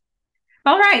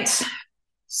 All right.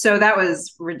 So that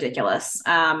was ridiculous.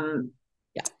 Yeah.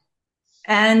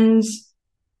 And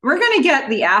we're going to get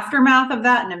the aftermath of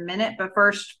that in a minute. But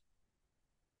first,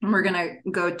 we're going to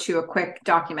go to a quick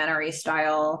documentary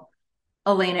style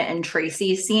Elena and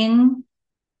Tracy scene.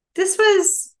 This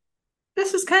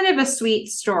was kind of a sweet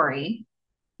story.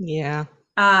 Yeah.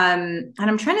 And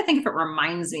I'm trying to think if it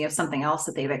reminds me of something else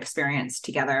that they've experienced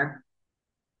together.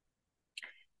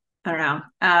 I don't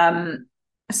know.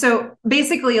 So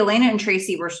basically, Elena and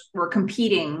Tracy were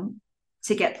competing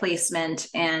to get placement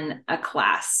in a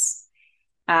class.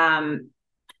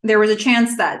 There was a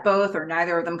chance that both or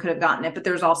neither of them could have gotten it, but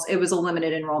it was a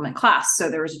limited enrollment class, so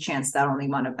there was a chance that only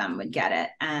one of them would get it.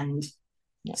 And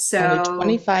Yeah. Only so,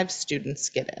 25 students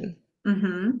get in.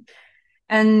 mm-hmm.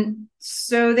 And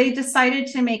so they decided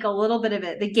to make a little bit of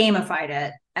it. They gamified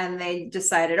it, and they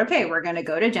decided, okay, we're going to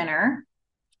go to dinner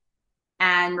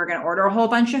and we're going to order a whole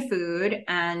bunch of food.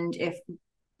 And if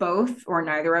both or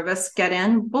neither of us get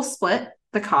in, we'll split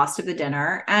the cost of the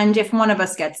dinner. And if one of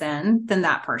us gets in, then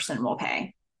that person will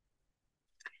pay.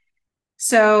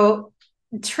 So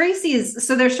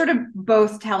so they're sort of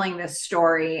both telling this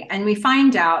story. And we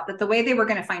find out that the way they were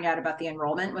going to find out about the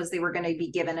enrollment was they were going to be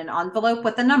given an envelope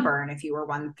with a number. And if you were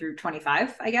 1 through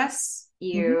 25, I guess,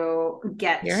 you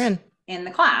get You're in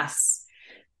the class.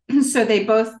 So they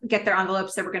both get their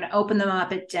envelopes. They were going to open them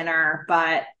up at dinner,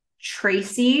 but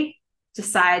Tracy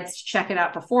decides to check it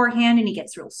out beforehand, and he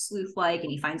gets real sleuth-like,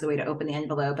 and he finds a way to open the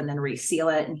envelope and then reseal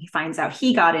it, and he finds out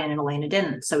he got in and Elena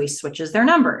didn't, so he switches their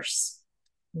numbers.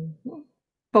 Mm-hmm.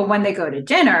 But when they go to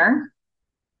dinner,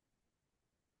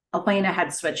 Elena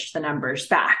had switched the numbers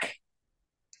back.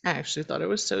 I actually thought it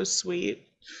was so sweet.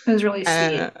 It was really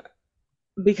sweet.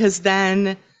 Because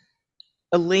then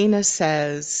Elena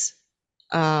says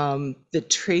that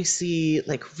Tracy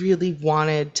like really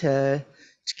wanted to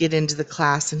get into the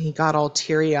class, and he got all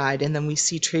teary-eyed, and then we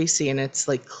see Tracy and it's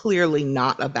like clearly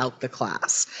not about the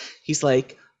class. He's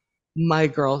like, my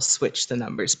girl switched the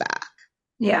numbers back.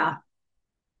 Yeah.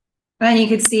 And you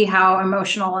could see how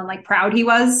emotional and like proud he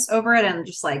was over it, and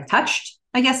just like touched,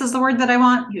 I guess is the word that I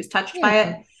want. He was touched by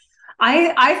it.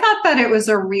 I thought that it was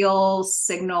a real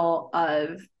signal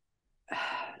of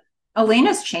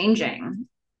Elena's changing.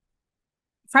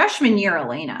 Freshman year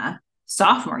Elena,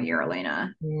 sophomore year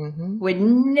Elena, would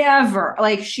never,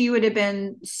 like, she would have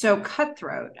been so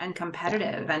cutthroat and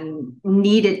competitive and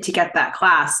needed to get that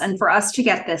class. And for us to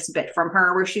get this bit from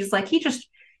her where she's like, he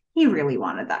really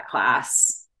wanted that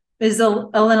class, is an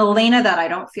Elena that I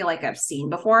don't feel like I've seen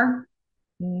before.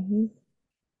 And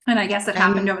I guess it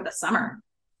happened over the summer.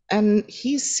 And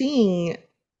he's seeing,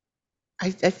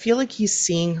 I feel like he's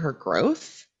seeing her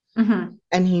growth.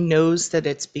 And he knows that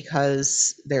it's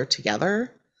because they're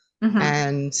together.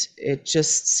 And it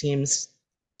just seems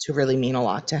to really mean a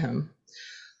lot to him.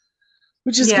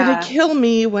 Which is going to kill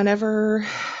me whenever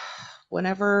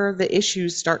the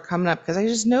issues start coming up, because I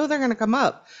just know they're going to come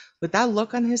up. With that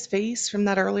look on his face from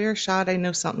that earlier shot, I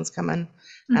know something's coming.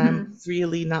 And I'm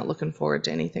really not looking forward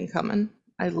to anything coming.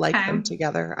 I like them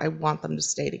together. I want them to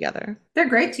stay together. They're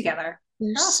great together.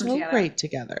 They're awesome so together. Great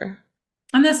together.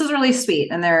 And this is really sweet.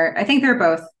 And I think they're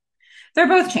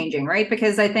both changing, right?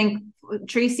 Because I think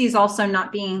Tracy's also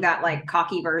not being that like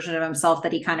cocky version of himself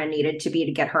that he kind of needed to be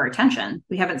to get her attention.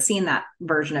 We haven't seen that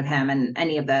version of him in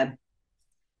any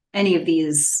of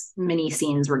these mini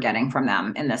scenes we're getting from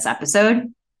them in this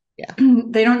episode. Yeah.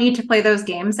 They don't need to play those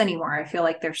games anymore. I feel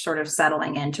like they're sort of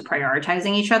settling into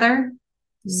prioritizing each other.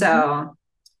 So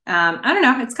I don't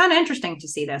know. It's kind of interesting to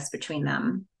see this between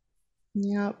them.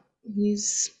 Yeah.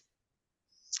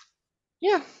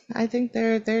 I think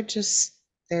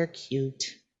they're cute.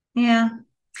 Yeah.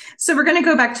 So we're going to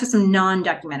go back to some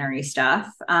non-documentary stuff.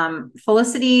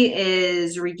 Felicity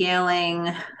is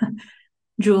regaling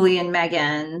Julie and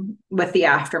Megan with the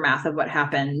aftermath of what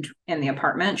happened in the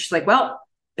apartment. She's like, well,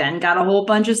 Ben got a whole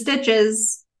bunch of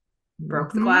stitches,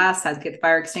 broke the glass, had to get the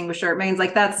fire extinguisher. Megan's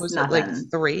like, that's nothing. It like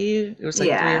 3? It was like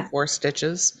 3 or 4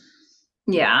 stitches.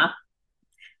 Yeah.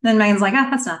 Then Megan's like,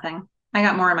 that's nothing. I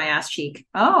got more in my ass cheek.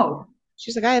 Oh.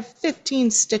 She's like, I have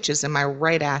 15 stitches in my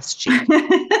right ass cheek.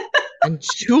 And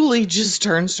Julie just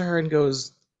turns to her and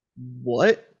goes,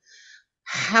 what?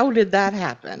 How did that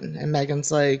happen? And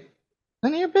Megan's like,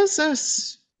 none of your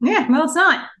business. Yeah, well, it's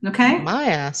not. Okay. My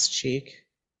ass cheek.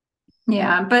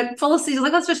 Yeah, but Felicity's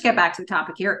like, let's just get back to the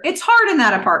topic here. It's hard in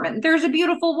that apartment. There's a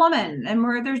beautiful woman, and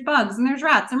there's bugs, and there's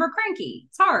rats, and we're cranky.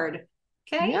 It's hard.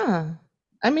 Okay? Yeah.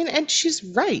 I mean, and she's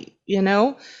right,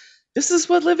 This is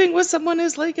what living with someone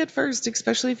is like at first,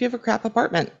 especially if you have a crap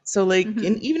apartment. So like,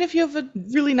 and even if you have a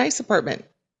really nice apartment,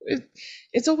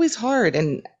 it's always hard.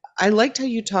 And I liked how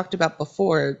you talked about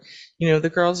before,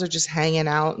 the girls are just hanging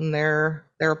out in their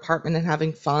apartment and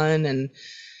having fun, and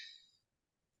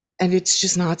it's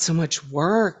just not so much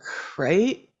work,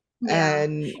 right? Yeah.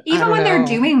 And even when they're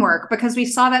doing work, because we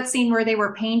saw that scene where they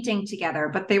were painting together,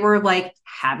 but they were like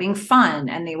having fun,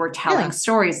 and they were telling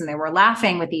stories, and they were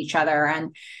laughing with each other,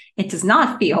 and it does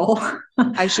not feel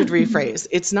I should rephrase.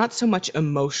 It's not so much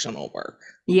emotional work.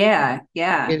 Yeah.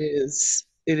 It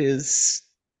is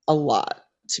a lot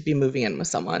to be moving in with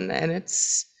someone, and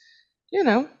it's,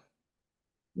 you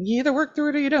either work through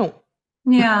it or you don't.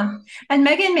 Yeah. And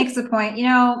Megan makes the point,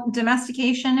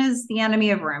 domestication is the enemy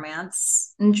of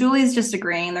romance. And Julie's just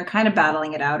agreeing. They're kind of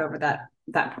battling it out over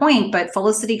that point. But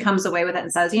Felicity comes away with it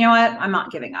and says, you know what? I'm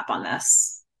not giving up on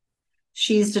this.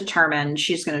 She's determined.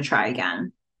 She's going to try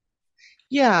again.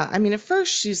 Yeah. I mean, at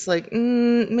first she's like,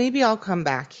 maybe I'll come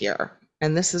back here.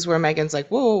 And this is where Megan's like,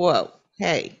 whoa.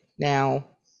 Hey, now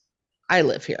I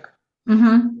live here.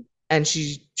 And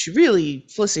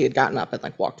Felicity had gotten up and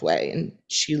like walked away, and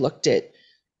she looked at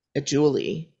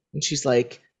Julie and she's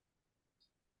like,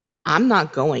 I'm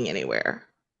not going anywhere.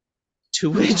 To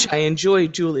which I enjoy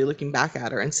Julie looking back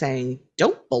at her and saying,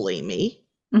 don't bully me.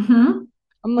 I'm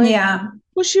like, yeah.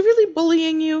 Was she really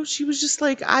bullying you? She was just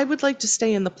like, I would like to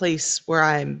stay in the place where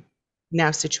I'm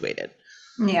now situated.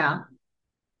 Yeah.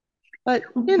 But,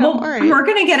 all right. We're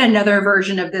going to get another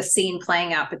version of this scene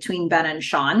playing out between Ben and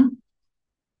Sean,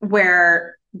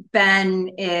 where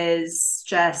Ben is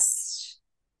just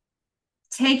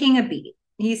taking a beat.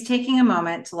 He's taking a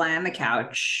moment to lie on the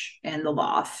couch in the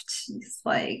loft. He's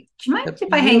like, do you mind The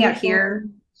if I hang out here?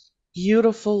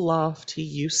 beautiful loft he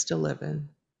used to live in.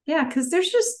 Yeah, because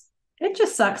it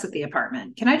just sucks at the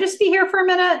apartment. Can I just be here for a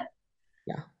minute?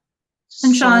 Yeah.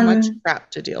 And So much Sean,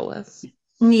 crap to deal with.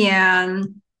 yeah,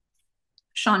 and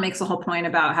Sean makes a whole point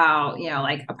about how,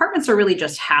 like apartments are really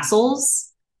just hassles.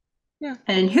 Yeah.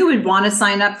 And who would want to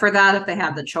sign up for that if they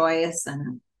had the choice?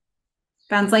 And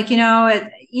Ben's like,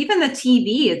 even the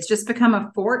TV, it's just become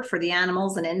a fort for the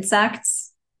animals and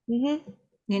insects. Mm-hmm.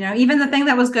 Even the thing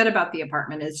that was good about the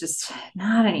apartment is just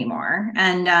not anymore.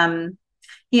 And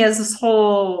he has this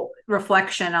whole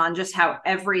reflection on just how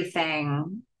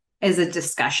everything is a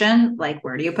discussion. Like,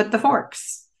 where do you put the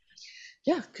forks?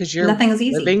 Yeah, because you're Nothing's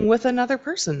easy. living with another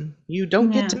person. You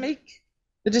don't get Yeah. to make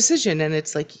the decision, and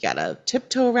it's like you gotta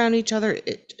tiptoe around each other.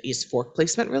 Is fork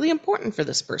placement really important for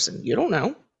this person? You don't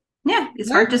know. Yeah. It's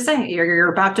No. hard to say.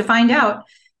 You're about to find out.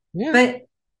 Yeah. But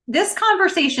this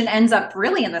conversation ends up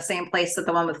really in the same place that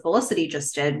the one with Felicity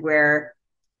just did, where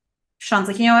Sean's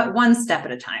like, you know what, one step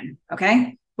at a time.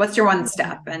 Okay. What's your one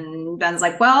step? And Ben's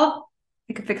like, well,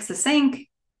 I could fix the sink.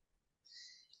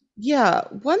 Yeah.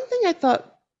 One thing I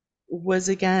thought was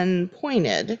again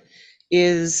pointed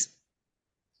is,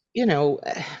 you know,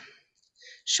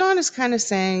 Sean is kind of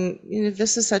saying,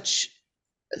 this is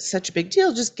such a big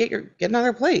deal. Just get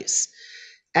another place.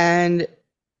 And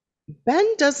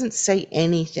Ben doesn't say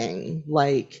anything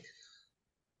like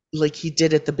he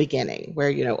did at the beginning,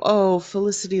 where, oh,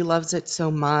 Felicity loves it so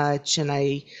much, and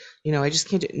I just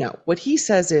can't do it. No, what he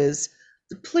says is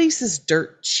the place is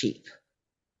dirt cheap,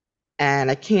 and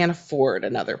I can't afford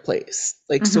another place.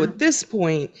 Like, so at Mm-hmm. this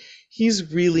point,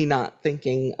 he's really not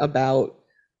thinking about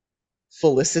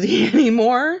Felicity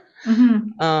anymore.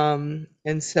 Mm-hmm.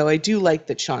 And so I do like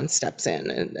that Sean steps in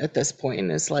and at this point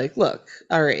and is like, look,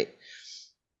 all right,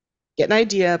 get an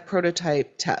idea,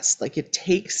 prototype, test. Like it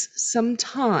takes some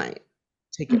time.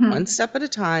 Take it one Mm-hmm. step at a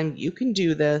time. You can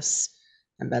do this.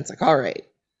 And Ben's like, all right,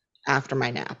 after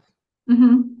my nap.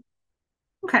 Mm-hmm.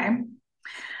 Okay.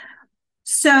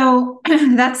 So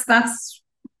that's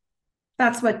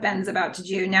what Ben's about to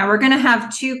do. Now we're gonna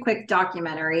have two quick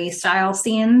documentary style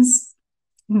scenes.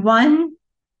 One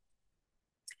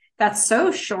that's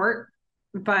so short,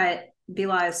 but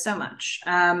belies so much.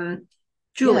 Yeah,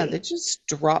 they Julie. just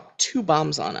dropped two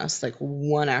bombs on us, like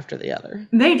one after the other.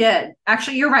 They did.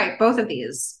 Actually, you're right. Both of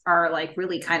these are like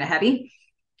really kind of heavy.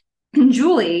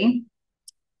 Julie,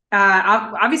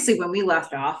 obviously, when we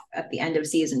left off at the end of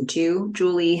season 2,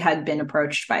 Julie had been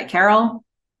approached by Carol.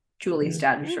 Julie's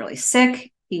dad was Mhm. really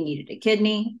sick. He needed a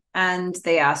kidney, and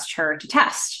they asked her to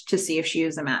test to see if she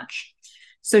was a match.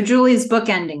 So Julie's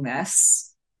bookending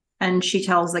this, and she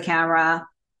tells the camera,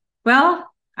 well,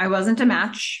 I wasn't a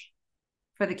match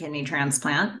for the kidney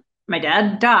transplant. My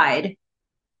dad died.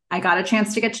 I got a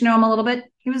chance to get to know him a little bit.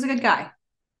 He was a good guy.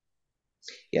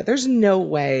 Yeah, there's no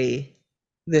way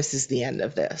this is the end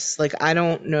of this. Like, I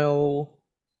don't know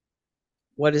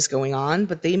what is going on,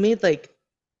 but they made like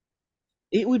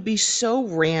it would be so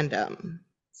random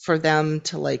for them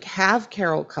to like have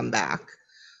Carol come back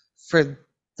for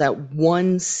that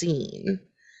one scene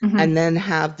and Mm-hmm. then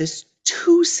have this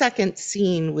 2-second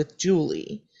scene with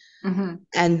Julie Mm-hmm.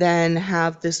 and then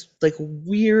have this like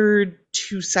weird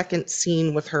 2-second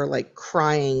scene with her like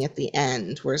crying at the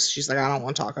end where she's like, I don't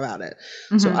want to talk about it.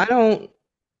 So Mm-hmm.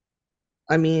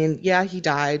 I mean, yeah, he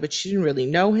died, but she didn't really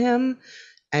know him.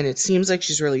 And it seems like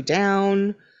she's really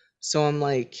down. So I'm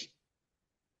like,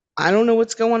 I don't know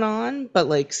what's going on, but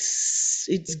like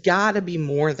it's got to be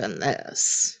more than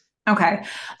this. Okay.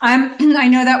 I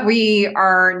know that we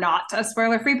are not a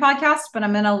spoiler-free podcast, but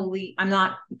I'm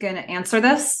not gonna answer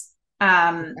this.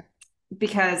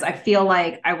 Because I feel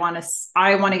like I want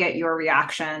to get your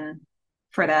reaction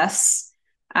for this.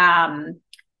 Um,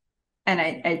 and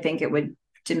I think it would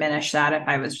diminish that if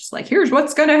I was just like, here's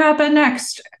what's gonna happen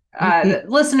next. The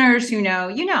listeners who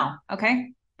know,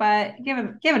 okay? But give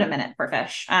it a minute for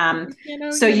Fish. So You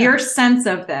know. your sense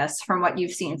of this from what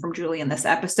you've seen from Julie in this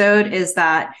episode is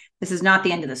that this is not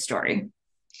the end of the story.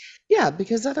 Yeah,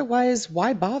 because otherwise,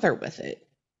 why bother with it?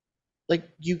 Like,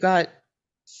 you got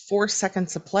 4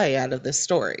 seconds of play out of this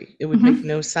story. It would make Mm-hmm.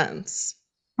 no sense.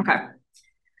 Okay.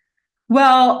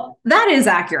 Well, that is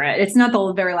accurate. It's not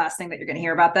the very last thing that you're going to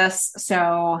hear about this.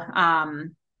 So,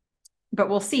 but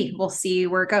we'll see. We'll see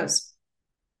where it goes.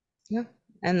 Yeah.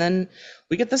 And then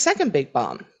we get the second big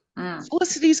bomb. Mm.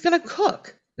 Felicity's gonna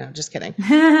cook. No, just kidding. She's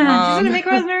going to Um, make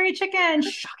rosemary chicken.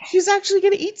 Shocking. she's actually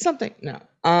gonna eat something. No.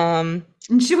 And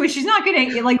she's not going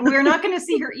to, like, we're not going to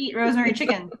see her eat rosemary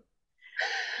chicken.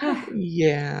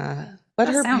 Yeah. But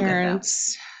Does her sound good though.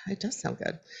 parents, it does sound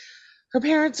good. Her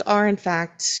parents are, in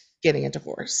fact, getting a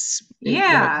divorce.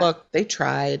 Yeah. Look, they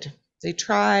tried. They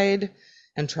tried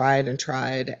and tried and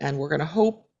tried. And we're going to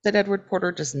hope that Edward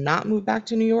Porter does not move back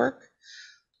to New York,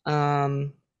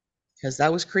 because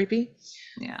that was creepy.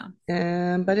 Yeah.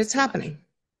 But It's it's too much. happening.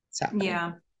 It's happening.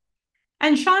 Yeah.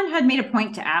 And Sean had made a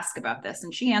point to ask about this,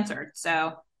 and she answered.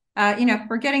 So,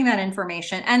 we're getting that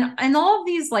information, and all of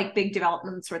these like big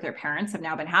developments with their parents have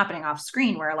now been happening off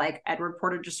screen, where like Edward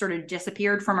Porter just sort of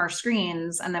disappeared from our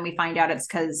screens, and then we find out it's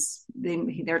because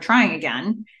they're trying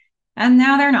again, and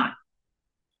now they're not.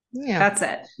 Yeah. That's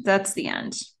it. That's the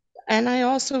end. And I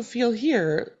also feel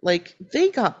here like they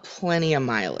got plenty of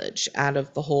mileage out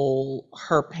of the whole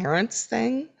her parents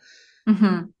thing.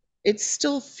 Mm-hmm. It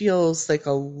still feels like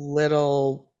a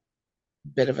little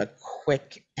bit of a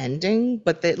quick ending,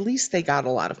 but at least they got a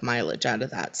lot of mileage out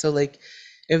of that. So like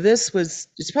if this was,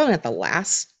 it's probably not the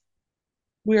last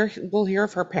we'll hear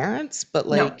of her parents, but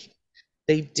No. like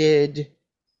they did,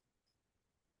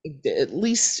 at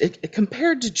least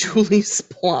compared to Julie's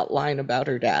plot line about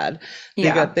her dad,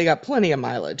 Yeah. they got plenty of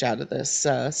mileage out of this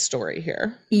story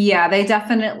here. Yeah. They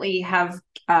definitely have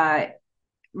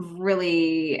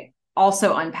really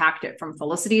also unpacked it from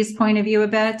Felicity's point of view a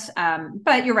bit.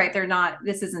 But you're right, they're not,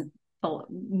 this isn't,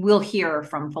 we'll hear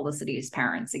from Felicity's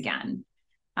parents again.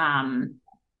 Um,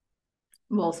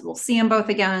 we'll see them both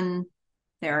again.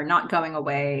 They're not going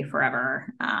away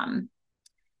forever.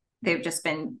 They've just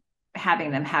been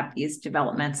having them have these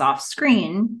developments off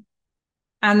screen,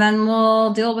 and then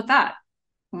we'll deal with that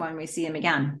when we see him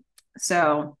again.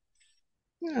 So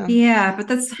Yeah. yeah, but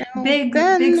that's Now big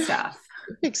Ben, stuff.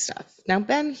 big stuff. Now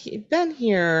Ben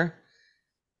here,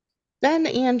 Ben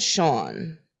and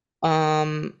Sean,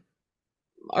 um,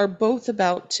 are both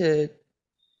about to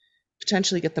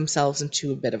potentially get themselves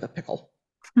into a bit of a pickle.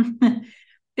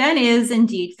 Ben is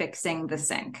indeed fixing the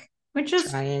sink, which is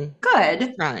Trying,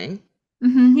 good. trying.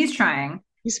 He's trying.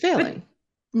 He's But failing,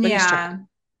 but he's yeah, trying.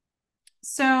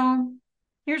 so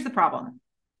here's the problem.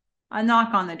 A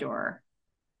knock on the door.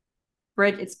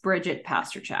 It's Bridget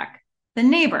Pasterchak, the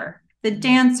neighbor, the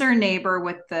dancer neighbor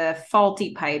with the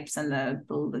faulty pipes and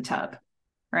the tub,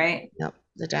 right? Yep,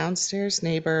 the downstairs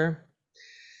neighbor.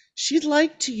 She'd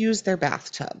like to use their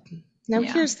bathtub. Now,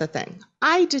 Yeah. here's the thing.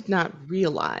 I did not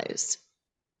realize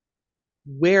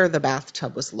where the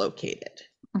bathtub was located.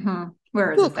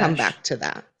 Where is We'll the come fish? back to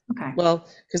that. Okay. Well,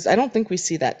 because I don't think we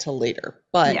see that till later.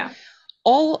 But Yeah.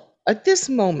 all at this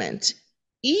moment,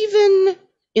 even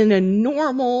in a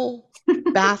normal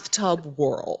bathtub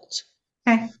world,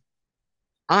 Okay.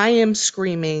 I am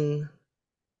screaming,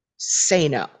 say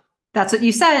no. That's what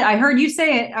you said. I heard you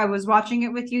say it. I was watching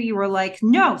it with you. You were like,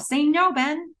 no, say no,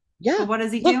 Ben. Yeah, But what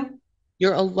does he look, do?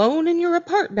 you're alone in your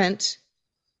apartment.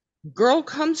 Girl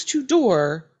comes to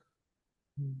door.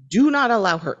 Do not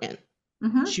allow her in.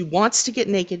 Mm-hmm. She wants to get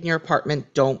naked in your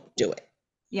apartment. Don't do it.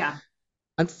 Yeah.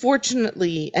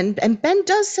 Unfortunately, and Ben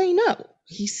does say no.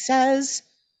 He says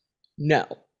no.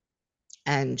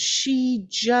 And she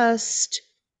just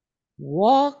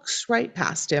walks right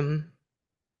past him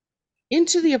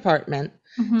into the apartment,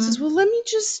 says, Mm-hmm. well, let me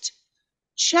just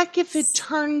check if it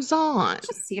turns on.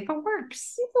 Just see if it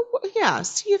works. Yeah,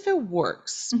 see if it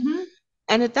works. Mm-hmm.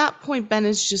 And at that point, Ben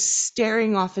is just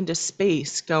staring off into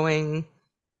space, going,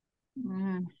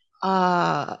 Mm.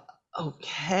 uh,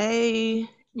 okay.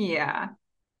 Yeah.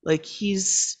 Like He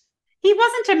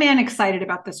wasn't a man excited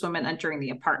about this woman entering the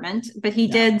apartment, but he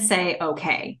no. did say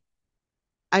okay.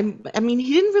 I mean,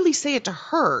 he didn't really say it to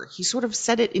her. He sort of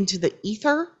said it into the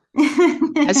ether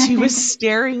as he was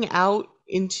staring out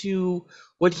into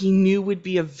what he knew would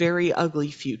be a very ugly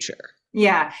future.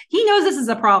 Yeah, he knows this is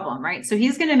a problem, right? So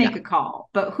he's going to Yeah, make a call.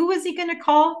 But who is he going to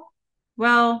call?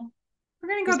 Well, we're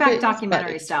going to go back his buddy.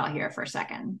 documentary style here for a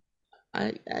second.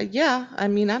 Yeah, I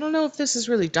mean, I don't know if this is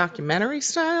really documentary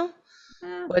style,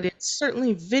 Eh, but it's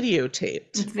certainly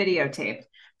videotaped. it's videotaped.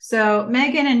 So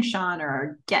Megan and Sean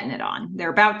are getting it on.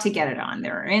 They're about to get it on.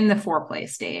 They're in the foreplay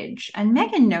stage. And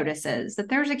Megan notices that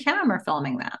there's a camera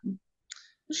filming them.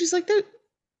 She's like, is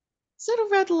that a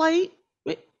red light?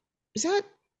 Wait, is that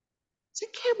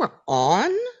camera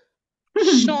on?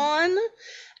 Sean?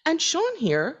 And Sean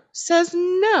here says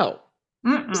no.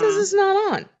 He says it's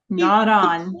not on. He Not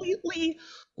on. completely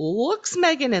looks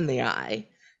Megan in the eye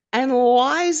and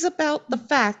lies about the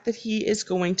fact that he is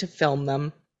going to film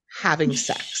them having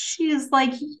sex. She's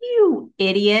like, you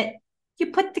idiot. You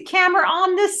put the camera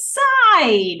on the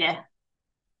side.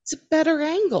 It's a better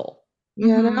angle, you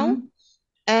know? Mm-hmm.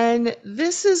 And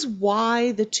this is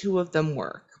why the two of them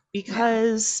work, Yeah.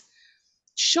 because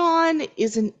Sean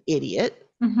is an idiot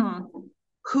Mm-hmm.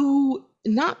 who,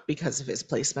 not because of his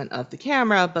placement of the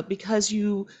camera, but because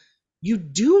you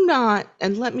do not,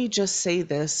 and let me just say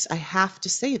this, I have to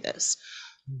say this,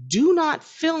 do not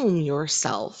film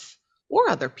yourself or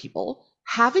other people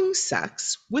having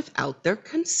sex without their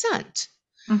consent.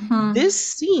 Mm-hmm. This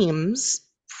seems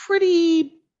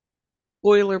pretty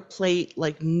boilerplate,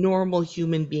 like normal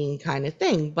human being kind of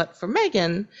thing. But for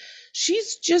Megan,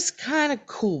 she's just kind of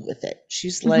cool with it.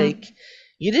 She's Mm-hmm. like,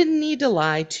 you didn't need to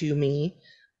lie to me.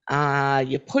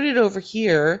 You put it over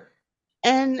here.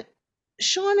 And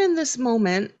Sean, in this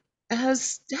moment,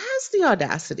 has the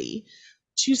audacity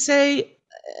to say,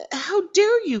 "How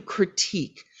dare you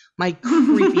critique my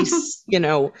creepy,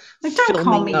 Like, don't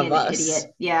call filming me of an us?"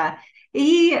 idiot. Yeah.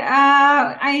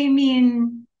 I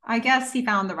mean, I guess he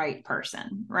found the right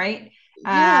person, right?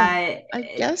 Yeah, Uh, I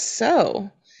guess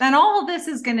so. then all of this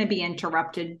is going to be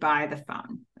interrupted by the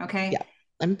phone. Okay. Yeah,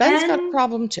 and Ben's got a Ben,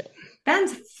 problem too.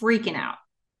 Ben's freaking out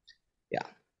Yeah,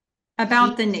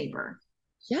 about the he, neighbor.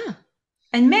 yeah.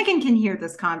 And Megan can hear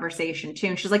this conversation too.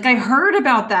 And she's like, I heard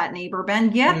about that neighbor, Ben.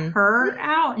 Get Mm. her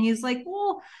out. And he's like,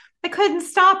 well, I couldn't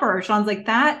stop her. Sean's like,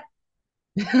 that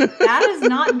is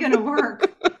not going to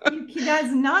work. That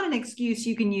is not an excuse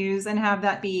you can use and have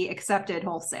that be accepted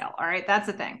wholesale. All right. That's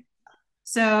the thing.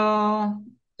 So,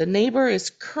 The neighbor is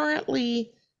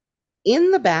currently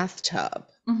in the bathtub,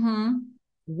 mm-hmm,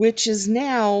 which is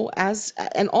now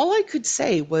and all I could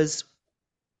say was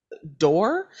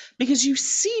door, because you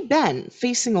see Ben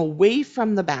facing away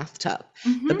from the bathtub.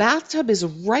 The mm-hmm, bathtub is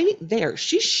right there.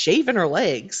 She's shaving her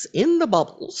legs in the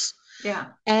bubbles.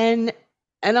 yeah, And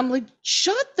I'm like,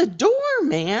 shut the door,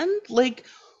 man. Like,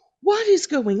 what is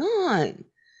going on?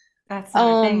 that's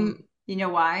not a thing. Um, You know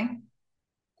why?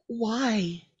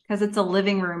 why? Because it's a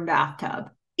living room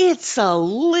bathtub. It's a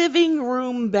living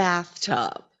room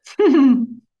bathtub.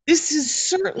 This is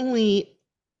certainly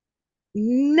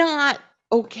not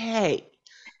okay.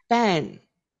 Ben,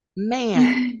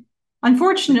 man.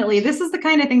 Unfortunately, this is the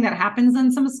kind of thing that happens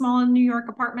in some small New York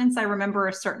apartments. I remember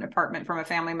a certain apartment from a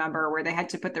family member where they had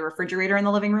to put the refrigerator in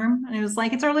the living room, and it was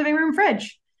like, it's our living room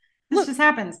fridge. This Look, just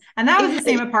happens. And that was the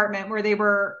same it, apartment where they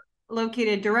were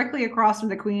located directly across from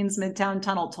the Queens Midtown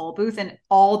Tunnel toll booth. And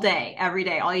all day, every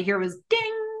day, all you hear was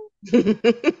ding,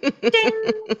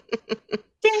 ding,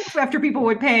 ding after people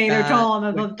would pay their that toll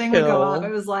and the would thing would go up. It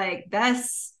kill. was like,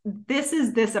 this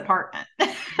is this apartment.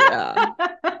 Yeah.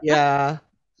 Yeah.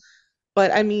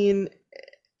 But I mean,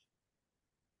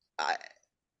 I,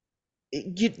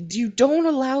 you don't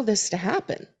allow this to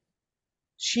happen.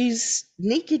 She's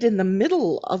naked in the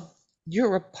middle of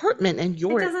your apartment and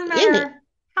It you're doesn't in it. matter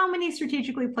how many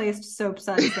strategically placed soap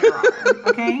suds there are.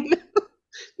 Okay.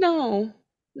 No,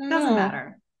 no, Doesn't no.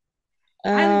 matter.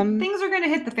 And Um, things are going to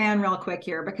hit the fan real quick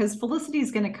here because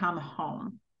Felicity's going to come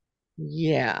home.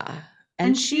 yeah. And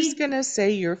And she's she, gonna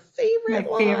say your my favorite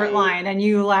favorite line. line, and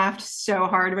you laughed so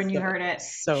hard when you So, heard it.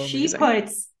 so She amazing.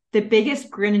 puts the biggest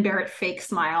grin and bear it fake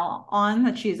smile on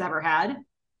that she's ever had.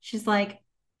 She's like,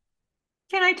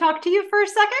 can I talk to you for a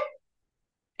second?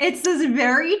 It's this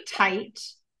very tight,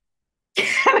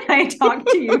 can I talk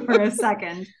to you for a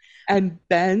second? And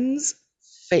Ben's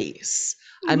face,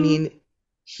 I Mm-hmm. mean,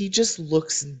 he just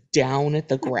looks down at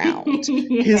the ground.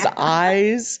 His Yeah.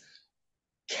 eyes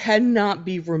cannot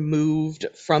be removed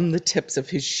from the tips of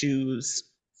his shoes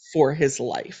for his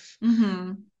life.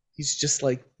 Mm-hmm. He's just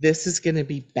like, this is going to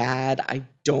be bad. I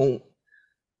don't.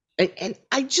 And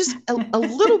I just, a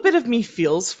little bit of me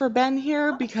feels for Ben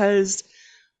here because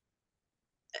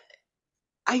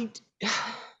I.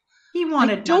 He I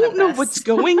wanted none of don't know what's this.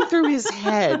 going through his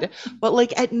head, but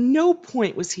like at no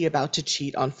point was he about to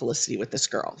cheat on Felicity with this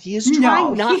girl. He is No,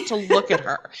 trying not to look at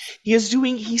her.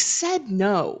 He said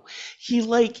no. He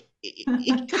like,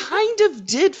 it kind of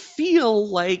did feel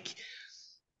like,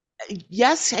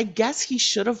 yes, I guess he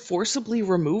should have forcibly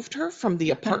removed her from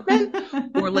the apartment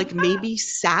or like maybe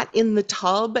sat in the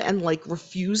tub and like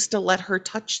refused to let her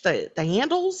touch the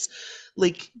handles.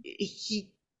 Like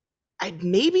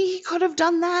maybe he could have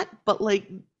done that, but like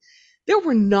there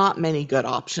were not many good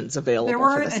options there available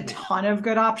for weren't this a man. ton of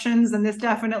good options, and this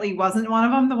definitely wasn't one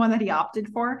of them, the one that he opted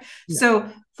for. No. So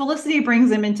Felicity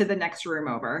brings him into the next room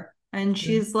over, and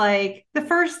Mm, she's like, the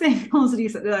first thing Felicity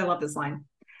said, I love this line.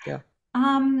 yeah.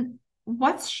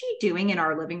 What's she doing in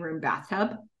our living room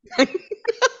bathtub?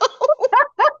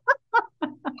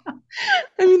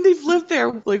 I mean, they've lived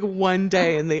there like one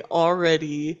day and they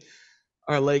already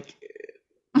are like,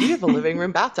 we have a living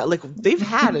room bathtub. Like they've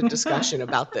had a discussion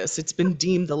about this. It's been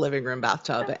deemed the living room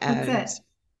bathtub. That's And it.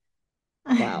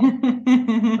 wow.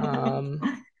 Um,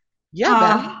 yeah,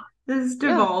 Ben. This Yeah.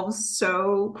 devolves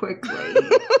so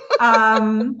quickly.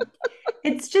 Um,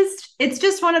 it's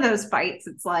just one of those fights.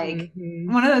 It's like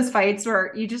Hmm. one of those fights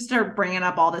where you just start bringing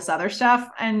up all this other stuff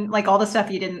and like all the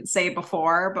stuff you didn't say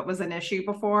before but was an issue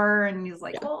before, and he's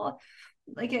like, Yeah. well,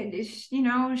 like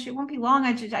she won't be long.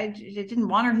 I didn't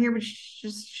want her here, but she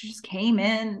just came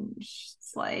in. She's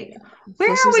like, Yeah.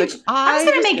 where are Felicity's we? like, I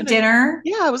was gonna make dinner.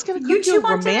 yeah, I was gonna You cook you two a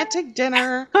want dinner? romantic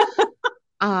dinner.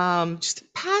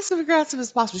 Just passive aggressive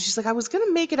as possible. She's like, I was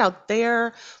gonna make it out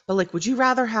there, but like, would you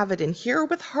rather have it in here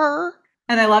with her?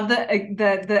 And I love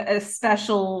the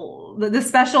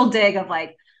special dig of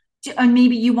like,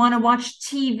 maybe you want to watch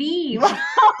TV.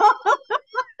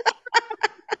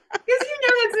 Because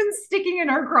that's been sticking in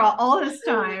her craw all this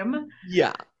time.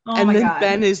 Yeah. Oh And my then god.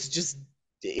 Ben is just,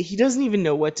 he doesn't even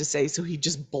know what to say, so he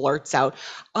just blurts out,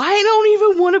 I don't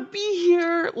even want to be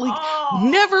here. Like,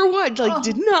 never would, like,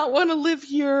 did Oh, not want to live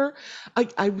here.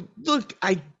 I look,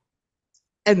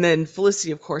 and then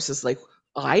Felicity, of course, is like,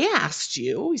 I asked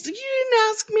you. He's like, you didn't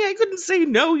ask me. I couldn't say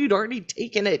no. You'd already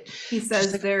taken it. he She's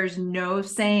says like, there's no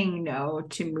saying no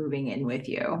to moving in with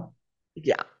you.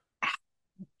 yeah.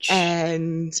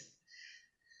 And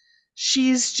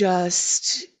she's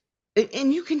just,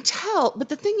 and you can tell, but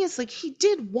the thing is, like, he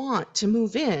did want to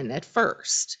move in at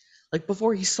first, like,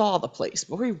 before he saw the place,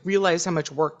 before he realized how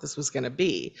much work this was going to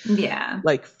be, Yeah.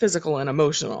 like, physical and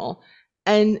emotional.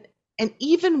 And, and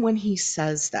even when he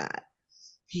says that,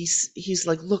 he's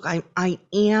like, look, I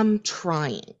am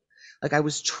trying. Like, I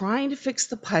was trying to fix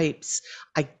the pipes.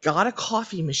 I got a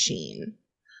coffee machine.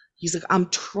 He's like, I'm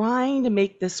trying to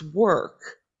make this work.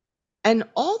 And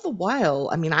all the while,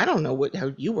 I mean, I don't know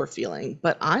how you were feeling,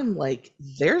 but I'm like,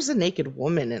 there's a naked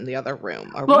woman in the other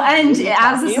room. Are Well, we and really as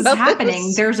talking this is about happening,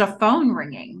 this? there's a phone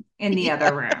ringing in the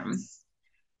other room, Yes.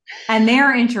 and they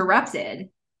are interrupted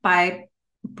by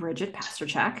Bridget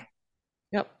Pasterchek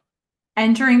Yep.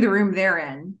 entering the room they're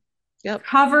in, Yep.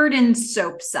 covered in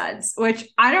soap suds, which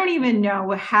I don't even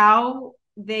know how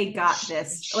they got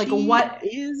this. Like, She what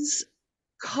is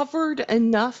covered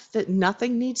enough that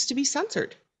nothing needs to be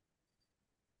censored.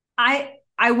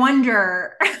 I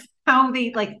wonder how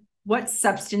they like what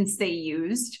substance they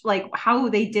used, like how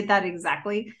they did that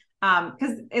exactly.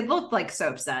 Because it looked like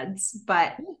soap suds,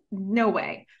 but no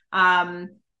way. I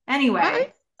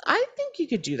Anyway, I think you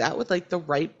could do that with like the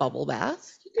right bubble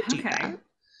bath. You could do okay, that.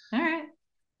 all right,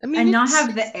 I mean, and not it's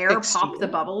have it's the air pop the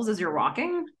fixed. bubbles as you're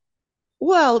walking.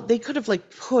 Well, they could have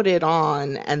like put it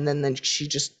on and then she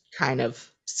just kind of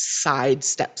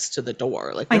sidesteps to the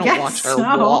door. Like we I don't watch guess her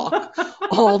so. walk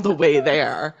all the way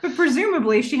there. But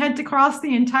presumably she had to cross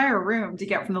the entire room to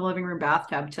get from the living room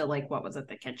bathtub to like what was it,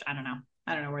 the kitchen? I don't know.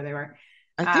 I don't know where they were.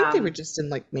 I think they were Um, just in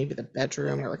like maybe the like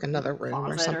bedroom or like a another room or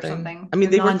closet or something. something, I mean,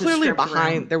 a they were clearly nondescript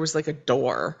behind, room. there was like a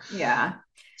door. Yeah.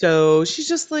 So she's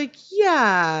just like,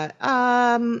 yeah,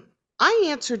 I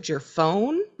answered your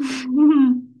phone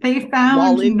They while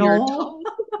found in your Noel.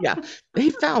 tub. Yeah,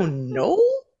 they found Noel.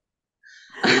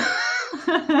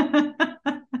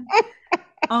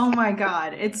 Oh my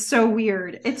God. It's so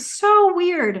weird. It's so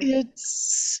weird. It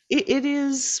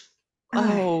is,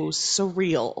 oh,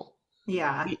 surreal.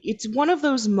 Yeah. It's one of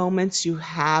those moments you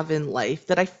have in life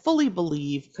that I fully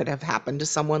believe could have happened to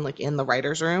someone like in the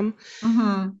writer's room,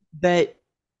 Hmm. that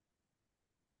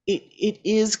it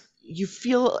is, you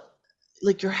feel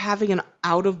like you're having an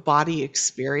out of body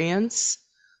experience,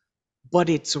 but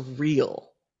it's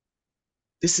real.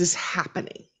 This is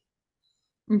happening.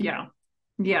 Yeah.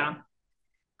 Yeah.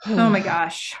 Oh my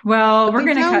gosh. Well, But we're they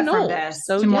going to found cut from Noel. this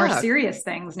So to more yeah, serious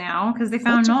things now because they cut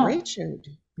found to Noel. Richard.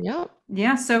 Yep.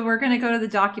 Yeah, so we're going to go to the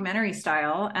documentary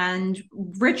style, and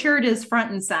Richard is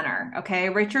front and center. Okay.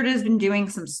 Richard has been doing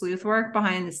some sleuth work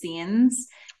behind the scenes.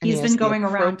 And he He's has been the going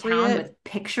around town appropriate, with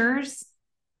pictures,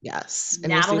 yes,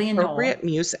 and he has the Natalie and appropriate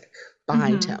Noel. music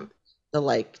behind Mm-hmm. him. The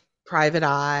like private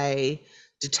eye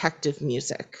detective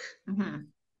music Mm-hmm.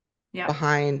 Yeah.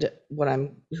 behind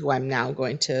who I'm now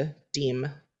going to deem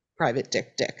Private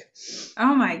Dick.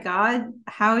 Oh my God.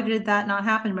 How did that not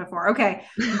happen before? Okay,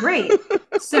 great.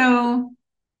 So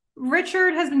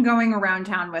Richard has been going around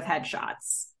town with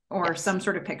headshots or Yes. some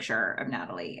sort of picture of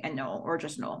Natalie and Noel, or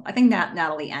just Noel. I think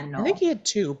Natalie and I think he Noel. had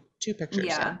two pictures,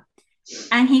 yeah. Yeah.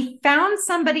 And he found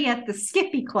somebody at the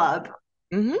Skippy Club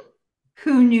Hmm.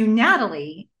 who knew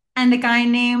Natalie and a guy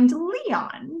named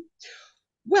Leon.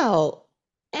 Well,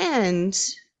 and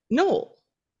Noel.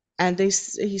 And he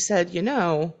said,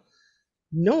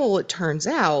 Noel, it turns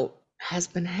out, has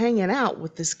been hanging out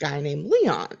with this guy named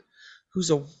Leon, who's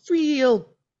a real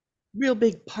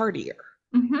big partier,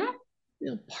 Mm-hmm.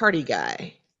 real party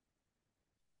guy.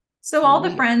 So all the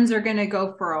Leon. friends are going to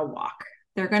go for a walk.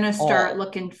 They're going to start All,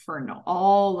 looking for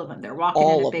all of them. They're walking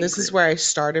in a big this is group. where I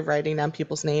started writing down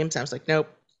people's names. I was like, nope,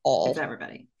 all. It's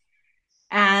everybody.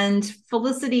 And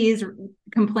Felicity is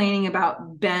complaining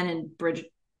about Ben and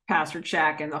Bridget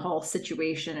Pasterchek and the whole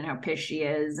situation and how pissed she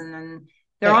is. And then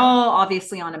they're all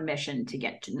obviously on a mission to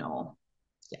get to Noel.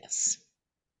 Yes.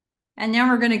 And now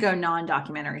we're going to go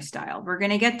non-documentary style. We're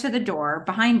going to get to the door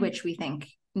behind which we think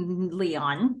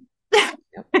Leon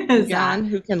is Leon,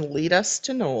 who can lead us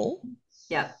to Noel.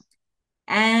 Yep.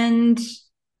 And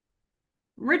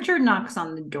Richard knocks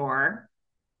on the door.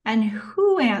 And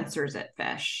who answers it,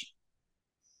 Fish?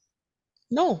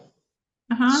 Noel.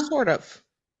 Uh-huh. Sort of.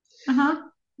 Uh-huh.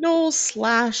 Noel /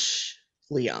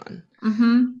 Leon.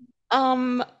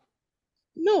 Mm-hmm.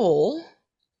 Noel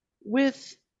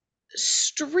with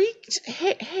streaked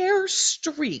hair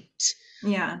streaked.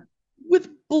 Yeah. With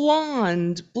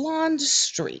blonde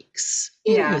streaks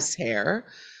in his hair,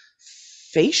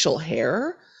 facial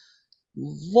hair,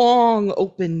 long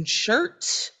open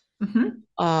shirt,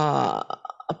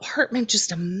 apartment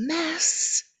just a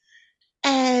mess,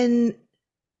 and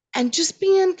just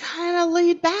being kind of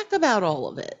laid back about all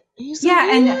of it. He's like,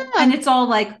 and it's all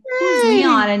like, who's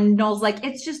Leon? And Noel's like,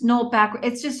 it's just Noel back.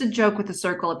 It's just a joke with a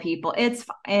circle of people. It's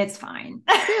fine.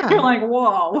 Yeah. You're like,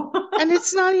 whoa. And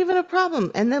it's not even a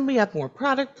problem. And then we have more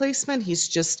product placement. He's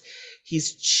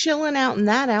chilling out in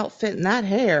that outfit and that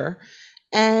hair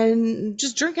and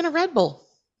just drinking a Red Bull.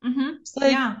 It's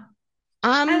like,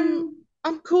 I'm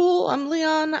cool. I'm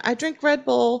Leon. I drink Red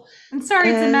Bull. I'm sorry,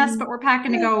 it's a mess, but we're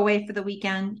packing to go away for the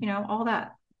weekend. You know, all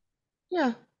that.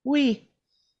 Yeah.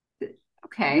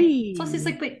 Okay. So he's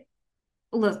like, but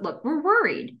look, we're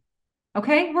worried.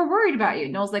 Okay, we're worried about you.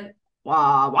 Noel's like,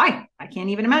 why? I can't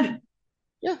even imagine.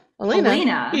 Yeah,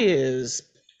 Elena is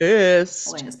pissed.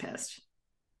 Elena's pissed.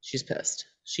 She's pissed.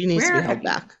 She needs to be held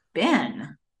back.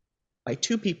 Been by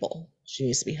 2 people. She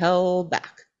needs to be held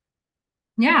back.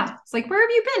 Yeah, it's like, where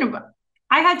have you been?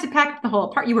 I had to pack the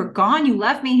whole apart. You were gone. You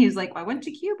left me. He's like, I went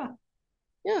to Cuba.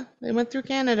 Yeah, they went through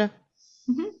Canada.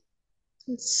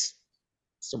 It's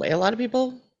the way a lot of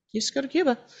people used to go to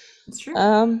Cuba. It's true.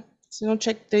 So don't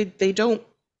check. They don't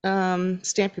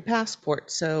stamp your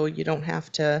passport, so you don't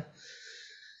have to,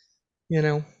 get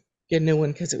a new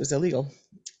one because it was illegal.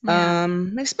 Yeah.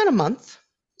 I spent a month.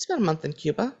 In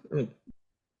Cuba. I mean,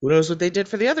 who knows what they did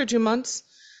for the other 2 months?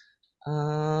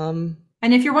 And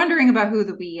if you're wondering about who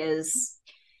the we is,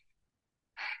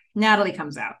 Natalie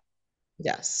comes out.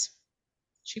 Yes,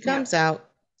 she comes out,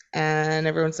 and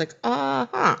everyone's like,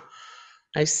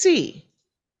 I see.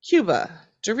 Cuba,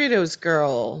 Doritos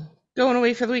girl, going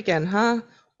away for the weekend, huh?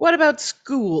 What about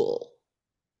school?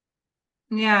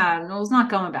 Yeah, Noel's not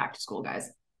going back to school, guys.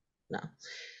 No.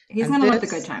 He's going to let the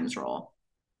good times roll.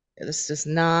 This does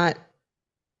not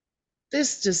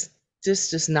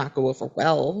go over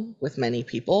well with many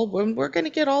people. We're going to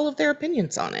get all of their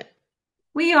opinions on it.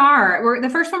 We are. The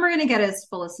first one we're going to get is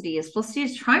Felicity. Felicity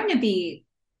is trying to be,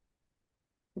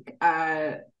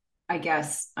 I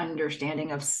guess,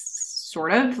 understanding of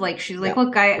sort of. Like, she's like,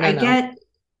 look, I get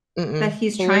that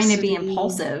he's trying to be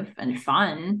impulsive and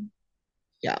fun.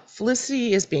 Yeah,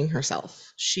 Felicity is being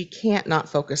herself. She can't not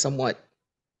focus on what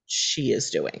she is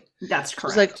doing. That's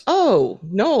correct. She's like, oh,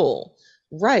 Noel,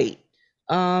 right.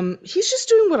 He's just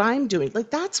doing what I'm doing. Like,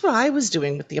 that's what I was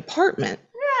doing with the apartment.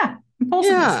 Yeah.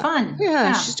 Impulsiveness, fun.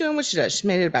 Yeah, she's doing what she does. She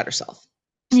made it about herself.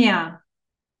 Yeah.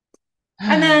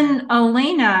 And then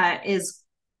Elena is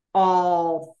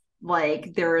all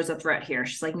like, there is a threat here.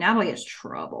 She's like, Natalie is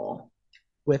trouble.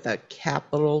 With a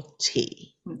capital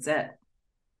T. That's it.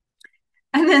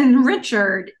 And then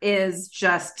Richard is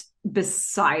just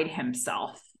beside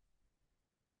himself.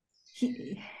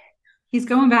 He's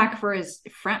going back for his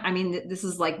friend. I mean, this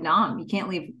is like, Nom, you can't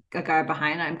leave a guy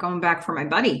behind. I'm going back for my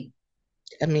buddy.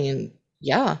 I mean,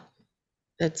 yeah,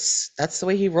 that's the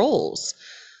way he rolls.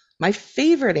 My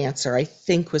favorite answer, I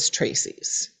think, was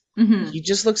Tracy's. He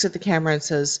just looks at the camera and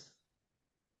says,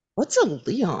 what's a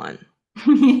Leon?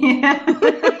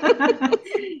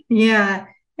 Yeah,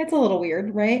 it's a little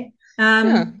weird, right?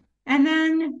 And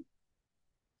then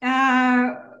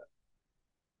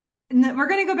we're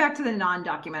going to go back to the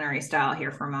non-documentary style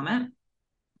here for a moment.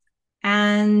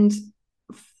 And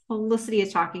Felicity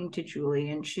is talking to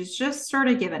Julie, and she's just sort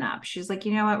of given up. She's like,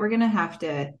 you know what? We're just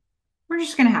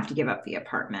going to have to give up the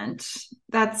apartment.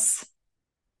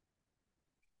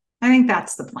 I think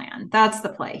that's the plan. That's the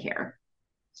play here.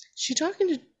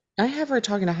 I have her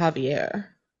talking to Javier.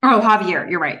 Oh, Javier.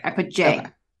 You're right. I put J. Okay.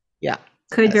 Yeah.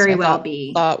 Could very well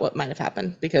be. Thought what might have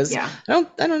happened, because I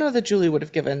don't know that Julie would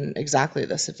have given exactly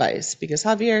this advice, because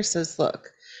Javier says,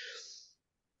 look,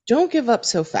 don't give up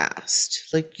so fast.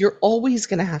 Like, you're always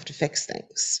going to have to fix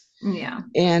things. Yeah.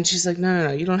 And she's like,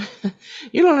 no, you don't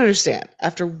understand.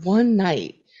 After one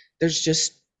night, there's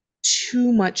just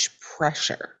too much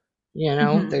pressure,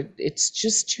 it's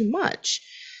just too much.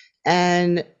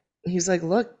 And he's like,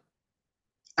 look,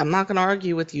 I'm not going to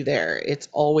argue with you there. It's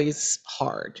always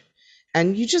hard.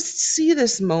 And you just see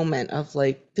this moment of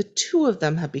like the two of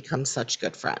them have become such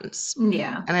good friends.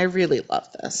 Yeah. And I really love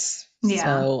this. Yeah.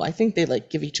 So I think they like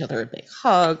give each other a big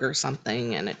hug or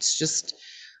something. And it's just,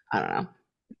 I don't know.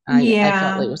 I felt like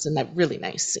Yeah. it was in that really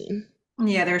nice scene.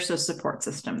 Yeah, there's a support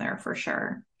system there for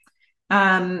sure.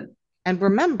 And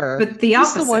remember, But the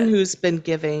he's the one opposite. who's been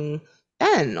giving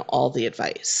Ben all the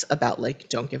advice about like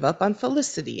don't give up on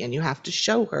Felicity and you have to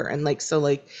show her. And like so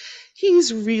like he's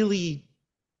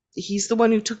the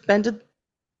one who took Ben to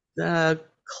the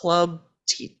club,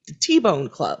 the T-Bone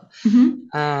Club.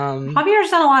 Javier's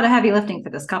done a lot of heavy lifting for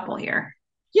this couple here.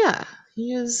 Yeah,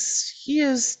 he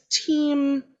is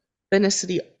team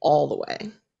Benicity all the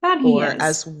way, That he or is.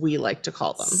 as we like to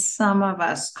call them, Some of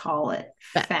us call it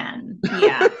Ben. Fen.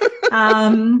 Yeah.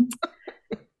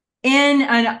 In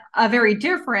a very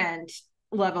different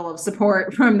level of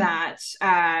support from that,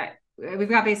 we've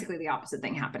got basically the opposite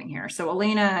thing happening here. So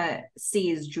Elena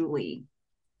sees Julie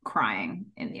crying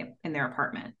in their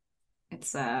apartment.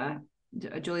 It's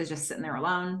Julie's just sitting there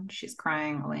alone. She's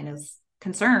crying. Elena's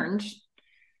concerned.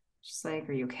 She's like,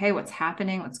 "Are you okay? What's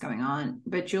happening? What's going on?"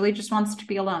 But Julie just wants to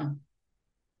be alone.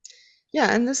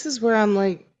 Yeah, and this is where I'm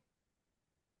like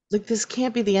this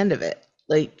can't be the end of it.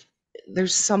 Like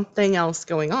there's something else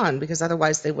going on because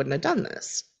otherwise they wouldn't have done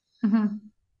this. Mm-hmm.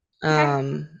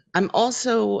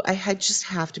 Okay. I had just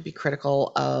have to be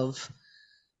critical of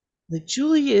like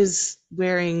Julie is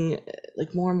wearing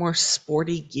like more and more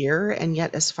sporty gear, and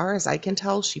yet as far as I can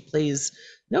tell, she plays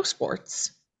no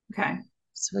sports. Okay.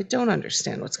 So I don't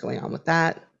understand what's going on with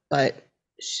that, but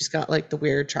she's got like the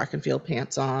weird track and field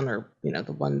pants on, or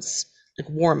the ones like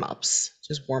warm-ups,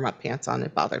 just warm-up pants on.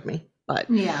 It bothered me. But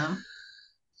Yeah.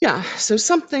 yeah, so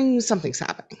something's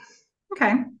happening.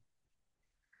 Okay.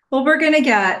 Well, we're gonna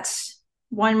get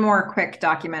one more quick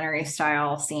documentary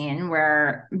style scene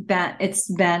where it's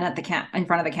Ben at in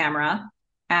front of the camera,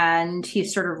 and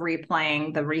he's sort of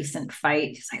replaying the recent fight.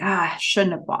 He's like, I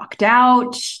shouldn't have walked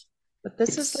out. But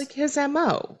this is like his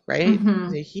MO, right?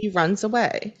 Mm-hmm. He runs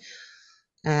away.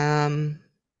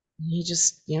 He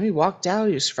just, he walked out.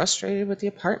 He was frustrated with the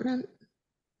apartment.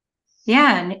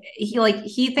 Yeah, and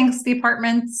he thinks the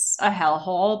apartment's a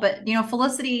hellhole, but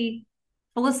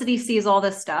Felicity sees all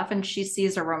this stuff and she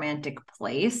sees a romantic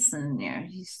place, and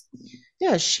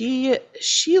Yeah, she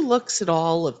looks at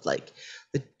all of like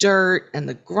the dirt and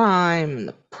the grime and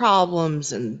the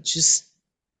problems and just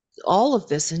all of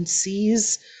this and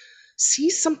sees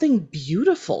something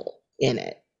beautiful in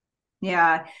it.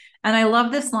 yeah. And I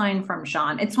love this line from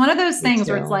Sean. It's one of those Me things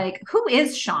where it's too. like, who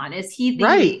is Sean? Is he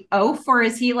Right. the oaf, or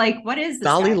is he like, what is this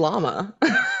Dalai guy? Lama.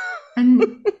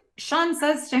 And Sean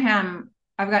says to him,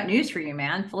 I've got news for you,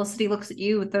 man. Felicity looks at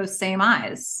you with those same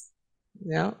eyes.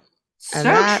 Yeah. And So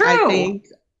that true.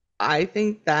 I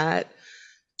think that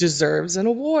deserves an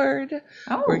award.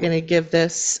 We're Oh, going to give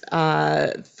this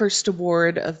first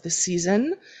award of the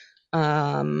season.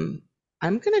 I'm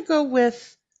going to go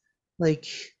with like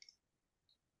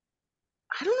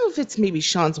I don't know if it's maybe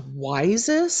Sean's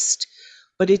wisest,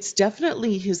 but it's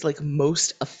definitely his like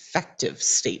most effective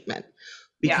statement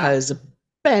yeah. because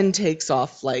Ben takes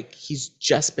off like he's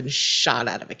just been shot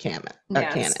out of a cannon.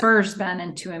 Yeah, it spurs Ben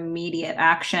into immediate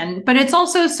action. But it's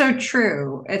also so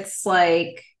true. It's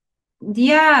like,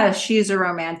 yeah, she's a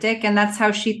romantic, and that's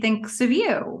how she thinks of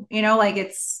you. Like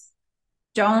it's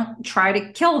don't try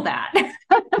to kill that.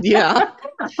 Yeah.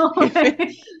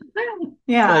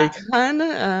 Yeah. Like,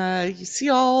 hun, you see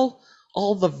all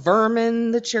the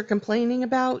vermin that you're complaining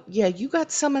about? Yeah, you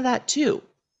got some of that too.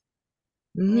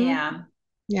 Yeah.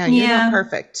 Yeah, you're not Yeah.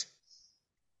 perfect.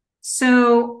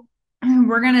 So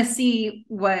we're going to see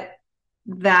what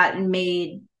that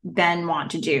made Ben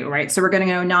want to do, right? So we're going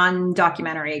to go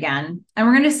non-documentary again, and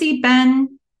we're going to see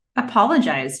Ben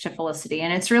apologize to Felicity.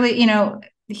 And it's really,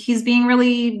 he's being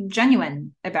really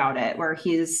genuine about it, where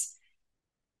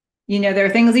there are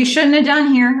things he shouldn't have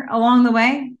done here along the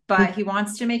way, but he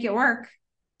wants to make it work.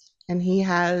 And he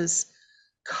has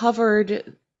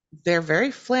covered their very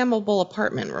flammable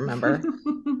apartment, remember,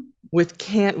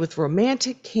 with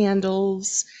romantic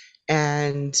candles,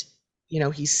 and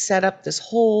he set up this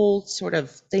whole sort of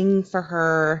thing for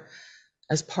her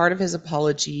as part of his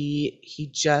apology. He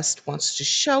just wants to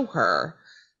show her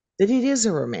that it is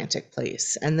a romantic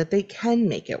place and that they can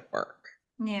make it work.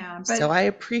 Yeah, So but I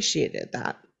appreciated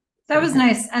that that from was him.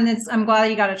 nice. And I'm glad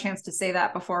you got a chance to say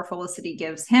that before Felicity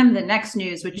gives him the next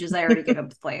news, which is I already gave up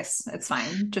the place. It's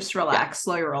fine. Just Yeah, relax,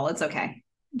 slow your roll. It's okay.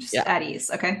 Just yeah. at ease.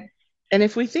 Okay. And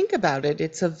if we think about it,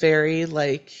 it's a very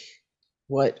like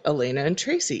what Elena and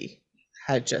Tracy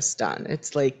had just done.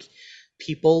 It's like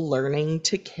people learning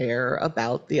to care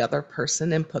about the other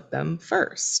person and put them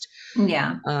first.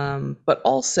 Yeah. But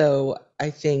also,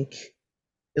 I think,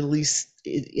 at least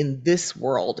in this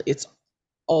world, it's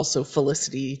also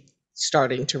Felicity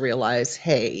starting to realize,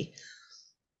 hey,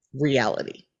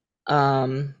 reality.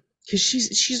 Because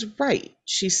she's right.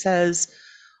 She says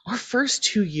our first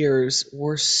 2 years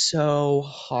were so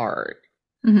hard,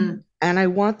 Hmm. and I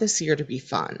want this year to be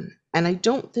fun. And I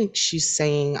don't think she's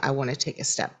saying I want to take a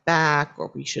step back or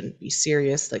we shouldn't be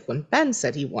serious, like when Ben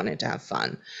said he wanted to have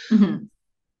fun. Hmm.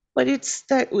 But it's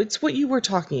what you were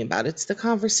talking about. It's the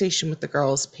conversation with the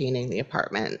girls painting the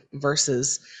apartment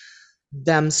versus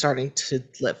them starting to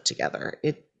live together.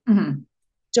 It Hmm.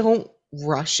 Don't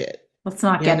rush it, Let's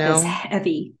not you get this know?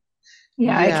 heavy.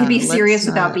 Yeah, it could Yeah, be let's serious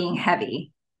without not. being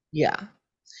heavy. Yeah.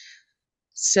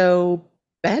 So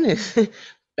Ben is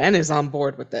Ben is on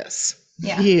board with this.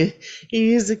 Yeah. He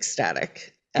is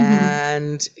ecstatic. Hmm.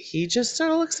 And he just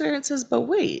sort of looks at her and says, but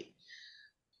wait,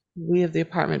 we have the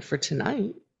apartment for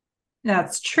tonight.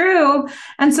 That's true.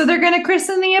 And so they're going to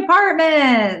christen the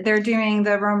apartment. They're doing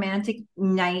the romantic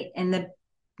night in the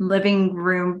living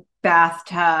room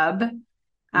bathtub. Look,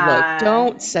 Uh,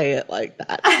 don't say it like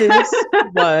that. This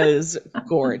was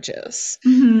gorgeous.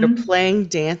 They're hmm. playing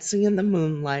Dancing in the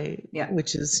Moonlight, Yeah.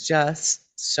 which is just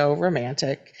so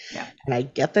romantic. Yeah. And I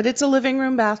get that it's a living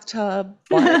room bathtub,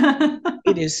 but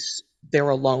it is, they're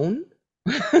alone.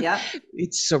 Yep.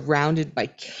 It's surrounded by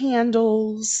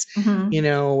candles. Hmm.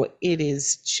 It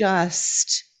is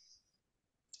just,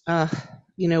 uh,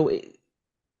 you know,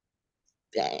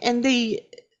 and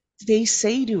they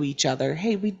say to each other,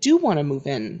 "Hey, we do want to move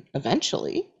in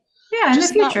eventually, Yeah, in the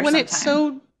just not future when it's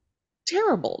sometime. so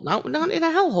terrible, not in a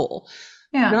hellhole,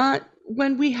 Yeah. not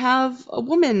when we have a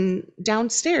woman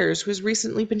downstairs who's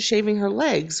recently been shaving her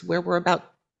legs where we're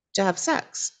about to have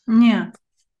sex." Yeah.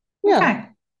 Yeah. Okay.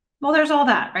 Well, there's all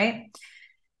that, right?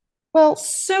 Well,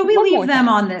 So we one leave more them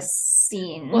thing. on this Well,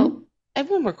 scene. I have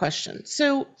one more question.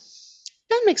 So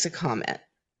Ben makes a comment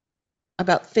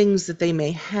about things that they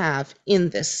may have in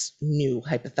this new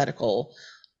hypothetical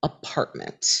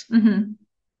apartment. Hmm.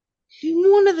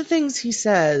 One of the things he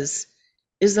says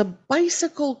is a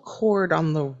bicycle cord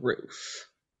on the roof.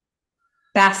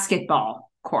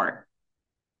 Basketball court.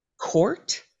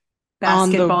 Court?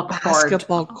 On the Basketball court.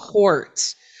 basketball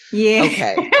court. Yeah.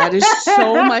 Okay, that is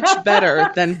so much better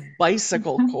than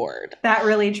bicycle cord. That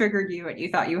really triggered you what you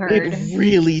thought you It heard.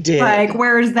 really Like, did.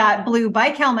 where's that blue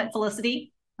bike helmet,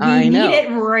 Felicity? We I need know. it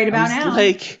right I about was now.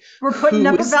 like, We're putting who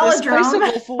up a is this velodrome.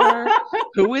 bicycle for?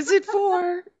 Who is it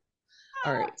for?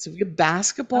 All right, so we have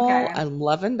basketball. Okay. I'm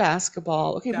loving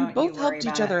basketball. Okay, we Don't you both worry helped each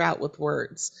about it. other out with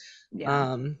words.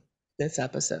 Yeah. Um, this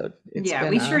episode, it's Yeah,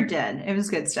 been we sure a did. It was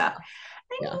good stuff.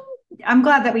 yeah, I'm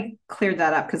glad that we cleared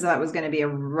that up because that was going to be a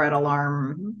red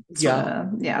alarm sort yeah, of.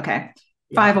 Yeah. Okay.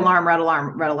 yeah, Five alarm, red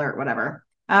alert, whatever.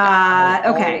 yeah.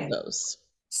 All of Okay. those.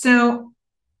 So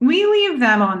we leave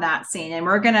them on that scene, and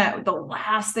the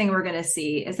last thing we're gonna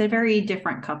see is a very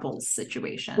different couples Well,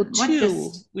 situation. What two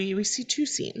just we see two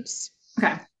scenes.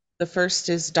 okay. The first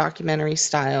is documentary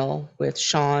style with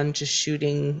Sean just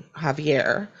shooting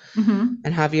Javier, Mm-hmm.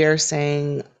 and Javier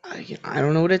saying, I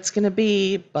don't know what it's going to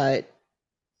be, but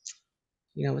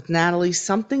with Natalie,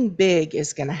 something big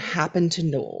is going to happen to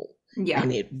Noel, Yeah,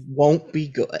 and it won't be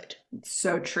good."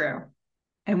 so true.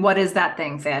 And what is that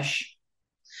thing, Fish?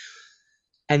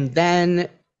 And then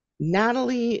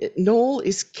Noel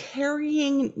is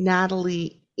carrying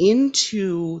Natalie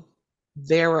into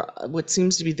their, what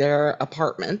seems to be their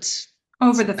apartment. It's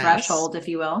Over a the mess. threshold, if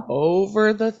you will.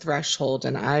 Over the threshold.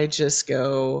 And I just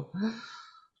go,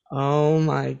 oh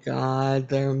my God,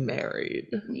 they're married.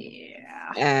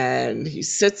 Yeah. And he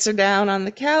sits her down on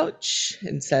the couch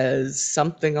and says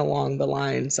something along the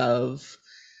lines of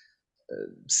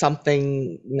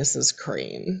something Mrs.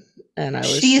 Crane. And I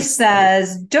was She just like,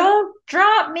 says, "Don't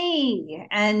drop me."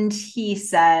 And he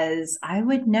says, "I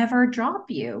would never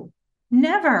drop you.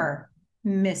 Never,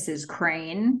 Mrs.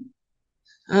 Crane."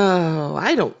 oh,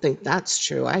 I don't think that's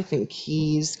true. I think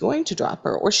he's going to drop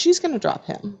her or she's going to drop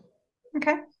him.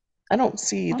 Okay. I don't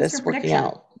see That's your this working prediction.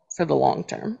 out for the long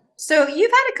term. So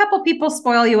you've had a couple people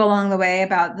spoil you along the way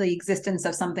about the existence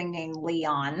of something named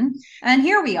Leon. And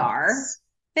here we are. Yes.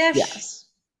 Fish, Yes.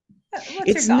 what's your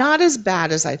It's thought? not as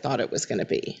bad as I thought it was going to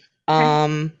be.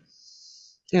 Okay.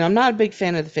 I'm not a big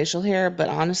fan of the facial hair, but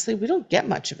honestly, we don't get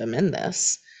much of him in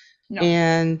this. No,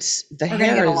 And the we're going to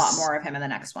hair get a lot is, more of him in the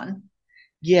next one.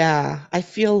 yeah, I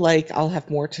feel like I'll have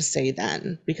more to say then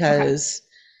Okay. because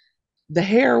the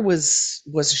hair was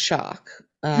a shock.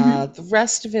 The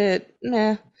rest of it,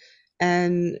 meh.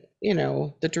 And,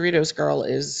 the Doritos girl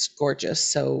is gorgeous.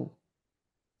 So,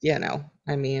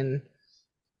 I mean,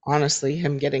 honestly,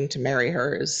 him getting to marry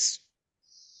her is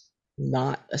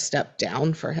not a step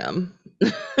down for him.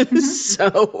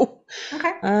 So,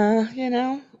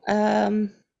 Okay.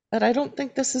 but I don't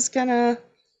think this is gonna.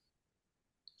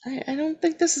 I don't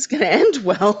think this is gonna end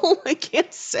well. I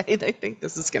can't say that I think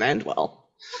this is gonna end well.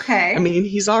 Okay. I mean,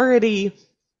 he's already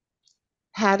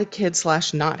had a kid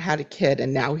slash not had a kid,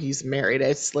 and now he's married.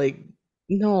 It's like,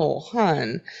 no,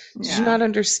 hun, did you Yeah. not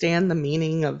understand the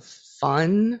meaning of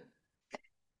fun?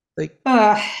 Like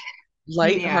Yeah.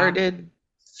 lighthearted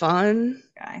fun?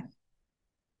 Okay.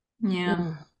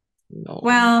 Yeah. No.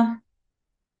 Well,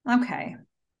 okay.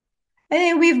 I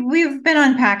think we've been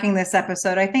unpacking this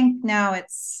episode. I think now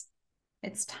it's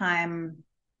time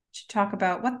to talk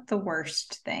about what the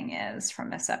worst thing is from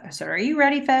this episode. Are you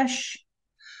ready, Fish?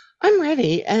 I'm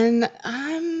ready, and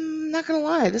I'm not gonna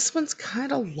lie, this one's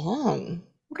kind of long.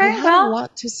 I Okay, had a well,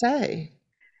 lot to say.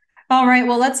 all right.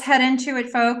 Well, let's head into it,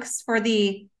 folks, for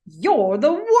the You're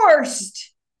the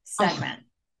Worst Oh, segment.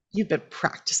 you've been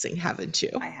practicing, haven't you?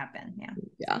 I have been, yeah.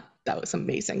 Yeah, that was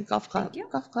amazing. Golf Thank clap, you.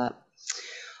 golf clap.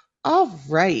 All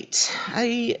right.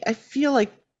 I feel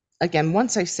like, again,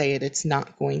 once I say it, it's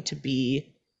not going to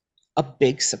be a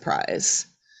big surprise.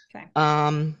 Okay.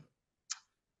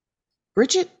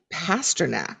 Bridget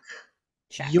Pasternak,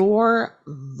 Check. you're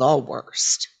the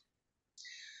worst.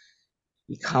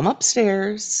 You come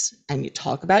upstairs and you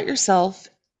talk about yourself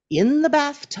in the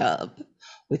bathtub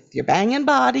with your banging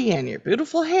body and your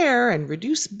beautiful hair and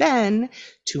reduce Ben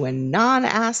to a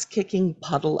non-ass kicking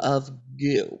puddle of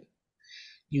goo.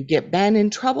 You get Ben in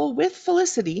trouble with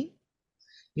Felicity.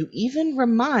 You even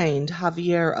remind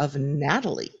Javier of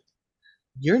Natalie.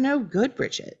 You're no good,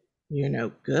 Bridget. You're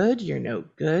no good, you're no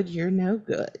good, you're no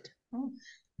good. Oh.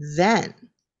 Then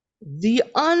the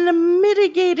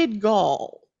unmitigated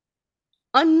gall,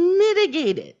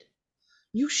 unmitigated.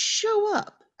 You show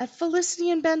up at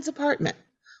Felicity and Ben's apartment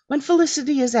when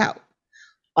Felicity is out,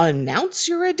 announce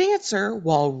you're a dancer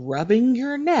while rubbing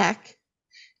your neck,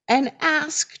 and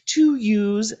ask to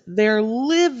use their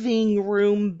living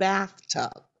room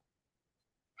bathtub.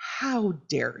 How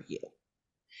dare you?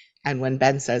 And when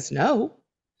Ben says no,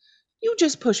 you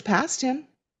just push past him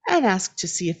and ask to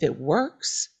see if it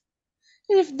works.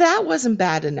 And if that wasn't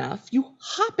bad enough, you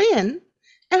hop in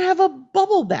and have a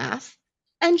bubble bath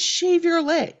and shave your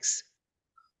legs.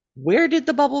 Where did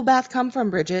the bubble bath come from,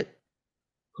 Bridget?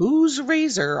 Whose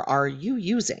razor are you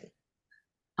using?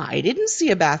 I didn't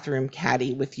see a bathroom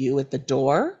caddy with you at the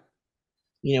door.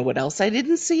 You know what else I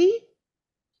didn't see?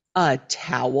 A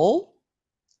towel.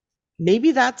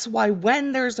 Maybe that's why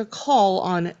when there's a call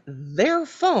on their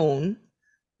phone,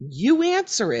 you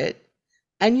answer it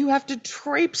and you have to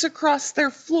traipse across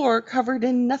their floor covered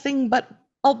in nothing but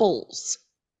bubbles.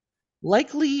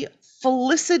 Likely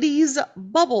Felicity's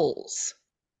bubbles.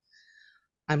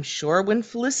 I'm sure when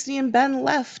Felicity and Ben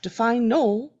left to find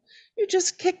Noel, you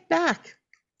just kicked back,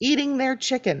 eating their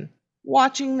chicken,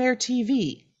 watching their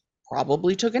TV,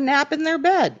 probably took a nap in their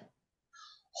bed.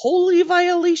 Holy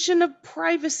violation of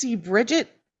privacy, Bridget.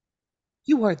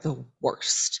 You are the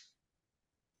worst.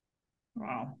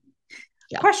 Wow.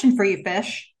 Yeah. Question for you,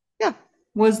 Fish. Yeah.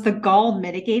 Was the gall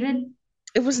mitigated?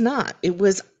 It was not. It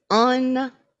was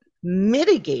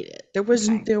unmitigated.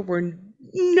 Okay. There were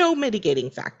no mitigating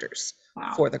factors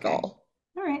Wow. for the Okay. gall.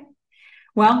 All right.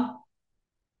 Well,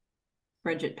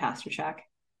 Bridget Pasterchak,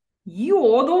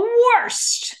 you're the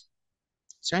worst.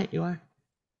 That's right, you are.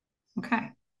 Okay.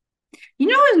 You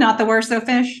know who's not the worst, though,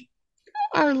 Fish?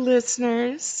 Our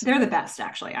listeners. They're the best,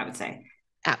 actually, I would say.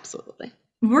 Absolutely.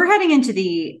 We're heading into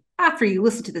the after you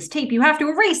listen to this tape, you have to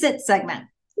erase it segment.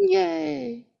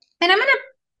 Yay. And I'm going to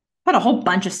put a whole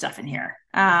bunch of stuff in here.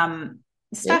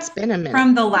 It's Stuff been a minute.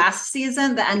 from the last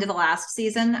season, the end of the last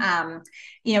season.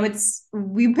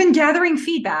 We've been gathering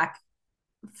feedback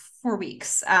for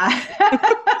weeks.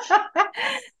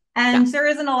 And there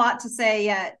isn't a lot to say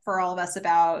yet for all of us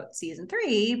about season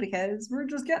 3 because we're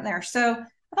just getting there. So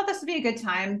I thought this would be a good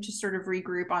time to sort of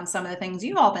regroup on some of the things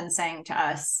you've all been saying to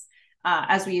us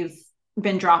as we've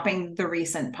been dropping the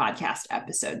recent podcast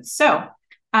episodes. So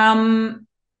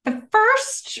the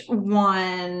first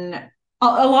one,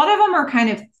 a lot of them are kind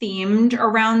of themed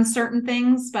around certain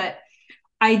things, but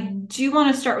I do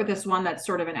want to start with this one that's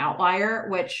sort of an outlier,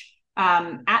 which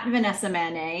at Vanessa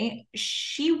Manet,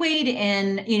 she weighed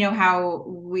in, you know, how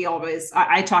we always,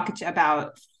 I talk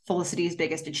about Felicity's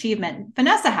biggest achievement.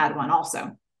 Vanessa had one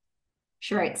also.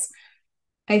 She writes,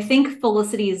 I think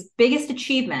Felicity's biggest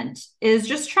achievement is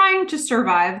just trying to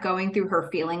survive going through her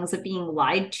feelings of being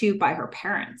lied to by her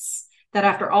parents. That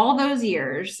after all those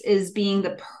years is being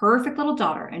the perfect little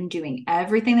daughter and doing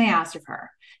everything they asked of her.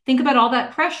 Think about all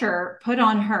that pressure put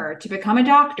on her to become a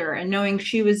doctor and knowing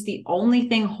she was the only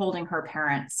thing holding her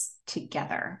parents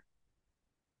together.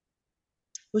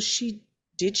 Was she,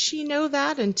 did she know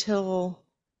that until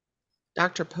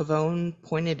Dr. Pavone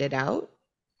pointed it out?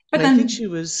 But And I think then she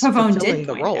was Pavone did fulfilling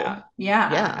the point it out. role.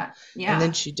 Yeah. Yeah. And then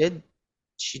Yeah.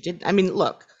 she did. I mean,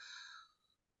 look,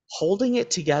 holding it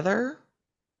together,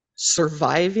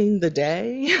 surviving the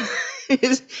day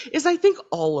is I think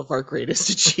all of our greatest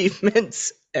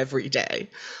achievements every day.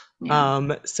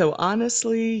 Yeah. So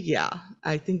honestly, yeah,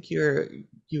 I think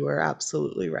you are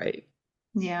absolutely right.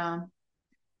 Yeah.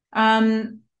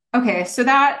 Um, okay, so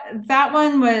that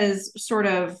one was sort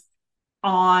of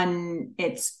on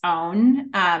its own.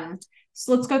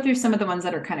 So let's go through some of the ones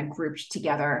that are kind of grouped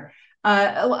together.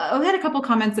 I had a couple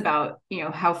comments about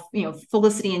how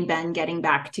Felicity and Ben getting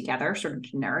back together, sort of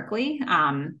generically.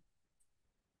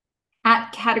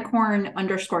 At Catacorn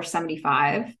underscore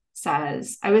 75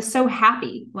 says, I was so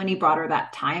happy when he brought her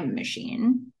that time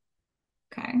machine.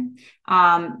 Okay.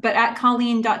 But at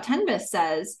Colleen.tenbus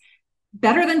says,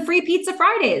 better than free pizza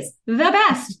Fridays, the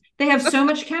best. They have so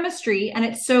much chemistry, and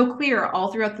it's so clear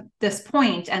all throughout this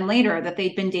point and later that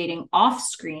they've been dating off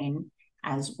screen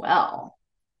as well.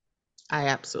 I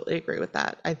absolutely agree with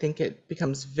that. I think it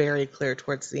becomes very clear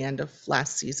towards the end of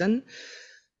last season.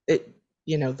 It,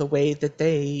 the way that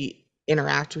they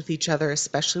interact with each other,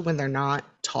 especially when they're not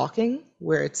talking,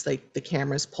 where it's like the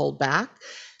camera's pulled back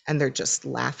and they're just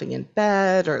laughing in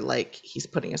bed, or like he's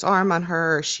putting his arm on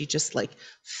her, or she just like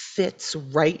fits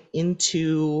right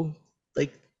into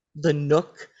like the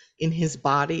nook in his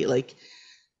body. Like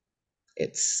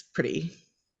it's pretty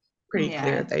clear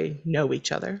Yeah, they know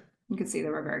each other. you can see they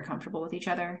were very comfortable with each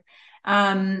other.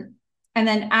 Um, and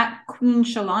then at Queen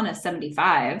Shalana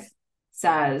 75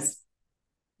 says,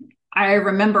 I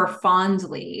remember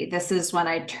fondly. This is when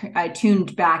I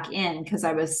tuned back in because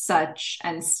I was such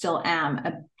and still am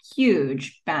a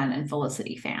huge Ben and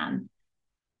Felicity fan.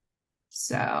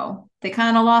 So they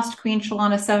kind of lost Queen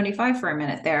Shalana 75 for a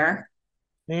minute there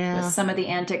with Yeah. some of the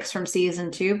antics from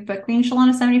season two, but Queen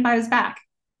Shalana 75 is back.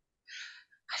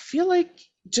 I feel like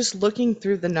just looking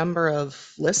through the number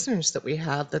of listeners that we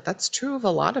have, that's true of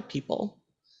a lot of people.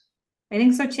 I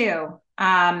think so too.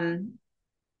 I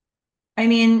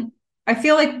mean, I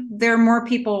feel like there are more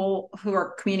people who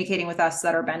are communicating with us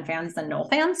that are Ben fans than Noel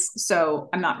fans. So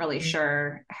I'm not really Mm.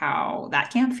 sure how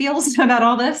that camp feels about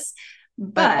all this.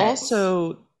 But But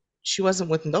also, she wasn't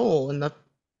with Noel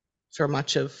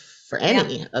for yeah,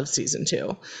 any of season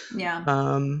two. yeah,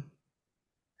 Um,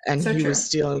 and so he was true.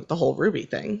 stealing with the whole Ruby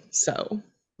thing. So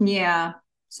Yeah,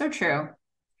 so true.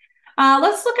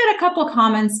 Let's look at a couple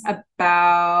comments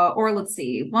about, or let's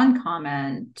see, one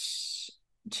comment,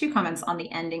 two comments on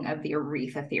the ending of the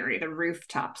Aretha theory, the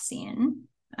rooftop scene.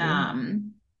 yeah.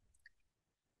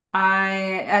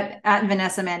 At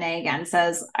Vanessa Manet again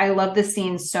says, I love this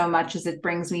scene so much as it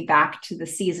brings me back to the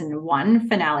season one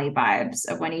finale vibes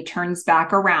of when he turns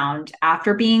back around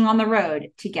after being on the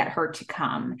road to get her to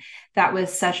come. That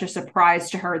was such a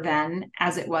surprise to her then,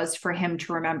 as it was for him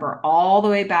to remember all the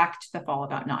way back to the fall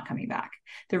about not coming back.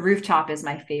 The rooftop is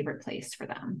my favorite place for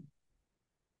them.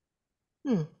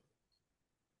 Hmm,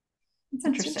 It's that's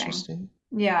interesting. interesting.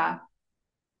 Yeah.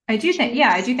 I do think, yeah,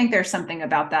 I James. do think there's something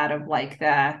about that of like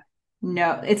the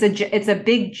no, it's a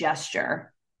big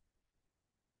gesture.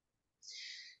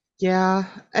 Yeah,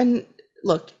 and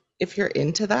look, if you're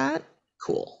into that,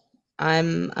 cool.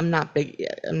 I'm not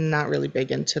really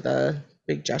big into the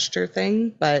big gesture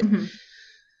thing, but Mhm.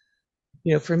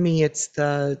 for me it's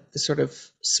the sort of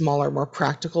smaller, more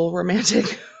practical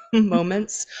romantic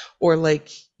moments, or like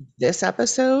this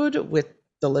episode with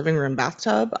the living room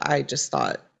bathtub. I just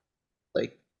thought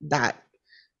like that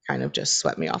kind of just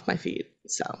swept me off my feet.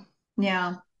 So,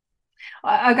 Yeah.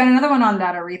 I've got another one on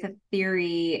that Aretha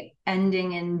theory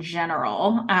ending in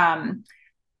general. And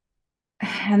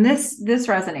this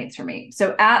resonates for me.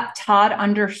 So at Todd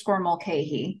underscore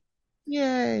Mulcahy.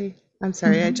 yay. I'm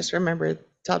sorry, I Mhm. just remembered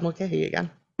Todd Mulcahy again.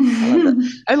 I love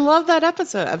it. I love that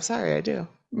episode. I'm sorry, I do.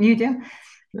 You do.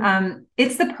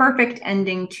 It's the perfect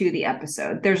ending to the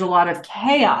episode. There's a lot of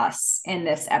chaos in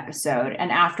this episode.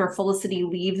 And after Felicity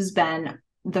leaves Ben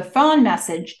the phone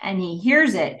message and he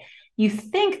hears it, you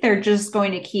think they're just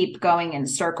going to keep going in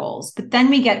circles. But then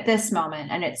we get this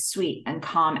moment and it's sweet and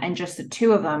calm and just the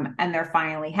two of them, and they're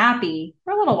finally happy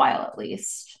for a little while at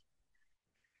least.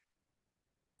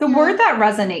 The Yeah, word that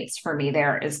resonates for me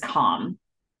there is calm.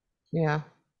 yeah.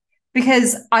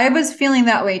 Because I was feeling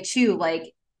that way too.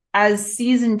 Like as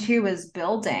season two is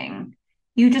building,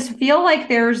 you just feel like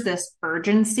there's this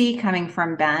urgency coming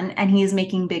from Ben, and he's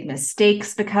making big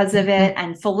mistakes because of Mhm. it.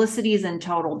 And Felicity's in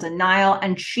total denial,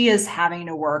 and she is having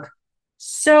to work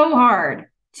so hard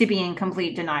to be in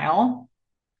complete denial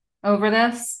over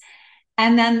this.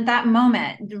 And then that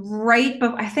moment,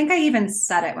 I think I even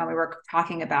said it when we were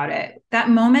talking about it, that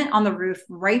moment on the roof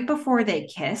right before they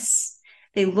kiss,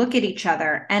 they look at each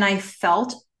other, and I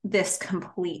felt this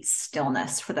complete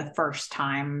stillness for the first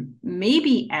time,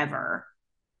 maybe ever,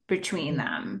 between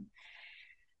them.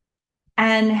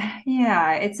 And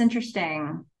yeah, it's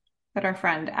interesting that our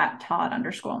friend at Todd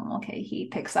underscore okay, he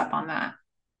picks up on that.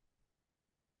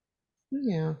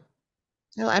 Yeah.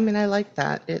 Well, I mean, I like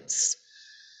that. I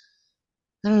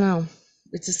don't know,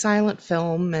 it's a silent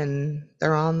film and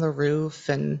they're on the roof,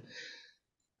 and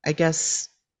I guess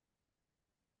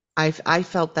I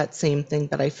felt that same thing,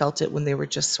 but I felt it when they were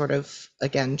just sort of,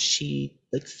 again, she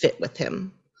like fit with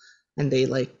him and they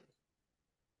like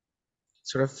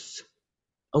sort of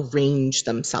arrange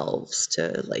themselves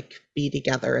to like be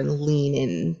together and lean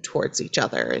in towards each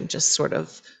other and just sort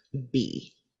of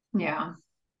be. Yeah.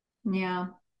 Yeah.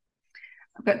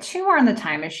 I've got two more in the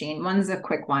time machine. One's a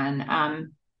quick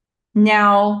one.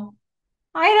 Now,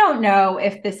 I don't know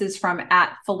if this is from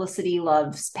at Felicity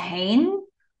Loves Pain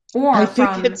I or think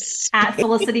from it's at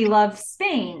Felicity Loves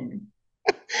Spain.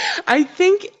 I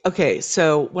think, okay,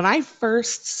 so when I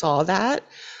first saw that,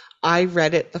 I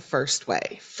read it the first way.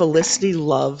 Okay. Felicity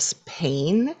loves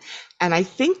pain. And I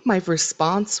think my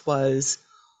response was,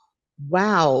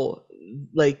 wow,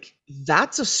 like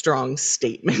that's a strong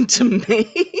statement to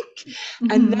make.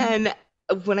 And Mm-hmm. then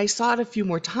when I saw it a few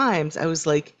more times, I was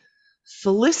like,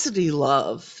 Felicity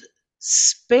love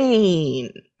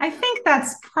Spain. I think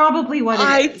that's probably what it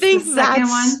I is. The think second that's,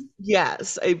 one.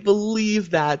 yes, I believe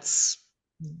that's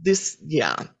this,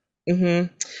 yeah. hmm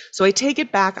So I take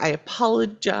it back. I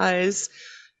apologize.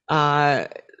 Uh,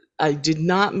 I did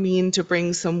not mean to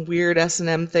bring some weird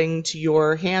S&M thing to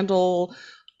your handle.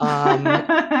 Um,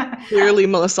 Clearly,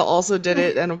 Melissa also did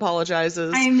it and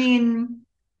apologizes. I mean,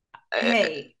 Uh,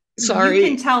 hey, you can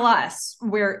Sorry. tell us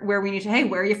where we need to, hey,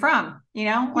 where are you from?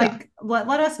 Yeah. Like let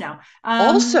us know.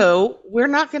 Also, we're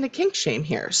not going to kink shame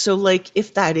here. So, like,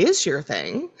 if that is your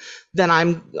thing, then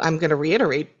I'm going to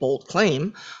reiterate bold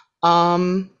claim.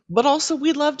 But also,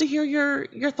 we'd love to hear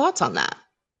your thoughts on that.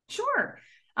 Sure.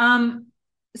 Um,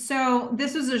 so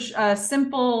this was a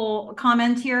simple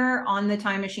comment here on the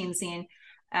time machine scene.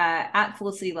 At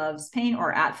Felicity Loves Pain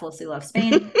or at Felicity Loves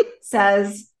Spain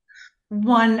says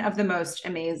one of the most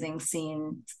amazing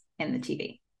scenes in the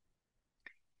TV.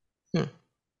 Hmm.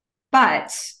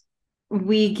 But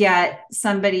we get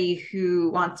somebody who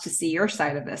wants to see your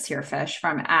side of this here, Fish,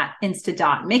 from at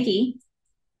Insta.Mickey.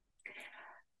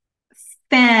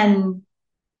 Fan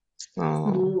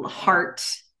Oh. heart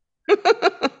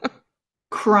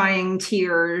crying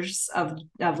tears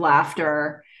of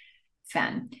laughter.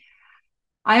 Fen.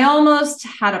 I almost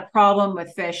had a problem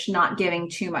with Fish not giving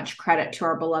too much credit to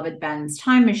our beloved Ben's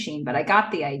time machine, but I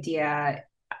got the idea.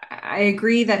 I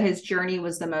agree that his journey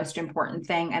was the most important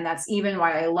thing. And that's even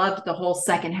why I loved the whole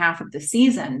second half of the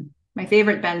season. My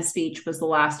favorite Ben speech was the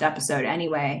last episode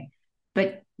anyway.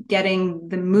 But getting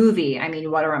the movie, I mean,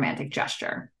 what a romantic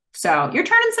gesture. So you're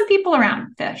turning some people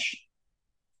around, Fish.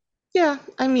 Yeah,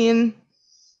 I mean,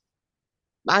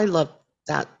 I love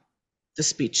that the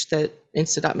speech that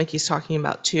Insta.Mickey's talking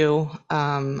about too.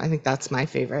 I think that's my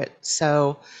favorite.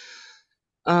 So,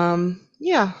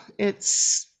 yeah,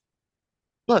 it's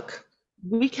look,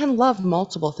 we can love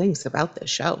multiple things about this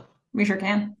show. We sure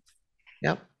can.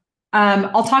 Yep.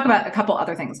 I'll talk about a couple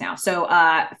other things now. So,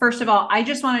 first of all, I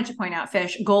just wanted to point out,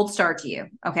 Fish, gold star to you.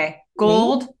 Okay. Me?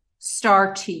 Gold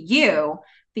star to you Oh.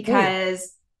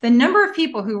 because the number of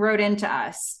people who wrote into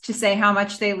us to say how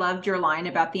much they loved your line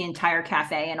about the entire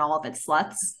cafe and all of its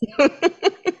sluts.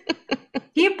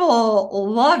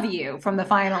 People love you from the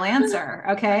final answer.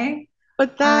 Okay.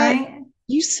 But All that right.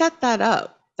 you set that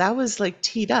up. That was like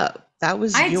teed up. That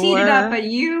was I teed it up, your but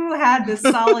you had this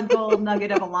solid gold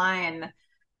nugget of a line.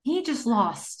 He just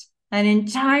lost an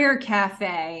entire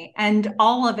cafe and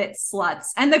all of its sluts,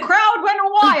 and the crowd went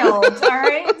wild. All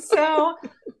right. So,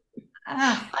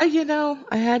 I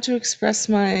had to express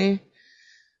my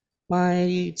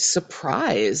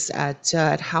surprise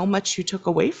at how much you took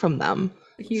away from them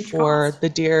a huge for cost. the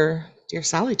Dear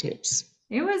Sally tapes.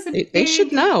 It was a They should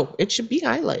big, know. It should be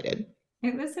highlighted.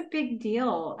 it was a big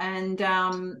deal. And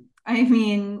I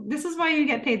mean, this is why you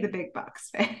get paid the big bucks,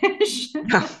 Fish.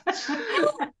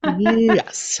 Yeah.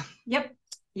 Yes. Yep. I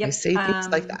Yep. say things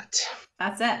like that.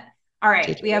 That's it. All right,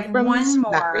 J.J. we have one Abrams,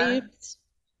 Matt more. Reeves,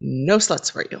 no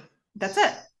sluts for you. That's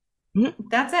it. Mhm.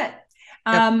 That's it.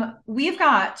 Yep. We've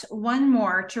got one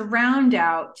more to round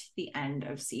out the end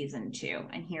of season 2.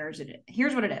 And here's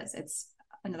what it is. It's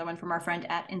another one from our friend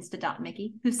at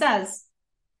insta.mickey, who says,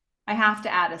 I have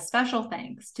to add a special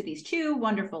thanks to these two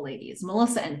wonderful ladies,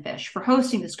 Melissa and Fish, for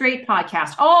hosting this great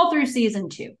podcast all through season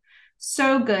 2.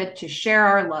 So good to share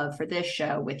our love for this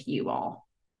show with you all.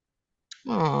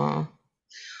 Aw.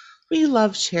 We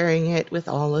love sharing it with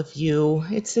all of you.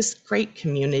 It's this great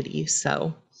community,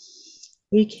 so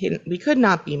we could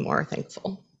not be more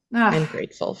thankful and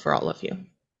grateful for all of you.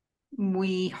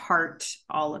 We heart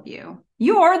all of you.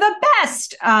 You're the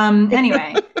best.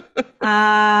 Anyway.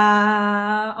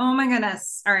 Oh my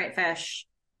goodness. All right, Fish.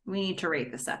 We need to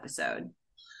rate this episode.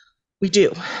 We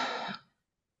do.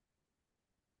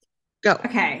 Go.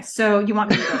 Okay, so you want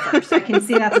me to go first. I can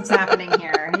see that's what's happening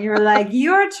here. You're like,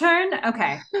 your turn.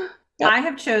 Okay. Yep. I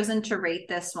have chosen to rate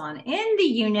this one in the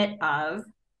unit of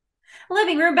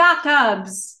living room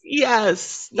bathtubs.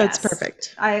 Yes, that's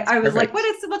perfect. I was Perfect. like,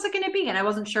 what's it going to be? And I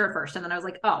wasn't sure first. And then I was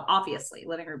like, oh, obviously,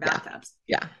 living room bathtubs.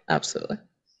 Yeah, absolutely.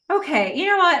 Okay, you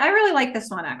know what? I really like this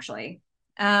one actually.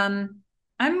 I'm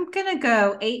gonna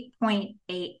go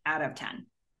 8.8 out of 10.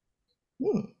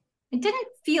 It didn't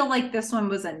feel like this one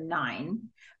was a 9,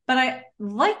 but I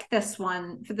like this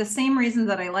one for the same reasons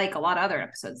that I like a lot of other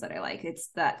episodes that I like. It's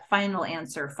that final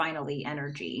answer, finally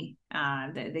energy,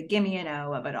 the gimme an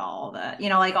O of it all.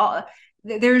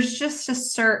 There's just a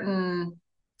certain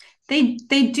they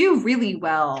do really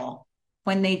well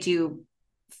when they do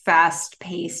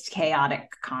fast-paced,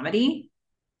 chaotic comedy.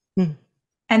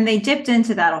 And they dipped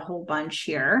into that a whole bunch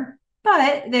here,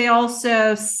 but they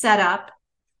also set up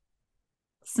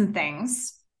some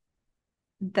things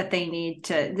that they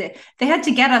had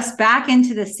to get us back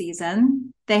into the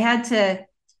season. They had to,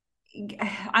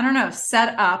 I don't know,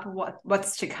 set up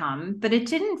what's to come, but it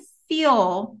didn't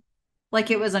feel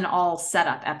like it was an all set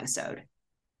up episode.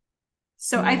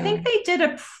 So I think they did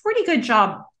a pretty good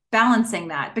job balancing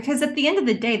that, because at the end of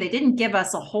the day, they didn't give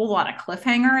us a whole lot of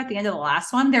cliffhanger at the end of the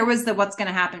last one. There was the what's going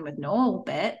to happen with Noel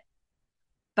bit,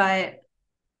 but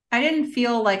I didn't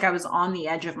feel like I was on the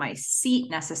edge of my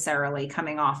seat necessarily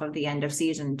coming off of the end of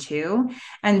season 2.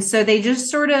 And so they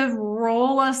just sort of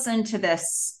roll us into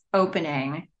this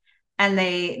opening, and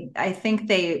I think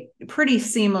they pretty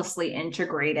seamlessly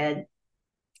integrated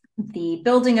the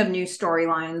building of new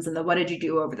storylines and the what did you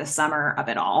do over the summer of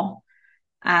it all.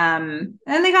 And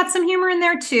they got some humor in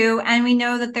there too. And we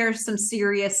know that there's some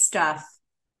serious stuff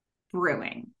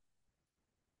brewing.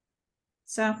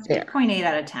 So 8.8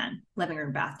 out of 10, living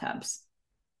room bathtubs.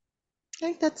 I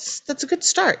think that's a good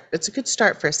start. It's a good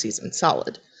start for a season.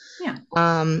 Solid. Yeah.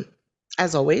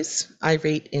 As always, I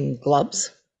rate in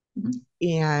glubs,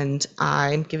 and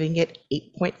I'm giving it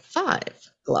 8.5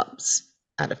 glubs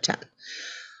out of 10.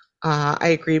 I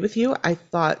agree with you. I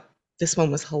thought this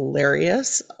one was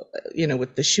hilarious,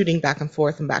 with the shooting back and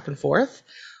forth and back and forth.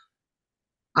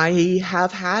 I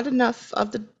have had enough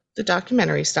of the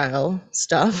documentary style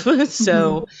stuff.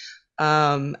 So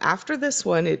after this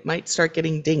one, it might start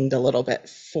getting dinged a little bit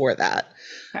for that.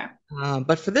 Okay.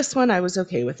 But for this one, I was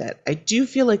okay with it. I do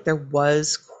feel like there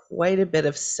was quite a bit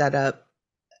of setup,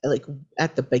 like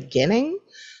at the beginning,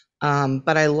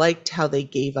 but I liked how they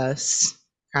gave us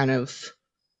kind of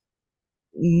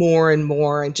more and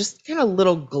more and just kind of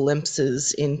little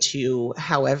glimpses into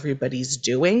how everybody's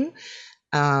doing.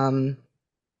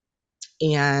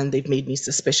 And they've made me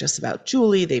suspicious about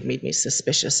Julie. They've made me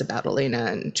suspicious about Elena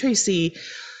and Tracy.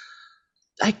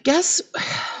 I guess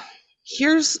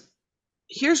here's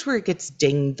where it gets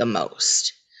dinged the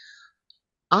most.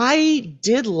 I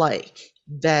did like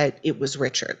that it was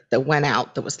Richard that went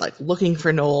out, that was like looking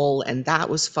for Noel, and that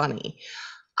was funny.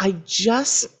 I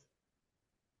just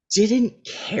didn't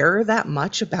care that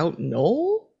much about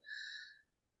Noel.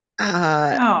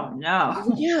 Oh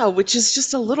no. Yeah, which is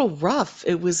just a little rough.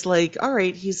 It was like, all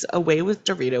right, he's away with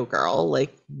Dorito Girl,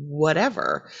 like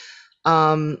whatever.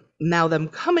 Now them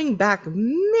coming back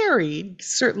married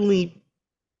certainly,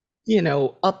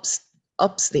 ups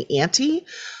the ante,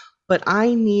 but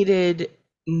I needed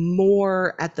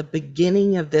more at the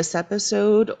beginning of this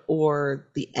episode or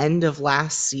the end of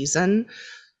last season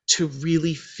to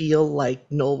really feel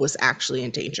like Noel was actually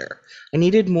in danger. I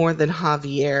needed more than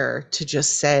Javier to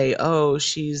just say, oh,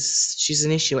 she's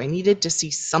an issue. I needed to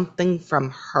see something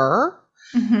from her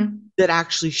that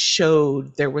actually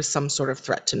showed there was some sort of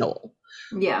threat to Noel.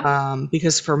 Yeah.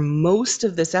 Because for most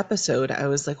of this episode, I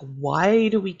was like, why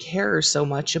do we care so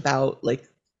much about like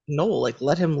Noel? Like,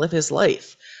 let him live his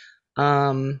life.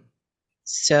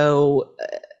 So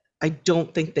I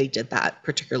don't think they did that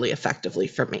particularly effectively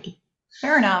for me.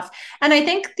 Fair enough. And I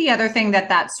think the other thing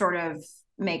that sort of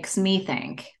makes me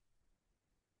think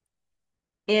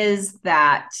is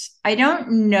that I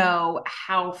don't know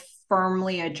how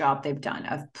firmly a job they've done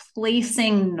of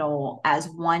placing Noel as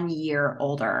 1 year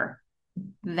older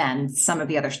than some of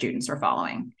the other students are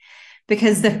following.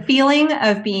 Because the feeling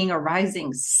of being a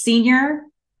rising senior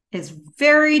is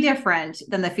very different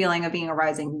than the feeling of being a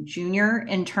rising junior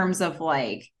in terms of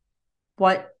like,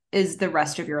 what is the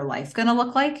rest of your life going to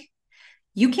look like?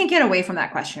 You can't get away from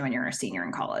that question when you're a senior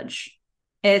in college.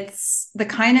 It's the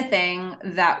kind of thing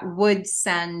that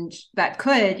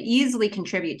could easily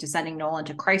contribute to sending Noel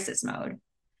into crisis mode.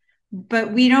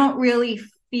 But we don't really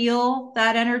feel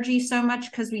that energy so much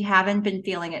because we haven't been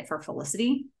feeling it for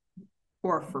Felicity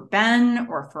or for Ben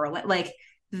or for like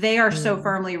they are so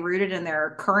firmly rooted in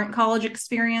their current college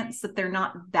experience that they're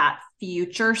not that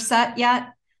future set yet.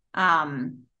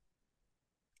 And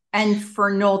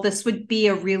for Noel, this would be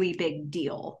a really big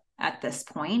deal at this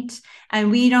point. And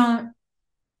we don't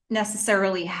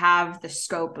necessarily have the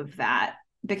scope of that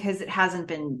because it hasn't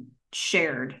been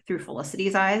shared through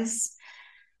Felicity's eyes.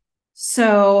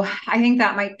 So I think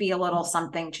that might be a little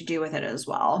something to do with it as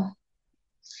well.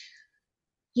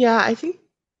 Yeah, I think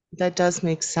that does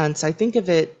make sense. I think of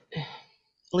it, at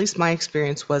least my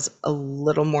experience was a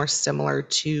little more similar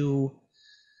to,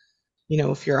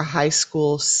 if you're a high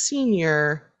school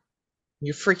senior,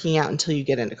 you're freaking out until you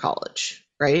get into college,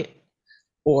 right?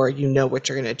 Or you know what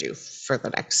you're going to do for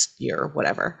the next year or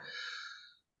whatever.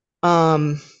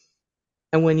 And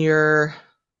when you're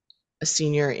a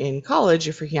senior in college,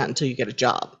 you're freaking out until you get a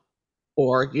job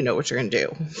or you know what you're going to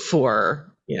do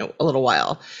for, a little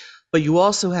while. But you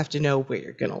also have to know where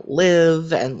you're going to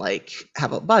live and like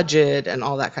have a budget and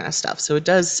all that kind of stuff. So it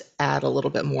does add a little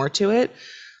bit more to it.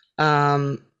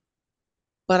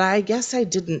 But I guess I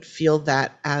didn't feel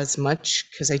that as much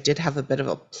because I did have a bit of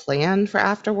a plan for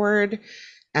afterward.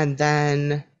 And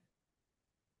then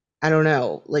I don't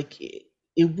know, like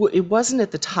it wasn't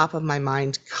at the top of my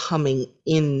mind coming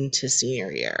into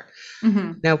senior year.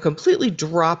 Mm-hmm. Now, completely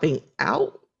dropping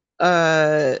out,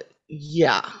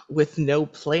 yeah, with no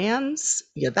plans,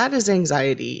 yeah, that is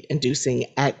anxiety inducing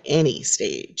at any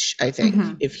stage, I think.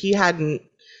 Mm-hmm. If he hadn't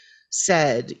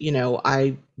said,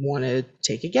 I want to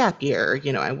take a gap year,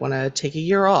 I want to take a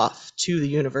year off to the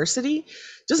university,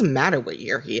 doesn't matter what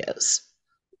year he is.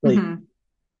 Like, Mm-hmm.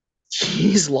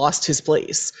 he's lost his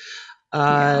place.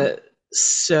 Yeah.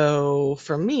 So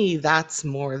for me, that's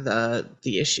more the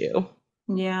issue.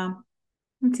 Yeah.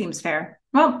 It seems fair.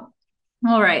 Well,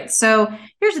 all right. So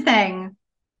here's the thing.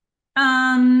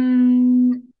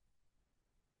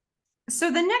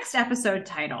 So the next episode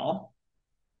title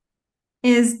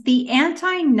is the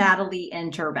anti-Natalie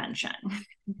intervention.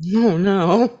 Oh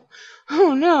no.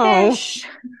 Oh no. Ish.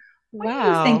 What do you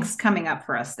Wow. think's coming up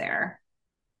for us there?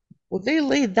 Well, they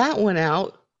laid that one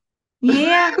out.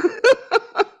 Yeah.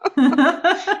 You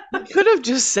could have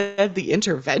just said the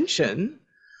intervention.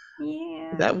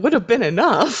 Yeah. That would have been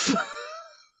enough.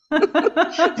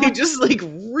 They just like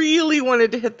really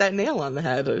wanted to hit that nail on the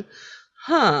head.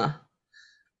 Huh.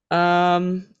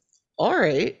 Um, all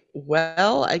right.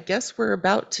 Well, I guess we're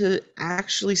about to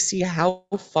actually see how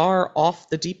far off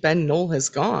the deep end Noel has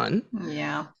gone.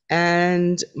 Yeah.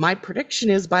 And my prediction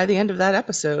is by the end of that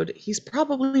episode, he's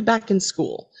probably back in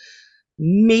school,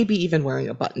 maybe even wearing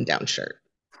a button down shirt.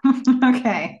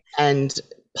 Okay. And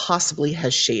possibly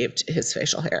has shaved his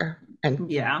facial hair.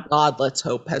 And Yeah. God, let's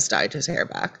hope, has dyed his hair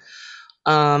back.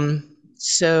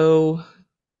 So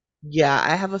yeah,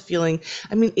 I have a feeling.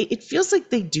 I mean, it feels like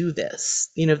they do this.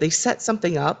 They set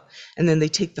something up and then they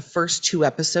take the first two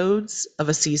episodes of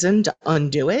a season to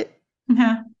undo it.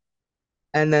 Yeah.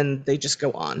 And then they just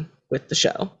go on with the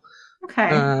show.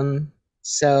 Okay.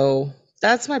 So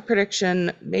that's my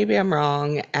prediction. Maybe I'm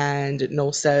wrong. And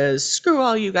Noel says, screw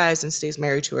all you guys and stays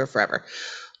married to her forever.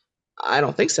 I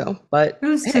don't think so, but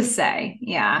Who's to hey, say?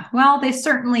 Yeah. Well, they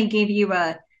certainly gave you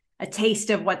a taste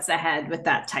of what's ahead with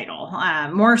that title,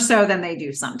 more so than they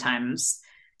do sometimes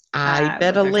I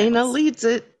bet with their Elena titles. leads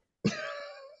it.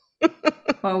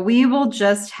 Well, we will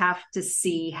just have to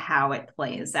see how it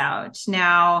plays out.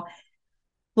 Now,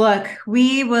 look,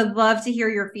 we would love to hear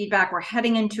your feedback. We're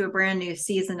heading into a brand new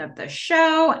season of the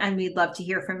show, and we'd love to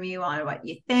hear from you on what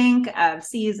you think of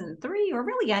season 3 or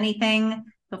really anything.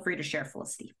 Feel free to share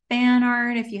Felicity fan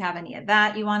art if you have any of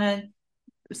that you want to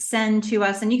send to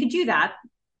us. And you can do that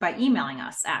by emailing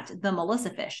us at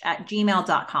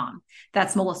themelissafish@gmail.com.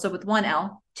 That's Melissa with one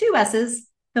L, two S's,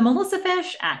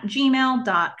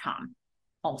 themelissafish@gmail.com.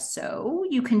 Also,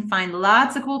 you can find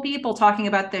lots of cool people talking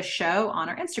about this show on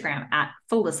our Instagram at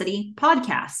Felicity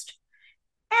Podcast.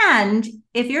 And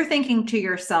if you're thinking to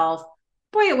yourself,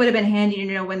 boy, it would have been handy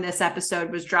to know when this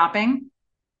episode was dropping,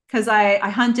 because I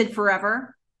hunted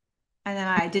forever and then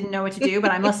I didn't know what to do,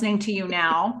 but I'm listening to you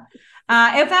now.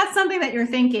 If that's something that you're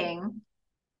thinking,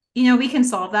 we can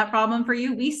solve that problem for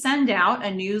you. We send out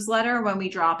a newsletter when we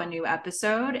drop a new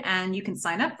episode, and you can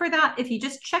sign up for that if you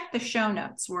just check the show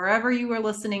notes. Wherever you are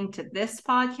listening to this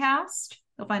podcast,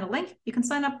 you'll find a link. You can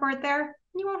sign up for it there.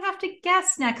 You won't have to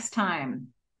guess next time.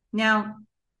 Now,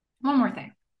 one more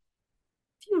thing.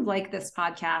 If you like this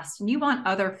podcast and you want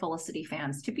other Felicity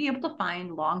fans to be able to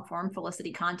find long-form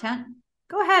Felicity content,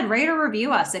 go ahead, rate or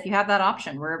review us if you have that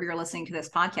option wherever you're listening to this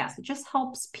podcast. It just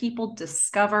helps people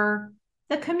discover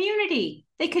the community.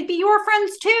 They could be your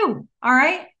friends too. All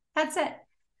right. That's it.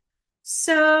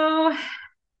 So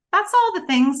that's all the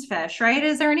things, Fish, right?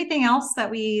 Is there anything else that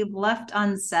we left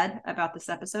unsaid about this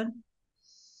episode?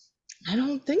 I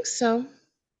don't think so.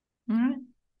 All right.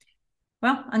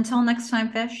 Well, until next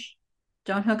time, Fish,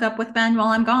 don't hook up with Ben while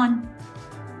I'm gone.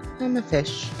 I'm a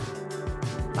fish.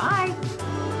 Bye.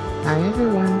 Bye,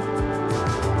 everyone.